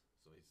Skaggs.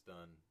 So he's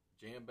done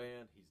jam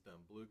band, he's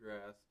done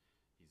bluegrass,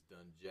 he's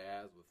done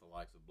jazz with the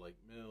likes of Blake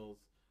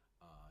Mills.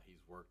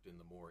 He's worked in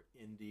the more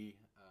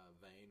indie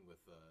vein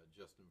with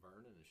Justin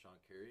Vernon and Sean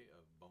Carey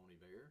of Bon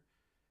Iver.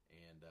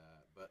 And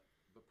but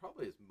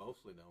probably is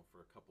mostly known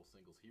for a couple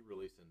singles he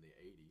released in the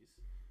 80s,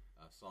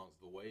 songs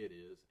The Way It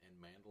Is and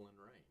Mandolin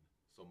Rain.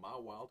 So my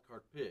wild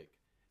card pick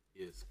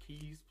is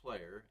keys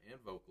player and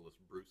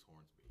vocalist Bruce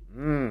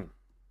Hornsby.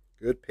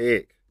 Good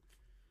pick.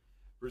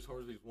 Bruce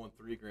Hornsby's won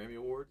 3 Grammy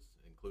Awards,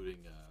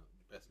 including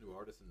Best New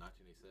Artist in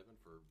 1987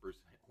 for Bruce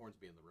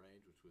Hornsby and the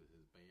Range, which was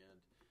his band.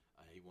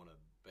 He won a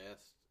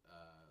Best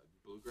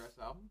Bluegrass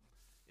Album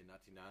in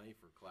 1990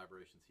 for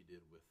collaborations he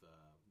did with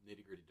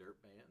Nitty Gritty Dirt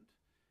Band.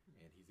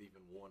 And he's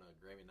even won a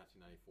Grammy in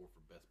 1994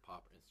 for Best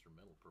Pop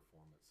Instrumental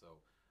Performance. So,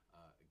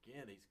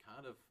 again, he's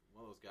kind of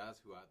one of those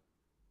guys who I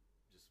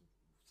just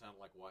sounded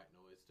like white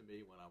noise to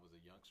me when I was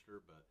a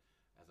youngster. But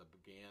as I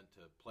began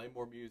to play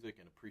more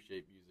music and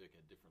appreciate music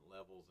at different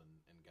levels and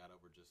got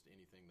over just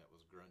anything that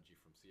was grungy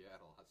from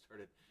Seattle, I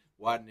started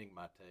widening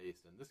my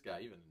taste. And this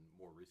guy, even in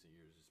more recent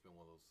years, has been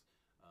one of those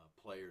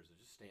players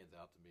that just stands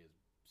out to me as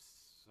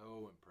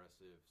so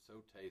impressive,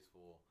 so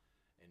tasteful,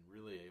 and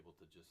really able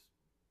to just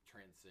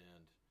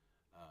transcend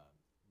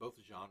both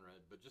genre,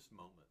 but just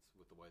moments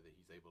with the way that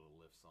he's able to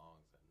lift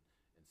songs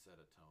and set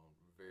a tone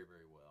very,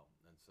 very well.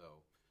 And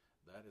so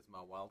that is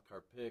my wild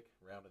card pick,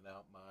 rounding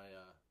out my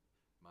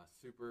my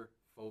super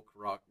folk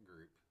rock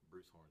group,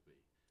 Bruce Hornsby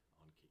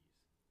on keys.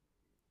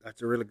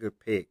 That's a really good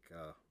pick.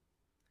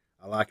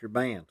 I like your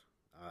band.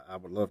 I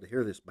would love to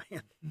hear this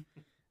band.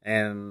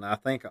 And I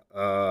think,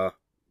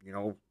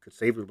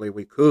 conceivably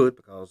we could,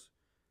 because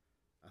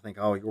I think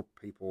all your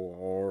people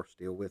are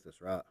still with us,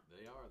 right?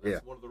 They are.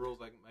 That's one of the rules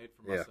I made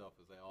for myself,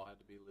 is they all had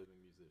to be living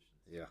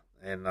musicians. Yeah,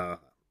 and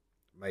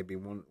maybe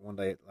one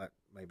day, like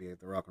maybe at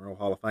the Rock and Roll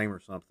Hall of Fame or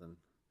something,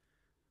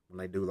 when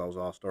they do those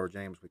All-Star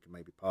Jams, we can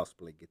maybe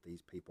possibly get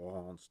these people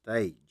on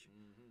stage.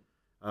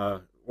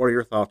 Mm-hmm. What are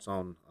your thoughts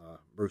on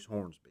Bruce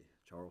Hornsby,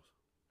 Charles?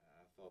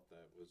 I thought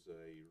that was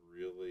a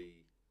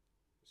really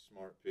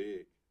smart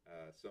pick.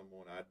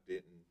 Someone I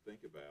didn't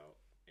think about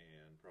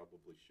and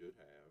probably should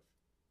have.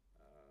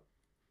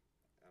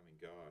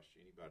 Gosh,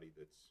 anybody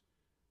that's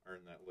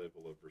earned that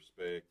level of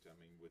respect,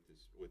 with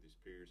his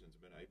peers, and's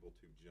been able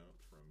to jump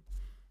from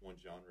one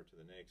genre to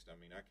the next. I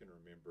can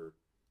remember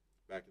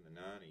back in the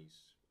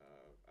 90s,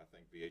 I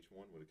think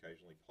VH1 would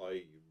occasionally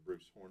play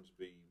Bruce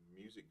Hornsby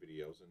music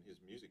videos, and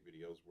his music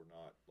videos were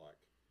not like,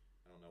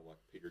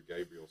 like Peter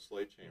Gabriel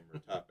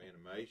Sledgehammer type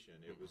animation.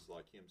 It was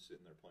like him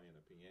sitting there playing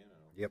a piano.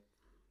 Yep.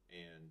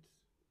 And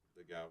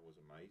the guy was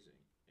amazing.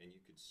 And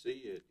you could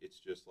see it. It's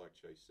just like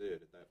Chase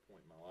said, at that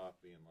point in my life,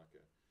 being like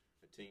a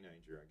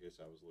teenager, I guess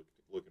I was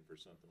looking for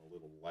something a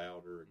little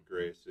louder,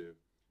 aggressive,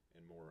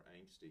 and more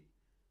angsty.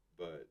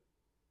 But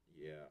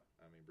yeah,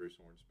 Bruce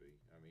Hornsby.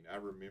 I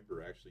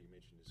remember, actually, you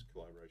mentioned his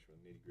collaboration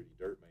with Nitty Gritty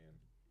Dirt Band.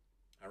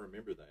 I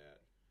remember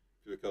that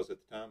because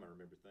at the time I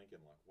remember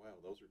thinking like, wow,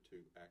 those are 2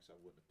 acts I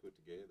wouldn't have put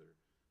together.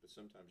 But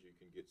sometimes you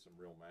can get some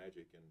real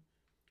magic, and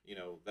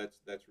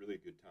that's really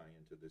a good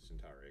tie-in to this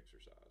entire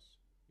exercise.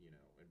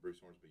 And Bruce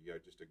Hornsby,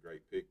 just a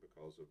great pick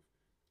because of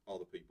all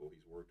the people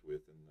he's worked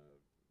with and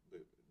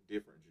the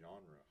different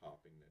genre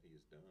hopping that he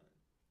has done.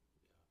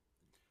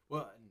 Yeah.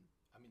 Well, and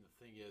the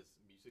thing is,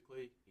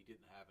 musically, he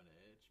didn't have an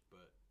edge,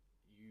 but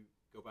you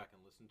go back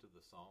and listen to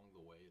the song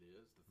The Way It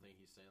Is, the thing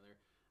he's saying there.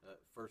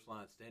 First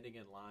line, standing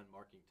in line,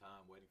 marking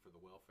time, waiting for the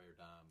welfare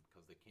dime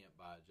because they can't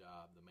buy a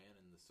job. The man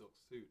in the silk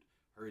suit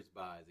hurries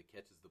by as he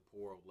catches the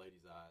poor old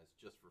lady's eyes.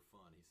 Just for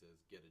fun, he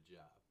says, get a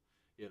job.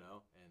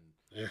 And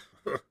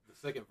the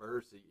second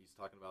verse, he's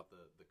talking about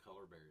the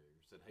color barrier.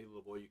 He said, hey,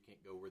 little boy, you can't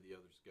go where the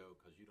others go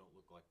because you don't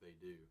look like they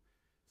do.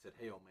 He said,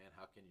 hey, old man,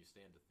 how can you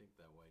stand to think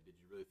that way? Did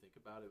you really think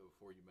about it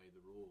before you made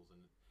the rules?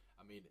 And,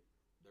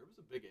 there was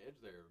a big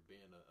edge there of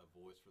being a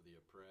voice for the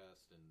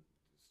oppressed and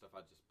stuff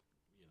I just,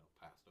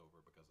 passed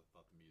over because I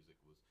thought the music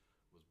was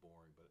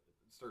boring. But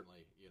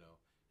certainly,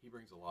 he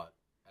brings a lot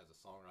as a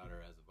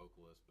songwriter, as a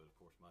vocalist. But, of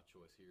course, my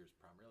choice here is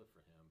primarily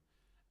for him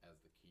as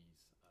the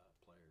keys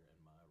player in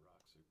my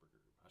rock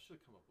supergroup.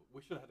 We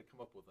should have had to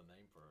come up with a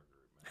name for our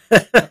group, man.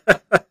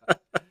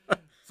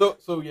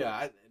 so yeah,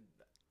 I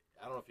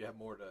don't know if you have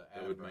more to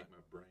add. That would make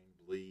my brain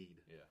bleed.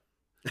 Yeah.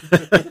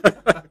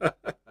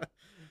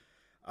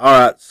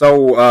 All right,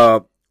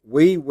 so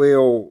we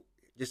will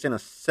just in a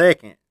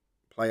second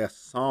play a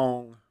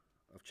song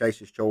of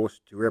Chase's choice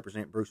to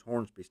represent Bruce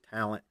Hornsby's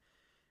talent,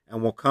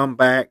 and we'll come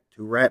back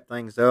to wrap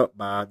things up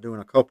by doing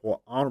a couple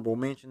of honorable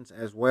mentions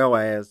as well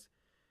as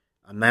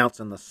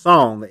announcing the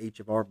song that each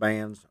of our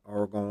bands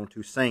are going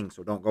to sing,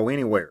 so don't go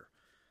anywhere.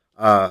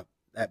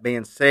 That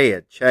being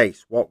said,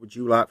 Chase, what would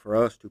you like for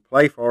us to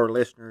play for our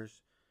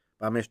listeners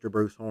by Mr.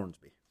 Bruce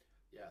Hornsby?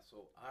 Yeah,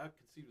 so I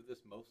consider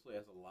this mostly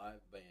as a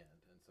live band,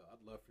 and so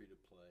I'd love for you to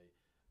play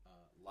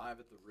Live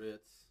at the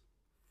Ritz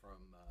from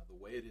The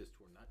Way It Is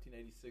tour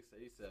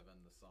 1986-87,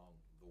 the song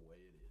The Way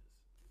It Is.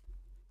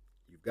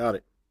 You've got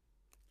it.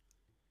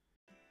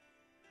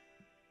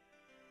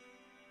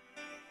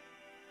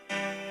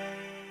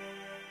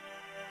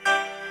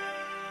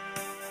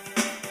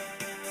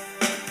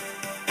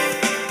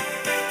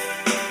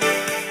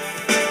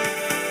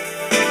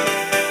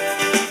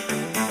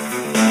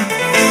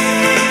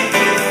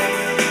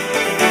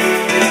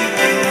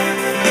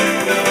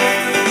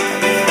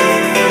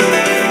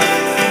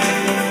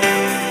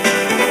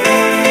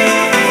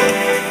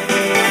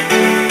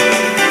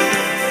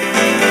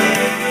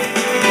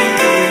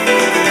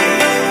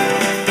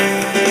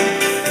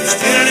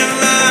 Standing in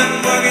line,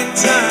 marking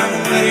time,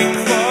 waiting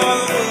for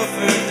the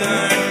welfare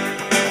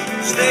dime.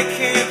 'Cause they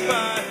can't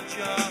buy a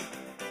job.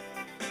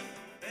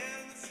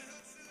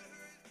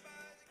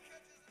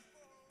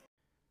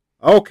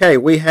 Okay,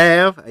 we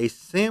have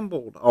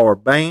assembled our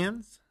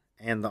bands,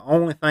 and the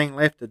only thing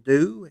left to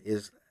do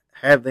is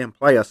have them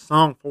play a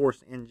song for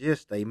us in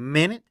just a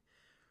minute.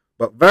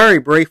 But very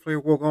briefly,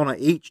 we're going to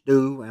each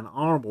do an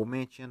honorable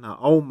mention,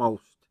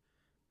 almost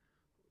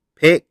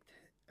picked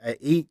at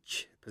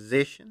each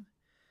position.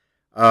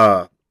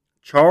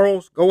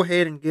 Charles, go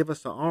ahead and give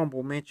us an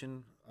honorable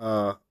mention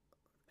at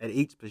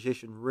each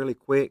position really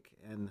quick,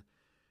 and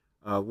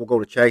we'll go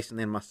to Chase and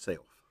then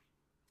myself.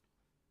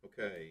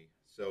 Okay,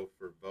 so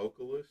for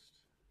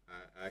vocalist,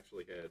 I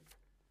actually had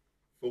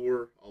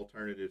 4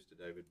 alternatives to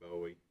David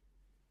Bowie,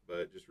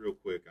 but just real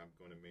quick, I'm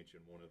going to mention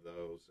one of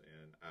those,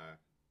 and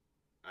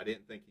I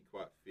didn't think he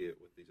quite fit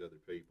with these other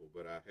people,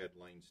 but I had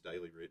Lane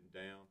Staley written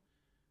down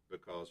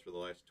because for the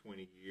last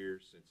 20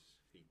 years since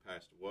he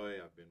passed away,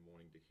 I've been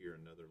wanting to hear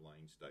another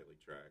Lane Staley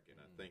track, and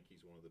I think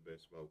he's one of the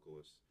best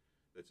vocalists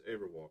that's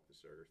ever walked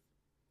this earth.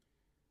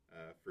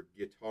 For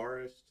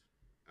guitarist,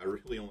 I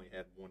really only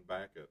had one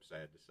backup,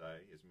 sad to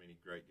say, as many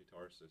great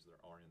guitarists as there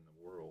are in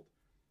the world,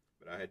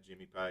 but I had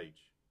Jimmy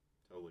Page,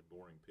 totally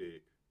boring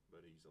pick,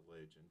 but he's a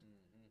legend.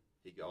 Mm-hmm.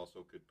 He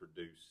also could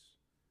produce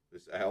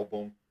this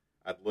album.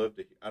 I'd love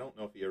to. I don't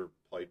know if he ever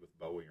played with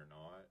Bowie or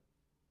not,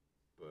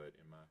 but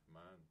in my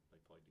mind, they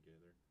played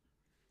together.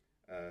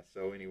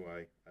 So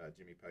anyway,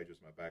 Jimmy Page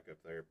was my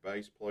backup there.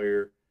 Bass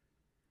player,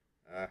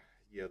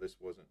 yeah, this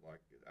wasn't like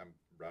I'm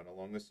right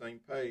along the same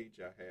page.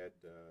 I had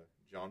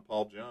John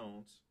Paul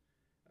Jones,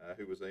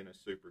 who was in a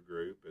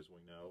supergroup, as we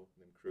know,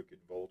 them Crooked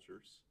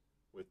Vultures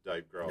with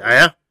Dave Grohl.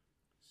 Yeah.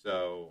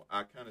 So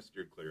I kind of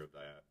steered clear of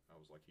that. I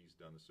was like, he's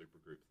done the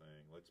supergroup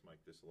thing. Let's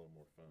make this a little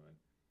more fun.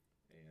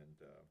 And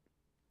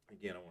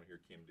again, I want to hear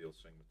Kim Deal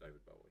sing with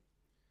David Bowie.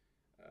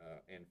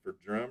 And for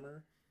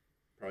drummer,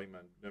 probably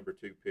my number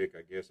 2 pick,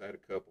 I guess. I had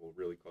a couple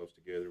really close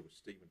together with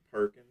Stephen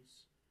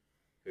Perkins,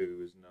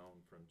 who is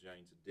known from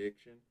Jane's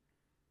Addiction.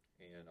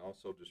 And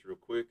also, just real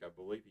quick, I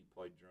believe he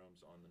played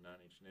drums on the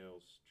 9 Inch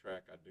Nails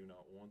track I Do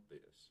Not Want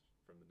This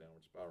from the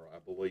Downward Spiral. I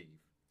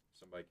believe.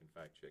 Somebody can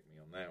fact check me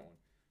on that one.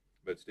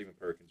 But Stephen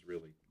Perkins,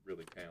 really,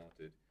 really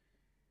talented.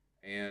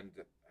 And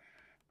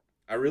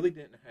I really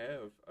didn't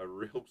have a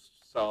real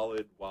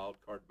solid wild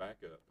card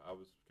backup. I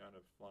was kind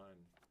of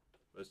flying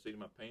the seat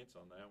of my pants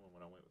on that one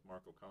when I went with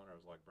Mark O'Connor. I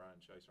was like, Brian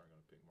Chase aren't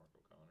going to pick Mark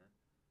O'Connor.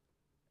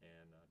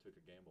 And I took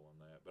a gamble on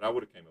that. But I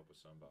would have came up with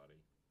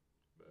somebody.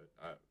 But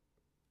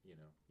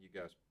you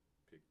guys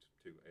picked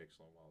 2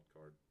 excellent wild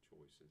card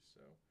choices.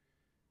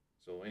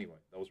 So anyway,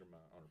 those are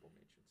my honorable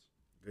mentions.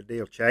 Good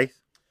deal,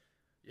 Chase.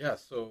 Yeah,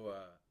 so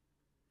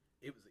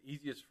it was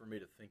easiest for me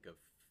to think of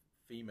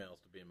females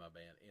to be in my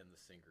band in the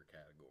singer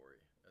category,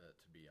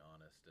 to be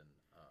honest. And,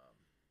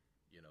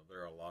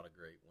 there are a lot of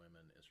great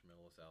women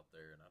instrumentalists out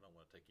there, and I don't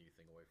want to take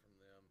anything away from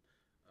them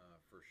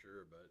for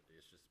sure, but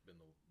it's just been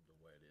the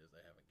way it is.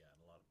 They haven't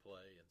gotten a lot of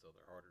play, and so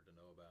they're harder to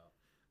know about.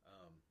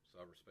 So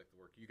I respect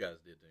the work you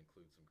guys did to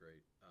include some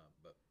great,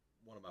 but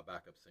one of my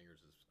backup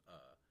singers is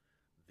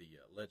the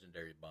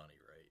legendary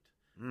Bonnie Raitt,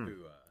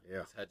 who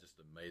has had just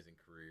an amazing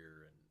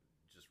career and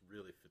just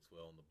really fits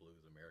well in the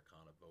blues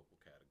Americana vocal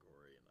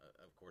category, and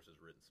of course has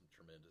written some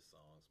tremendous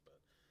songs, but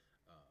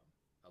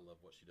I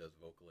love what she does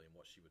vocally and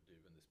what she would do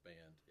in this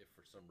band if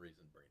for some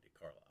reason Brandi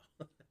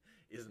Carlile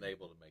isn't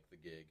able to make the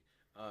gig.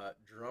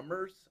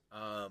 Drummers,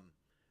 I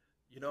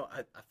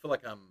feel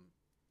like I'm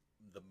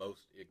the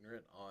most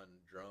ignorant on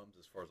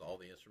drums as far as all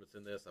the instruments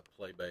in this. I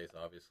play bass,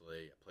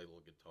 obviously. I play a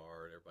little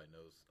guitar. Everybody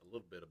knows a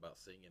little bit about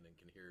singing and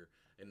can hear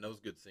and knows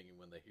good singing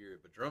when they hear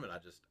it. But drumming,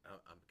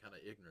 I'm kind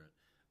of ignorant.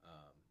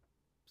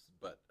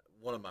 But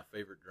one of my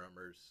favorite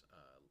drummers,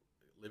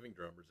 living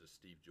drummers, is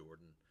Steve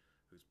Jordan,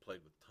 who's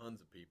played with tons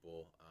of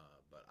people.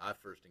 But I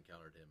first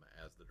encountered him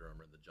as the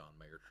drummer in the John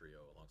Mayer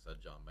trio alongside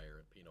John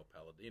Mayer and Pino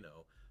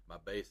Palladino, my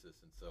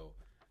bassist. And so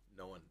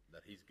knowing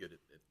that he's good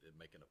at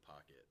making a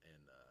pocket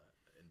and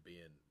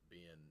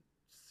being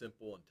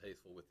simple and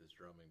tasteful with his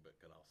drumming, but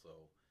can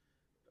also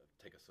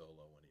take a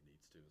solo when he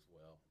needs to as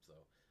well. So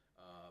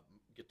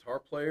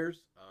guitar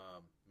players,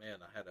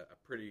 man, I had a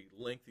pretty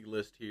lengthy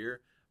list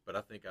here, but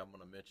I think I'm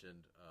going to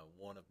mention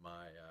one of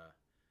my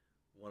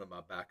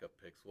backup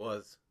picks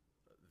was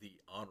the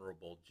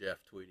Honorable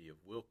Jeff Tweedy of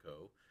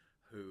Wilco,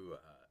 who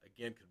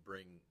again could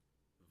bring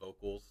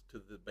vocals to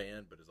the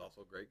band, but is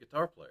also a great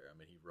guitar player. I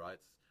mean, he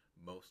writes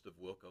most of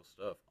Wilco's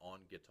stuff on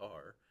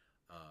guitar,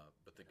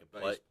 but then can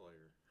play. Bass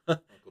player,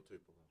 Uncle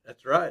Tupelo.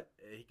 That's right.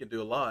 He can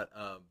do a lot,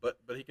 but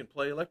he can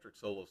play electric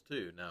solos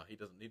too. Now he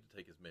doesn't need to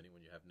take as many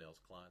when you have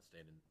Nels Cline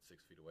standing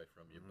 6 feet away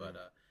from you,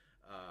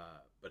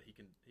 but he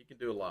can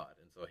do a lot,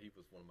 and so he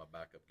was one of my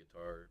backup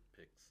guitar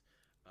picks.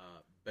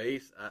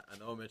 Bass, I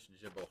know I mentioned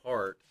Jimbo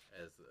Hart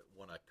as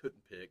one I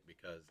couldn't pick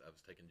because I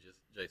was taking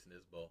Jason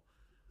Isbell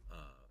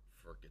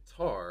for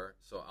guitar,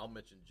 so I'll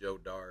mention Joe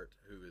Dart,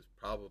 who is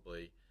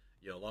probably,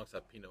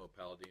 alongside Pino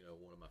Palladino,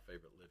 one of my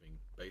favorite living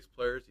bass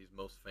players. He's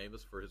most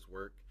famous for his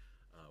work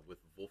with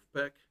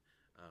Wolfpack,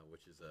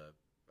 which is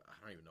I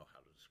don't even know how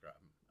to describe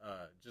him.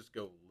 Just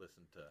go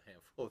listen to a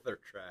handful of their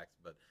tracks,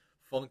 but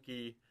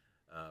funky,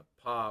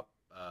 pop,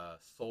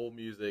 soul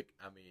music.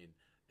 I mean,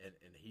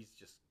 and he's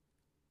just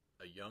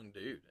a young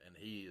dude, and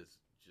he is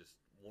just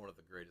one of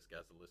the greatest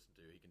guys to listen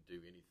to. He can do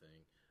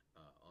anything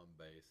on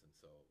bass, and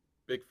so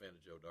big fan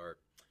of Joe Dart.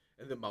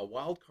 And then my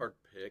wild card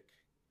pick,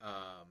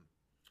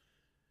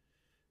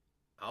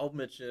 I'll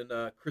mention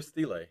Chris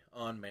Thiele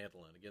on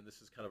mandolin. Again,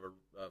 this is kind of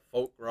a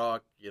folk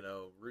rock,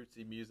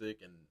 rootsy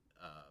music, and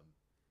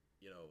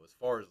as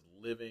far as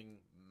living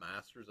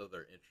masters of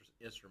their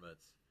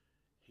instruments,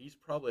 he's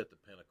probably at the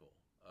pinnacle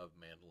of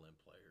mandolin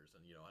players.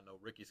 And I know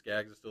Ricky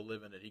Skaggs is still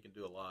living, and he can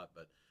do a lot,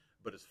 but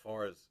as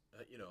far as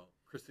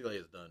Chris Thiele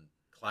has done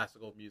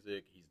classical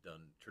music, he's done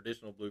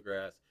traditional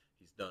bluegrass,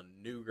 he's done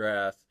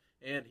newgrass,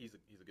 and he's a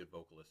good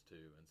vocalist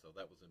too. And so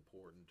that was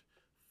important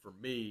for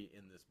me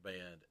in this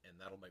band, and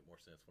that'll make more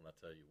sense when I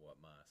tell you what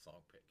my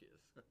song pick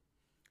is.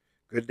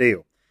 Good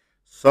deal.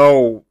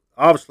 So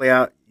obviously,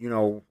 I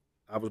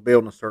was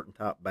building a certain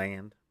type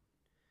band,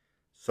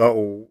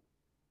 so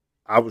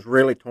I was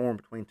really torn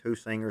between two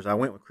singers. I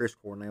went with Chris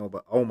Cornell,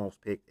 but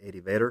almost picked Eddie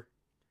Vedder,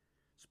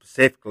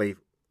 specifically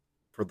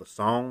for the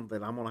song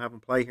that I'm going to have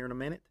him play here in a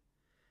minute.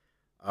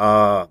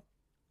 Pearl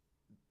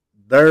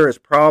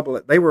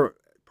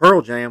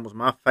Jam was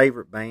my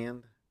favorite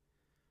band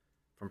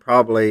from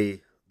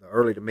probably the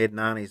early to mid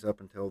 90s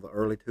up until the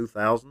early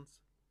 2000s.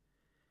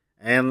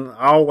 And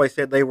I always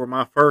said they were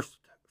my first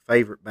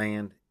favorite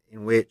band,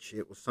 in which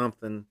it was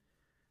something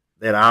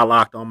that I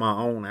liked on my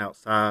own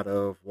outside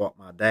of what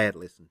my dad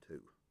listened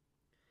to.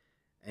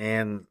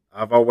 And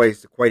I've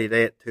always equated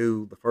that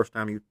to the first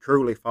time you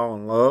truly fall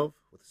in love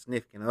with a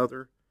significant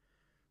other.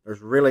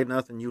 There's really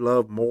nothing you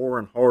love more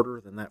and harder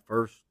than that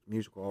first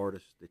musical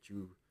artist that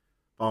you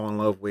fall in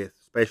love with,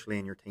 especially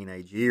in your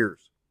teenage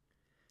years.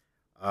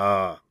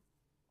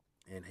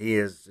 And he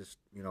is just,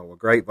 a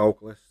great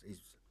vocalist.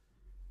 He's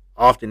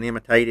often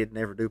imitated,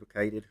 never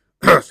duplicated.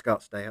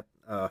 Scott Stapp.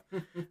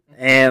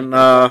 And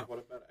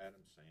What about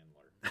Adam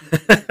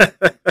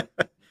Sandler?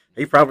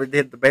 he probably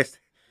did the best.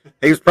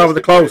 He was probably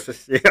the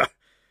closest, yeah.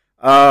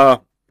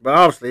 But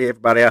obviously,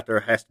 everybody out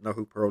there has to know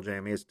who Pearl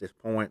Jam is at this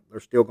point. They're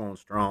still going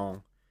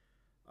strong.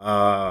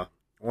 One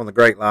of the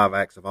great live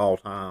acts of all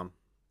time,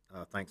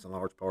 thanks in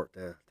large part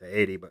to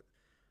Eddie.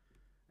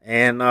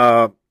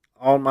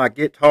 On my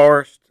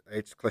guitarist,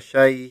 it's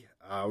cliche.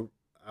 I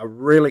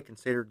really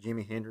considered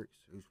Jimi Hendrix,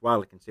 who's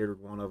widely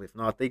considered one of, if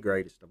not the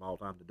greatest of all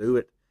time to do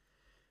it.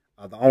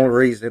 The only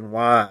reason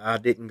why I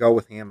didn't go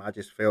with him, I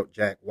just felt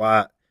Jack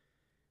White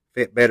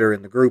fit better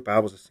in the group I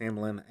was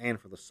assembling and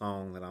for the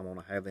song that I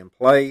want to have them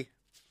play.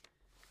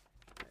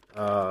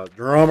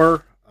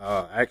 Drummer,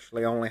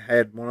 actually only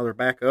had one other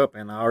backup,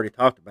 and I already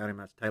talked about him.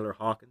 That's Taylor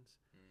Hawkins,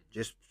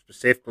 just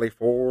specifically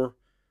for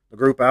the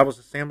group I was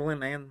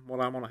assembling and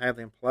what I want to have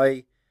them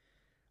play.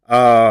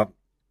 A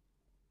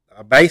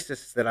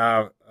bassist that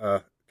I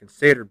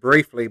considered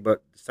briefly,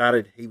 but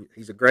decided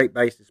he's a great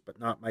bassist, but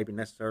not maybe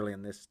necessarily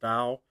in this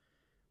style.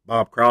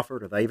 Bob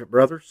Crawford of the Avett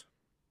Brothers.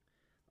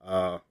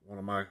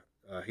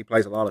 He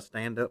plays a lot of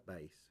stand-up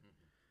bass,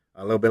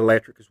 a little bit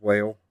electric as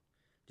well.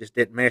 Just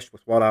didn't mesh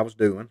with what I was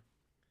doing.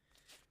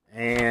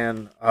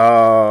 And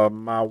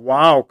my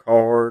wild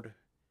card,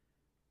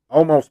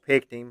 almost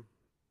picked him.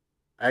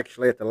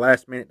 Actually, at the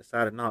last minute,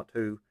 decided not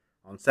to.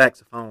 On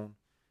saxophone,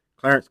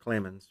 Clarence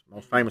Clemens,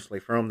 most famously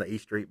from the E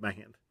Street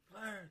Band.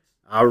 Clarence.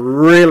 I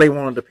really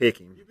wanted to pick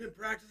him. You've been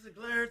practicing,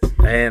 Clarence?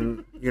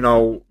 And,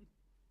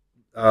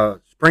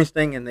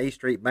 Springsteen and the E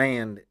Street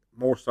Band,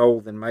 more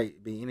so than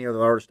maybe any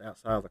other artist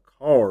outside of the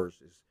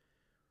Cars, is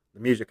the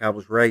music I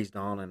was raised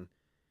on. And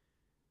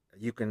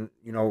you can,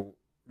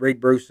 read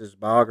Bruce's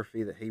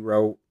biography that he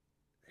wrote.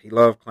 He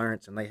loved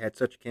Clarence, and they had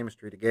such a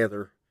chemistry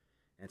together.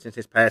 And since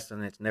his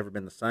passing, it's never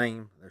been the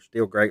same. They're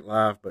still great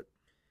live. But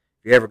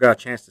if you ever got a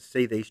chance to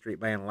see the E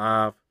Street Band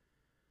live,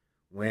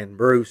 when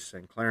Bruce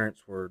and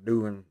Clarence were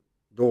doing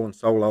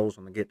solos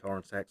on the guitar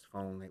and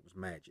saxophone, it was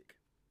magic.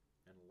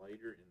 And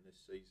later in this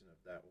season of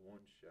that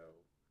one show,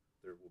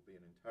 there will be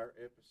an entire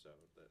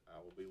episode that I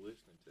will be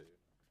listening to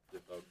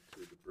devoted to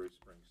the Bruce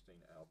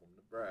Springsteen album,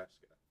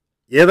 Nebraska.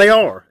 Yeah, they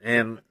are.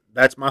 And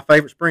that's my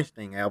favorite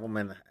Springsteen album.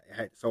 And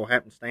it so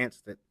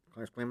happenstance that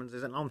Clarence Clemens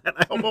isn't on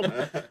that album.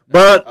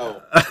 But,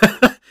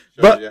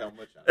 Shows you how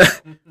much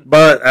I know.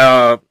 but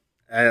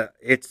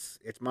it's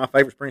my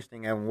favorite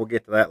Springsteen album. We'll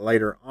get to that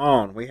later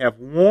on. We have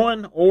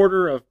one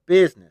order of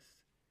business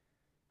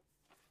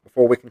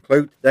before we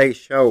conclude today's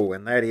show,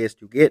 and that is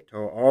to get to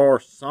our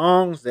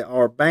songs that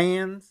our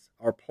bands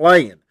are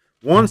playing.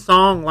 One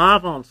song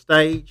live on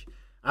stage.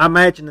 I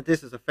imagine that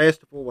this is a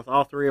festival with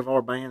all three of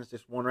our bands,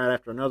 just one right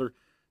after another.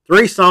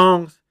 3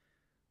 songs,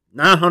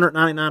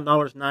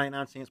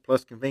 $999.99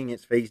 plus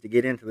convenience fees to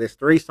get into this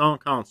 3-song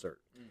concert.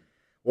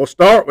 We'll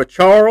start with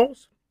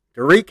Charles.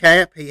 To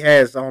recap, he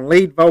has on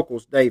lead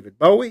vocals David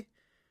Bowie,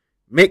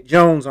 Mick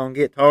Jones on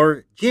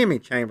guitar, Jimmy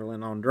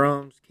Chamberlain on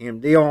drums,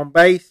 Kim Deal on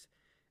bass,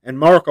 and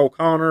Mark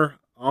O'Connor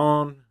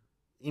on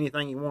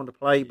anything he wanted to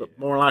play, but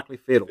more likely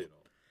fiddle.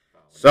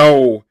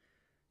 So,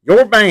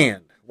 your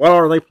band, what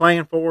are they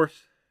playing for us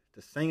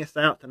to sing us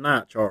out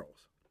tonight,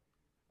 Charles?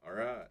 All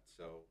right,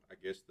 so I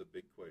guess the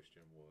big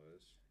question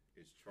was,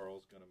 is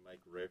Charles going to make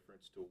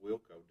reference to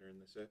Wilco during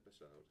this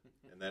episode?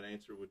 And that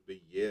answer would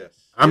be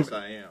yes. Yes,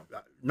 I am.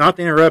 Not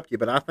to interrupt you,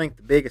 but I think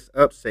the biggest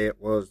upset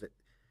was that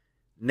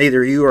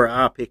neither you or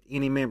I picked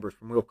any members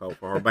from Wilco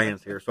for our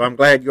bands here. So I'm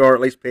glad you are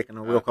at least picking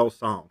a Wilco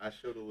song. I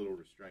showed a little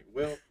restraint.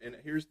 Well, and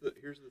here's the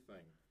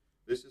thing.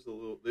 This is a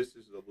little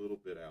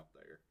bit out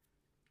there.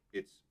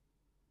 It's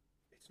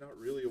not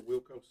really a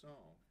Wilco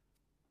song,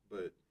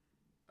 but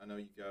I know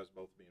you guys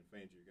both being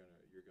fans, you're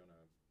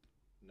gonna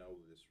know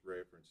this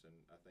reference, and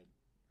I think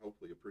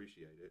hopefully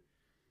appreciate it.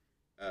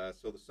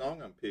 So the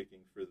song I'm picking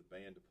for the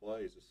band to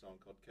play is a song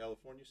called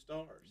California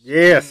Stars.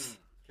 Yes.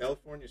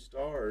 California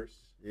Stars.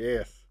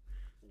 Yes.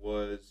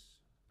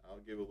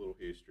 I'll give a little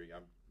history.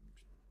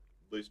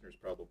 Listeners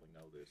probably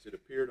know this. It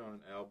appeared on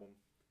an album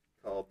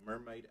called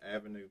Mermaid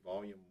Avenue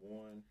Volume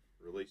 1,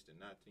 released in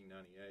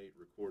 1998,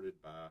 recorded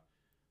by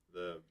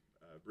the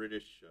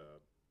British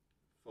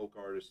folk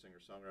artist,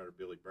 singer-songwriter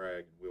Billy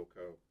Bragg and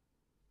Wilco.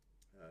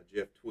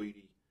 Jeff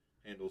Tweedy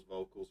handles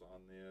vocals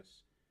on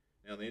this.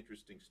 Now, the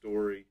interesting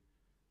story,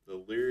 the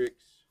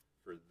lyrics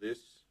for this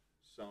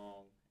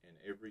song and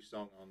every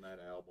song on that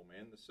album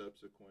and the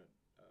subsequent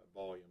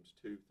volumes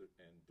 2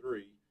 and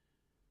 3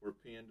 were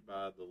penned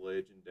by the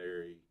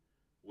legendary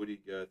Woody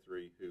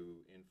Guthrie, who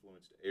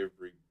influenced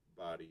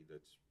everybody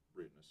that's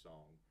written a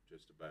song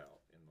just about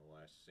in the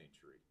last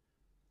century.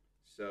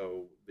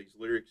 So these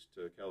lyrics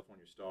to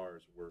California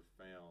Stars were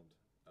found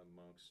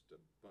amongst a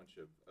bunch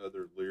of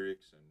other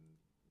lyrics and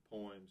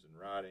poems and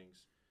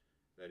writings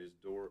that his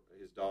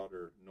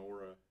daughter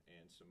Nora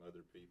and some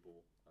other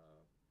people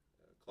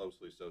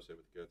closely associated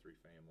with the Guthrie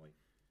family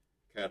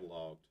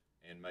cataloged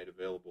and made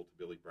available to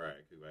Billy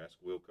Bragg, who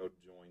asked Wilco to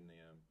join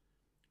him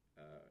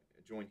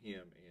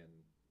in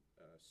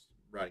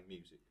writing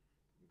music,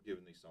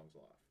 giving these songs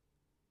life.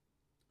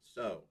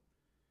 So,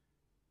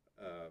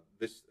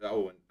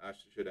 and I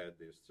should add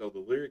this. So the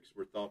lyrics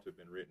were thought to have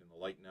been written in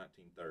the late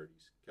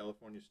 1930s.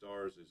 California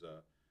Stars is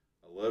a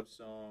love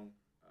song.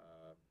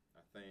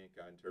 I think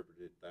I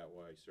interpreted it that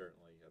way,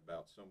 certainly,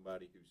 about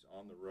somebody who's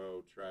on the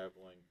road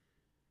traveling,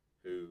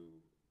 who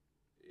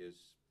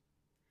is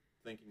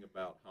thinking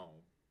about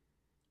home.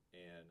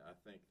 And I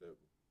think that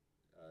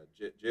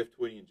Jeff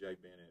Tweedy and Jay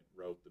Bennett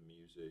wrote the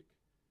music,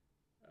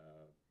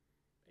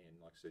 and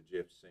like I said,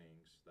 Jeff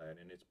sings that,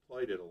 and it's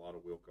played at a lot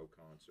of Wilco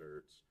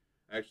concerts.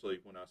 Actually,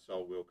 when I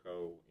saw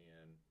Wilco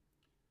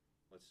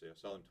I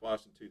saw them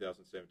twice in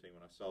 2017.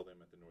 When I saw them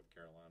at the North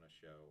Carolina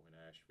show in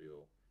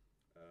Asheville,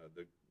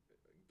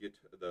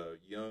 the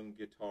young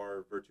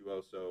guitar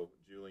virtuoso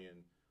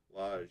Julian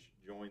Lage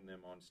joined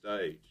them on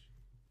stage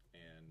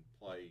and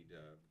played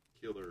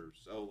killer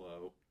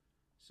solo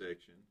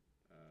section.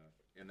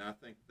 And I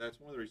think that's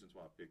one of the reasons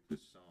why I picked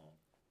this song,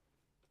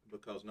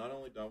 because not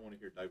only do I want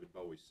to hear David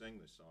Bowie sing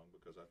this song,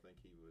 because I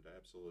think he would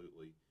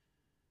absolutely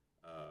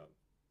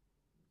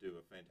do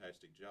a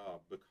fantastic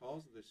job,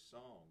 because this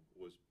song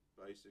was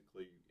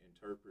basically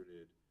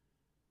interpreted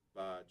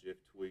by Jeff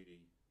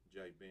Tweedy,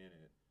 Jay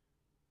Bennett.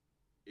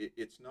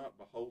 It's not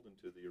beholden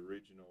to the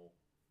original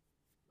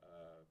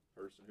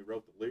person who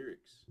wrote the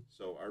lyrics.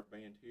 So our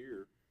band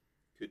here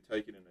could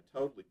take it in a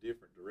totally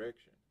different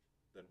direction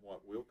than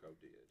what Wilco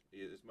did.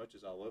 As much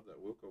as I love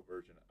that Wilco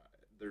version,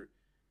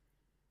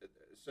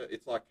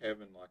 it's like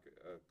having like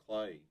a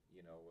clay.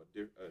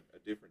 A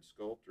different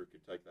sculptor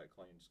could take that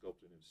clay and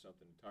sculpt it into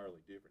something entirely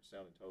different,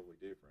 sounding totally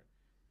different.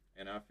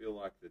 And I feel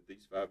like that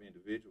these 5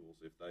 individuals,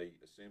 if they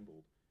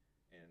assembled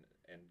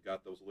and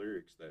got those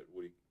lyrics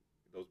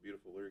those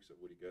beautiful lyrics that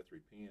Woody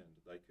Guthrie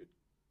penned, they could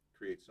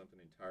create something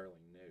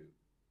entirely new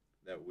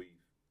that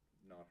we've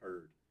not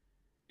heard.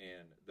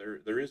 And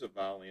there is a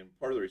violin.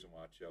 Part of the reason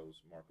why I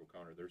chose Mark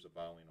O'Connor, there's a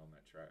violin on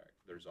that track.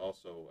 There's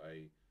also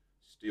a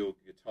steel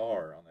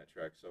guitar on that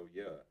track. So,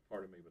 yeah,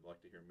 part of me would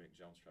like to hear Mick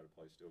Jones try to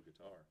play steel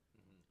guitar.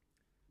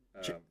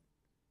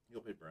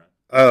 You'll hit Brian.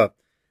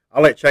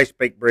 I'll let Chase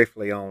speak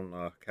briefly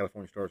on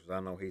California Stars, because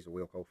I know he's a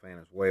Wilco fan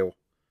as well.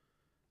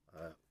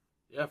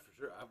 Yeah, for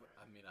sure. I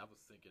was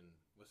thinking,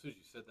 as soon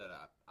as you said that,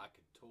 I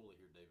could totally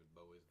hear David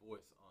Bowie's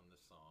voice on this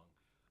song.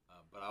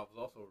 But I was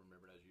also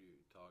remembered, as you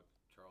talked,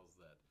 Charles,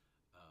 that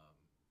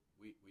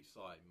we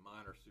saw a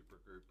minor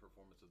supergroup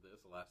performance of this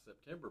last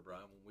September,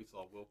 Brian, when we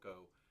saw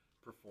Wilco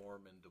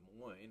perform in Des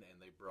Moines,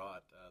 and they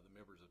brought the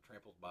members of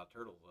Trampled by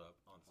Turtles up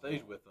on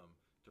stage with them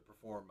to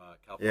perform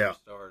California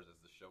Stars as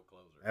the show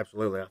closer.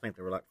 Absolutely. I think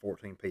there were like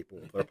 14 people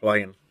they're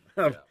playing.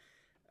 Yeah.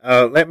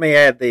 Let me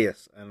add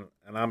this, and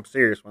I'm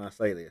serious when I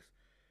say this.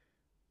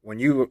 When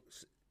you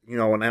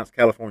announced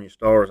California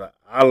Stars,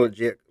 I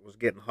legit was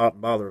getting hot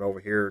and bothered over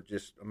here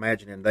just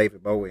imagining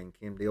David Bowie and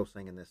Kim Deal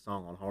singing this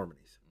song on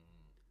harmonies.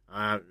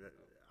 I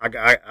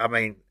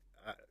mean,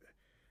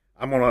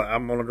 I'm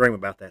gonna dream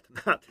about that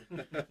tonight.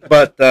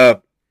 But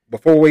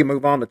before we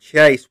move on to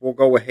Chase, we'll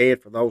go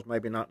ahead, for those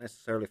maybe not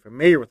necessarily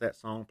familiar with that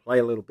song, play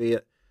a little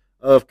bit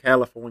of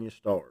California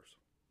Stars.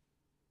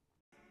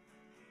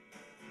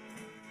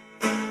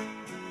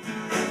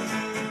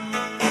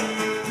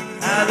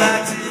 I'd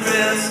like to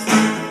rest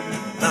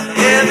my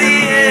heavy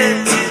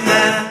head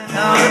tonight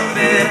on a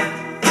bed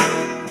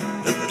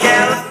of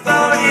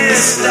California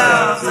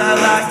stars. I'd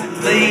like to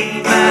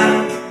lay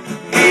my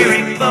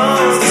weary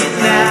bones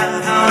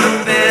tonight on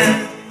a bed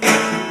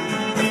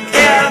of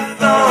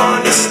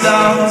California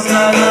stars.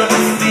 I love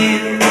to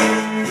feel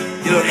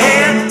your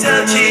hand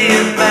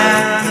touching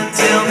mine and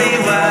tell me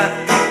why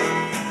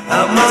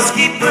I must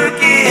keep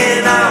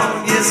working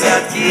on. Yes,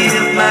 I'd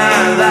give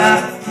my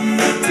life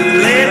to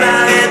lay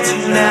my head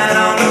tonight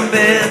on a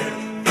bed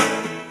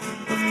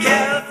of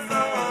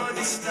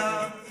California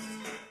stars.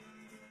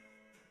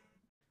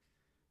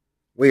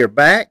 We are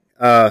back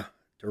to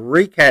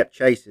recap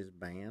Chase's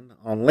band.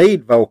 On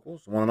lead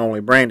vocals, one and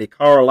only Brandy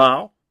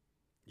Carlisle,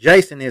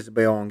 Jason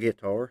Isabel on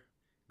guitar,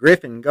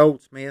 Griffin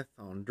Goldsmith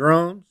on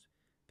drums,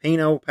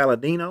 Pino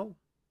Palladino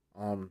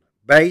on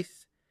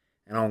bass,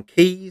 and on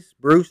keys,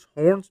 Bruce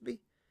Hornsby.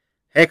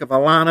 Heck of a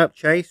lineup,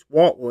 Chase.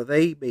 What will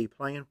they be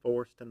playing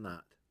for us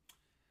tonight?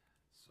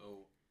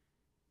 So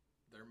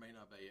there may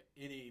not be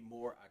any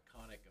more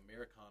iconic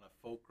Americana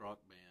folk rock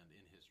band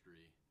in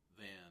history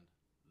than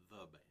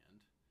the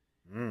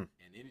band.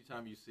 And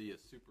anytime you see a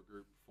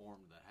supergroup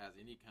formed that has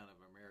any kind of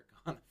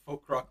Americana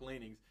folk rock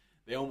leanings,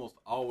 they almost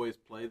always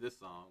play this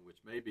song, which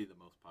may be the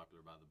most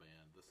popular by the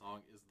band. The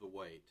song is The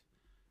Weight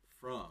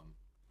from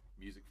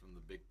Music from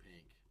the Big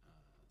Pink.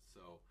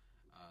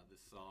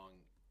 This song,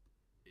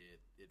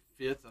 it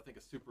fits, I think,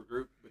 a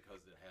supergroup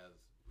because it has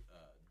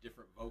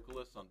different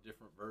vocalists on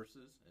different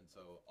verses. And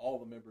so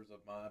all the members of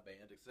my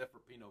band, except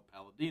for Pino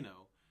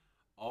Palladino,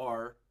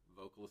 are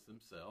vocalists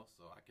themselves.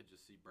 So I could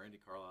just see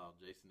Brandy Carlisle,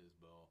 Jason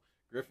Isbell,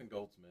 Griffin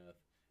Goldsmith,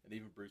 and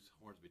even Bruce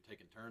Hornsby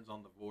taking turns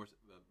on the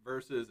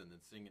verses and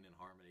then singing in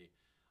harmony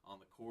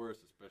on the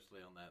chorus, especially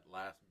on that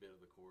last bit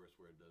of the chorus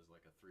where it does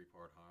like a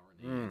three-part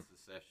harmony in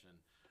succession.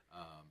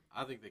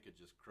 I think they could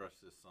just crush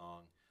this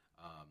song.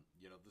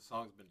 The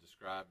song's been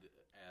described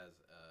as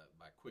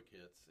by Quick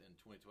Hits in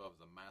 2012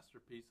 as a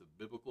masterpiece of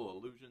biblical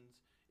allusions,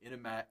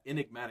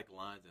 enigmatic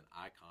lines, and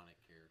iconic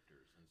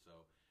characters. And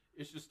so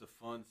it's just a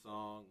fun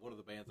song. One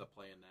of the bands I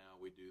play in now,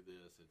 we do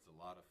this. It's a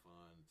lot of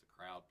fun. It's a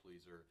crowd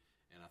pleaser.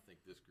 And I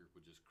think this group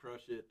would just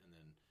crush it. And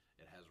then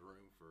it has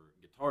room for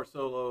guitar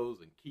solos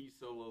and key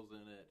solos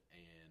in it.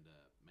 And,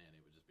 man,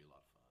 it would just be a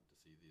lot of fun to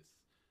see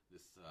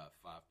this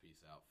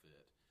five-piece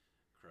outfit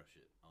crush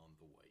it on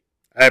The Weight.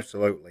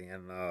 Absolutely.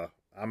 And,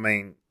 I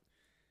mean,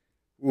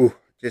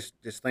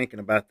 just thinking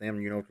about them,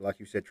 like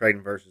you said,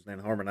 trading verses and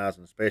then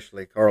harmonizing,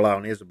 especially Carlisle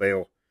and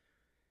Isabel.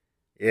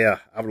 Yeah,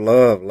 I would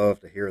love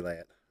to hear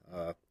that.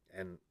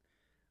 And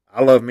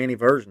I love many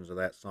versions of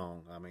that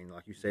song. I mean,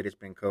 like you said, it's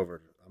been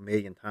covered a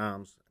million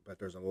times, but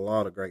there's a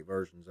lot of great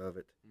versions of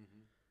it.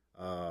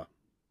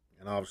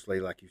 And obviously,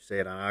 like you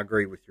said, I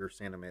agree with your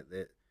sentiment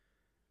that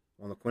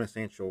one of the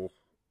quintessential,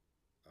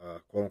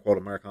 quote-unquote,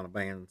 Americana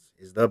bands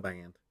is the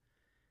band.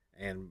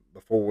 And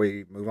before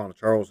we move on to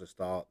Charles's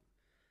thought,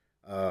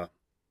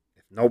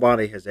 if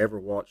nobody has ever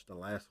watched The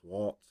Last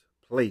Waltz,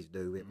 please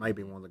do. It may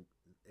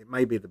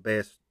be the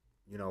best,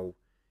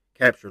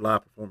 captured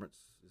live performances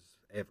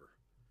ever.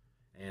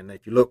 And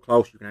if you look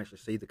close, you can actually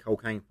see the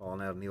cocaine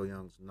falling out of Neil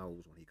Young's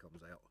nose when he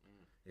comes out.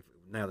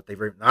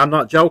 I'm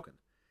not joking.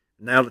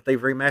 Now that they've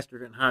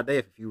remastered it in high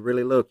def, if you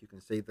really look, you can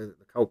see the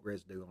coke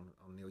residue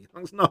on Neil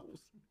Young's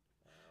nose.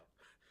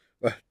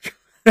 Wow.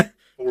 But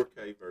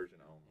 4K version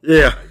only.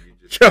 Yeah. You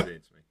just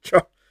convinced me.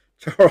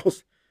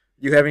 Charles,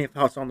 you have any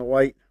thoughts on The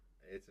Weight?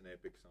 It's an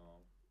epic song.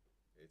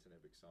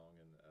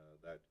 And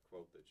that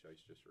quote that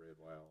Chase just read,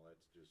 wow,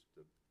 that's just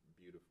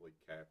beautifully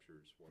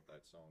captures what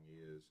that song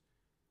is.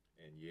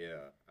 And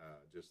yeah,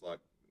 just like,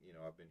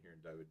 I've been hearing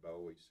David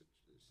Bowie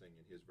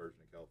singing his version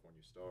of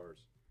California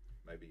Stars,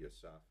 maybe a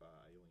sci-fi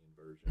alien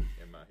version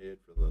in my head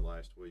for the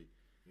last week.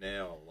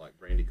 Now, like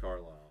Brandy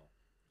Carlisle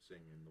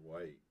singing The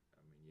Weight.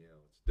 I mean, yeah,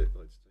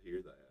 let's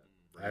hear that.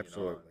 Bring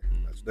Absolutely.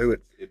 Let's do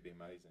it. It'd be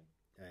amazing.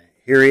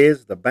 Here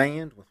is the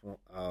band with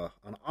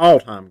an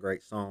all-time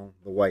great song,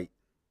 The Weight.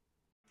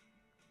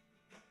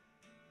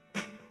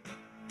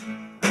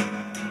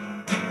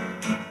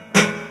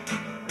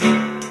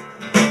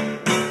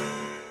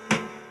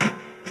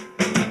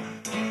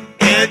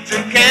 Get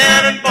your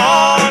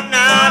cannonball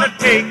now to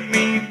take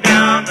me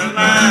down the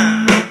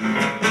line.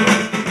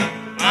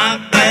 My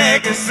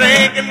bag is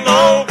sinking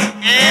low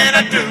and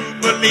and I do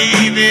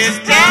believe it's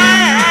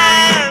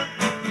time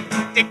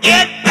to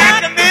get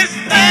back at Miss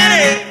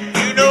Fanny.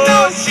 You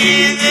know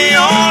she's the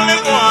only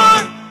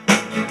one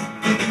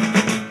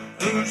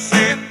who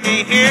sent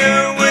me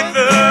here with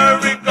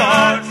her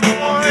regards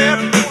for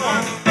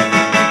everyone.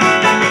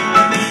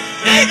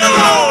 Take a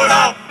load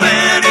off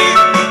Fanny.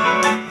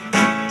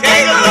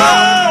 Take a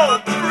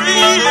load,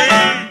 breathe.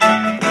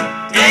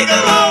 Take a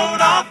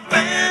load off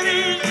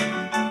Fanny.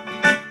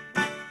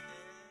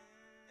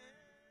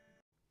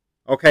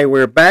 Okay,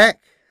 we're back.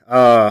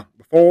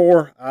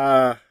 Before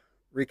I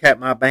recap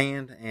my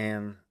band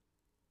and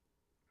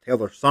tell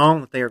their song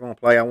that they are going to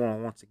play, I want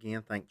to once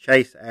again thank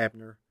Chase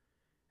Abner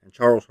and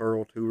Charles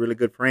Hurl, two really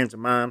good friends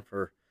of mine,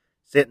 for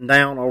sitting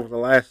down over the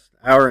last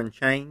hour and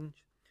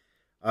change.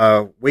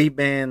 We've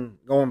been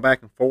going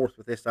back and forth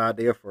with this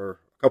idea for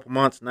a couple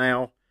months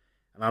now,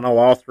 and I know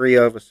all three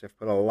of us have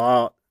put a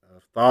lot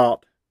of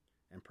thought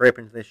and prep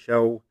into this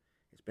show.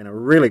 It's been a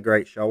really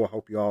great show. I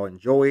hope you all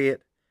enjoy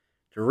it.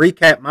 To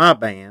recap my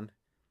band,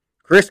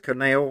 Chris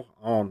Cornell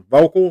on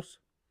vocals,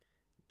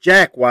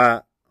 Jack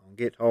White on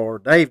guitar,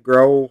 Dave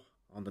Grohl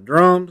on the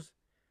drums,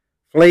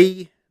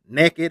 Flea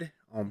Naked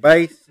on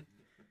bass,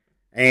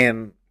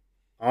 and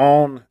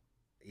on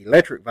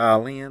electric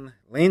violin,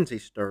 Lindsey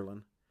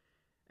Sterling.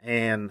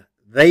 And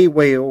they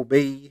will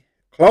be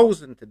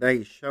closing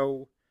today's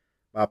show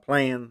by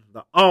playing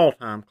the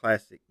all-time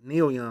classic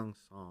Neil Young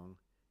song,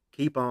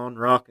 Keep On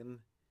Rockin'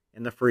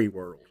 in the Free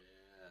World.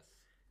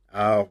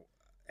 Yes.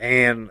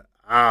 And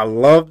I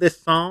love this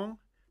song.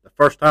 The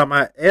first time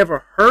I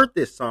ever heard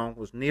this song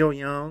was Neil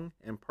Young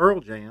and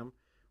Pearl Jam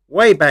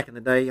way back in the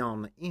day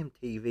on the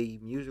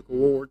MTV Music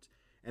Awards.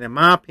 And in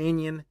my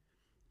opinion,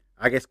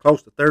 I guess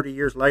close to 30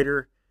 years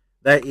later,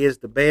 that is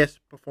the best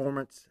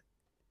performance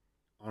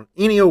on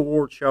any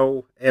award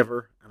show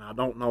ever. And I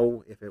don't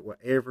know if it will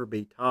ever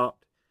be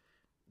topped.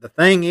 The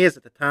thing is,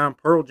 at the time,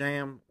 Pearl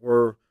Jam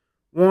were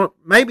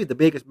maybe the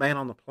biggest band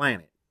on the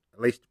planet,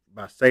 at least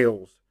by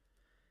sales.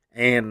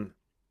 And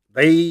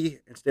they,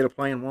 instead of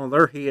playing one of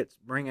their hits,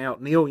 bring out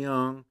Neil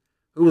Young,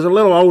 who was a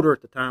little older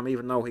at the time,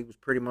 even though he was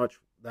pretty much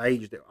the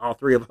age that all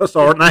three of us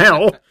are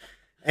now.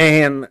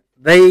 And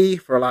they,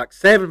 for like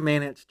 7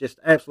 minutes, just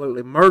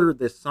absolutely murdered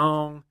this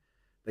song.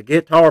 The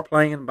guitar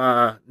playing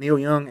by Neil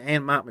Young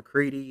and Mike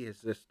McCready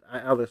is just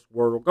out of this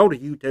world. Go to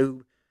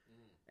YouTube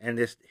and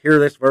just hear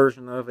this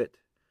version of it.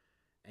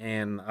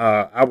 And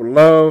I would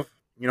love,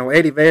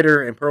 Eddie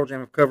Vedder and Pearl Jam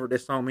have covered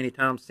this song many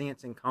times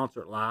since in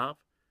concert live.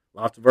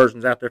 Lots of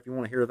versions out there if you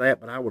want to hear that,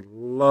 but I would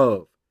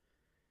love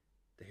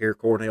to hear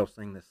Cornell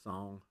sing this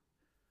song.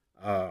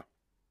 I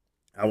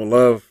would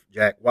love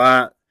Jack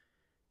White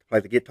to play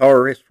the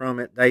guitar riff from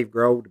it, Dave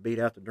Grohl to beat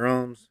out the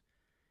drums,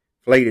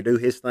 Flea to do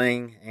his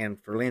thing, and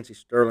for Lindsey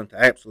Sterling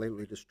to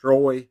absolutely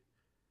destroy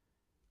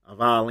a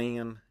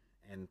violin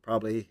and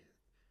probably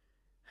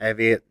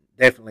have it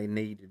definitely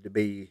needed to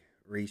be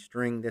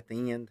restringed at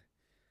the end.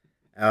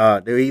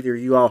 Do either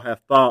of you all have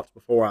thoughts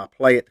before I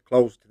play it to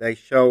close today's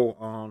show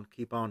on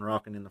Keep On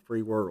Rockin' in the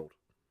Free World?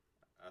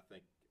 I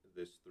think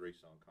this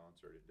 3-song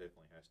concert, it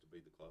definitely has to be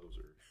the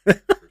closer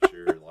for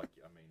sure.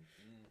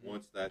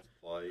 Once that's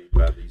played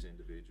by these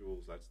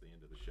individuals, that's the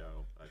end of the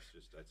show.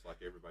 That's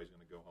like everybody's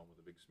going to go home with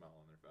a big smile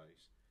on their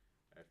face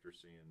after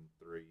seeing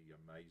 3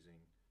 amazing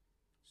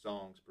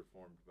songs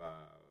performed by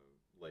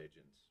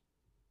legends.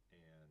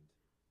 And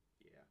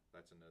yeah,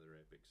 that's another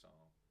epic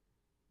song.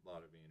 A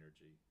lot of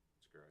energy.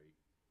 It's great.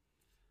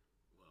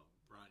 Well,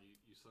 Brian,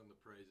 you sung the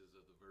praises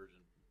of the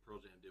version Pearl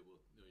Jam did with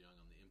Neil Young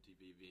on the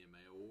MTV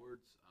VMA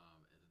Awards,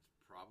 and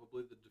it's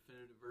probably the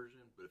definitive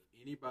version. But if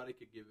anybody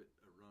could give it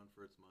a run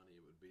for its money,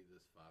 it would be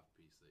this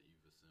 5-piece that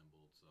you've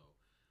assembled. So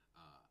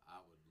I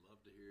would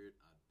love to hear it.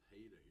 I'd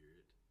pay to hear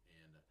it.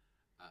 And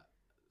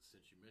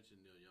since you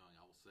mentioned Neil Young,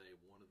 I will say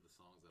one of the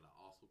songs that I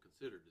also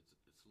considered,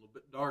 it's a little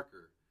bit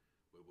darker,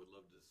 but would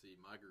love to see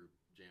my group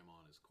jam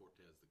on is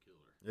Cortez the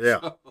Killer.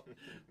 Yeah.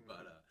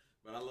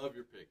 But I love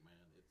your pick, man.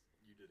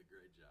 You did a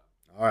great job.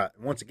 All right.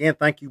 Once again,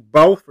 thank you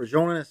both for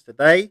joining us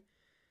today.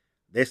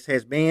 This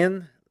has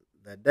been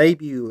the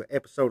debut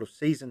episode of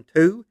Season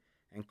 2.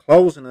 And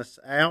closing us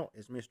out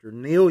is Mr.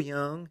 Neil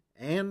Young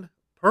and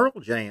Pearl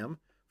Jam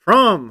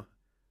from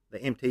the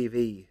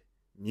MTV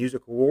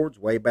Music Awards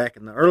way back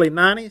in the early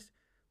 90s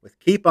with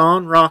Keep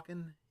On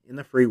Rockin' in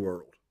the Free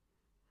World.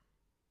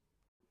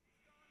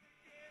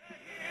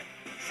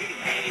 She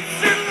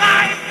hates her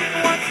life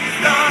and what she's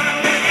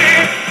done with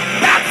it.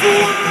 That's the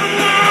one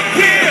little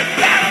kid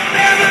that'll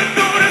never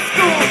go to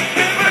school,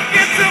 never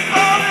gets to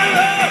fall in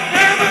love,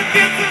 never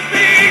gets to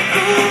be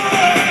cool.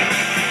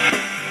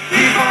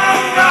 Keep on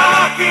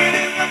rocking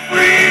in the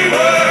free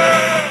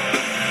world.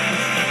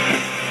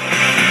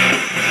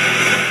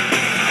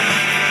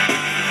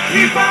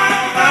 Keep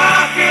on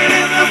rocking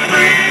in the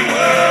free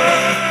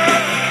world.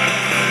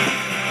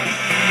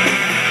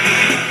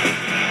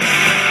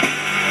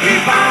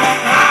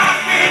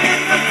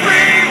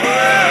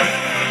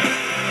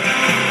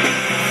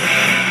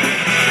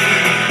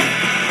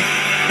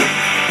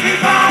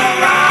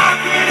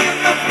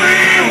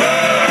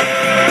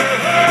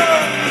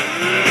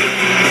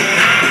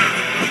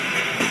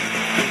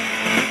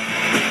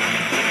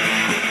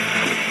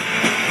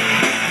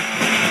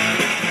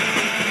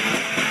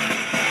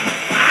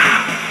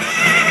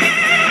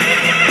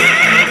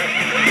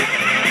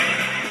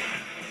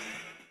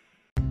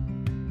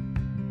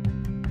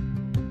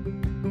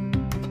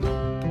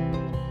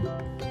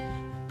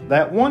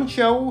 That One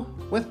Show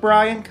with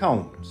Brian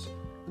Combs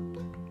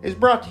is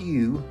brought to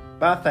you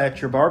by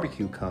Thatcher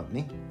Barbecue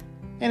Company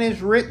and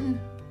is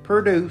written,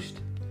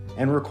 produced,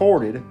 and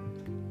recorded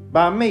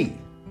by me,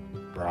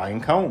 Brian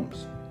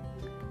Combs.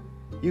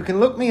 You can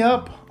look me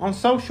up on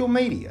social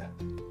media,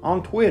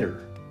 on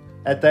Twitter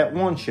at That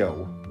One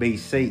Show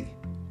BC,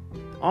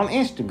 on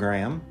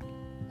Instagram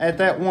at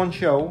That One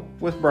Show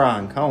with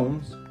Brian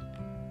Combs,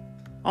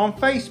 on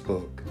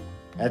Facebook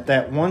at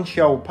That One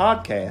Show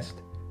Podcast,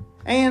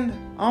 and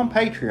on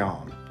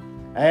Patreon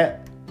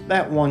at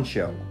That One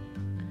Show.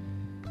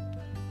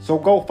 So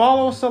go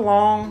follow us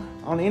along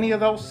on any of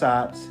those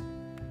sites,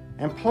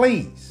 and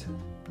please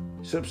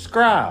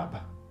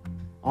subscribe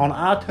on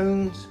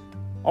iTunes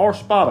or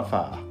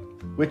Spotify,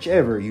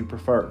 whichever you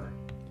prefer.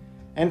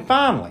 And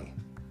finally,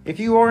 if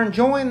you are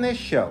enjoying this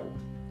show,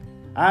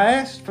 I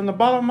ask from the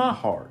bottom of my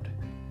heart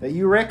that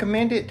you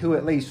recommend it to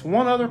at least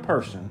one other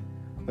person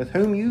with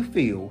whom you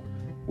feel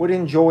would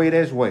enjoy it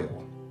as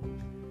well.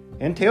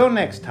 Until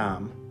next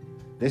time,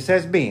 this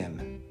has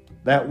been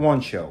That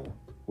One Show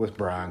with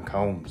Brian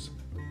Combs.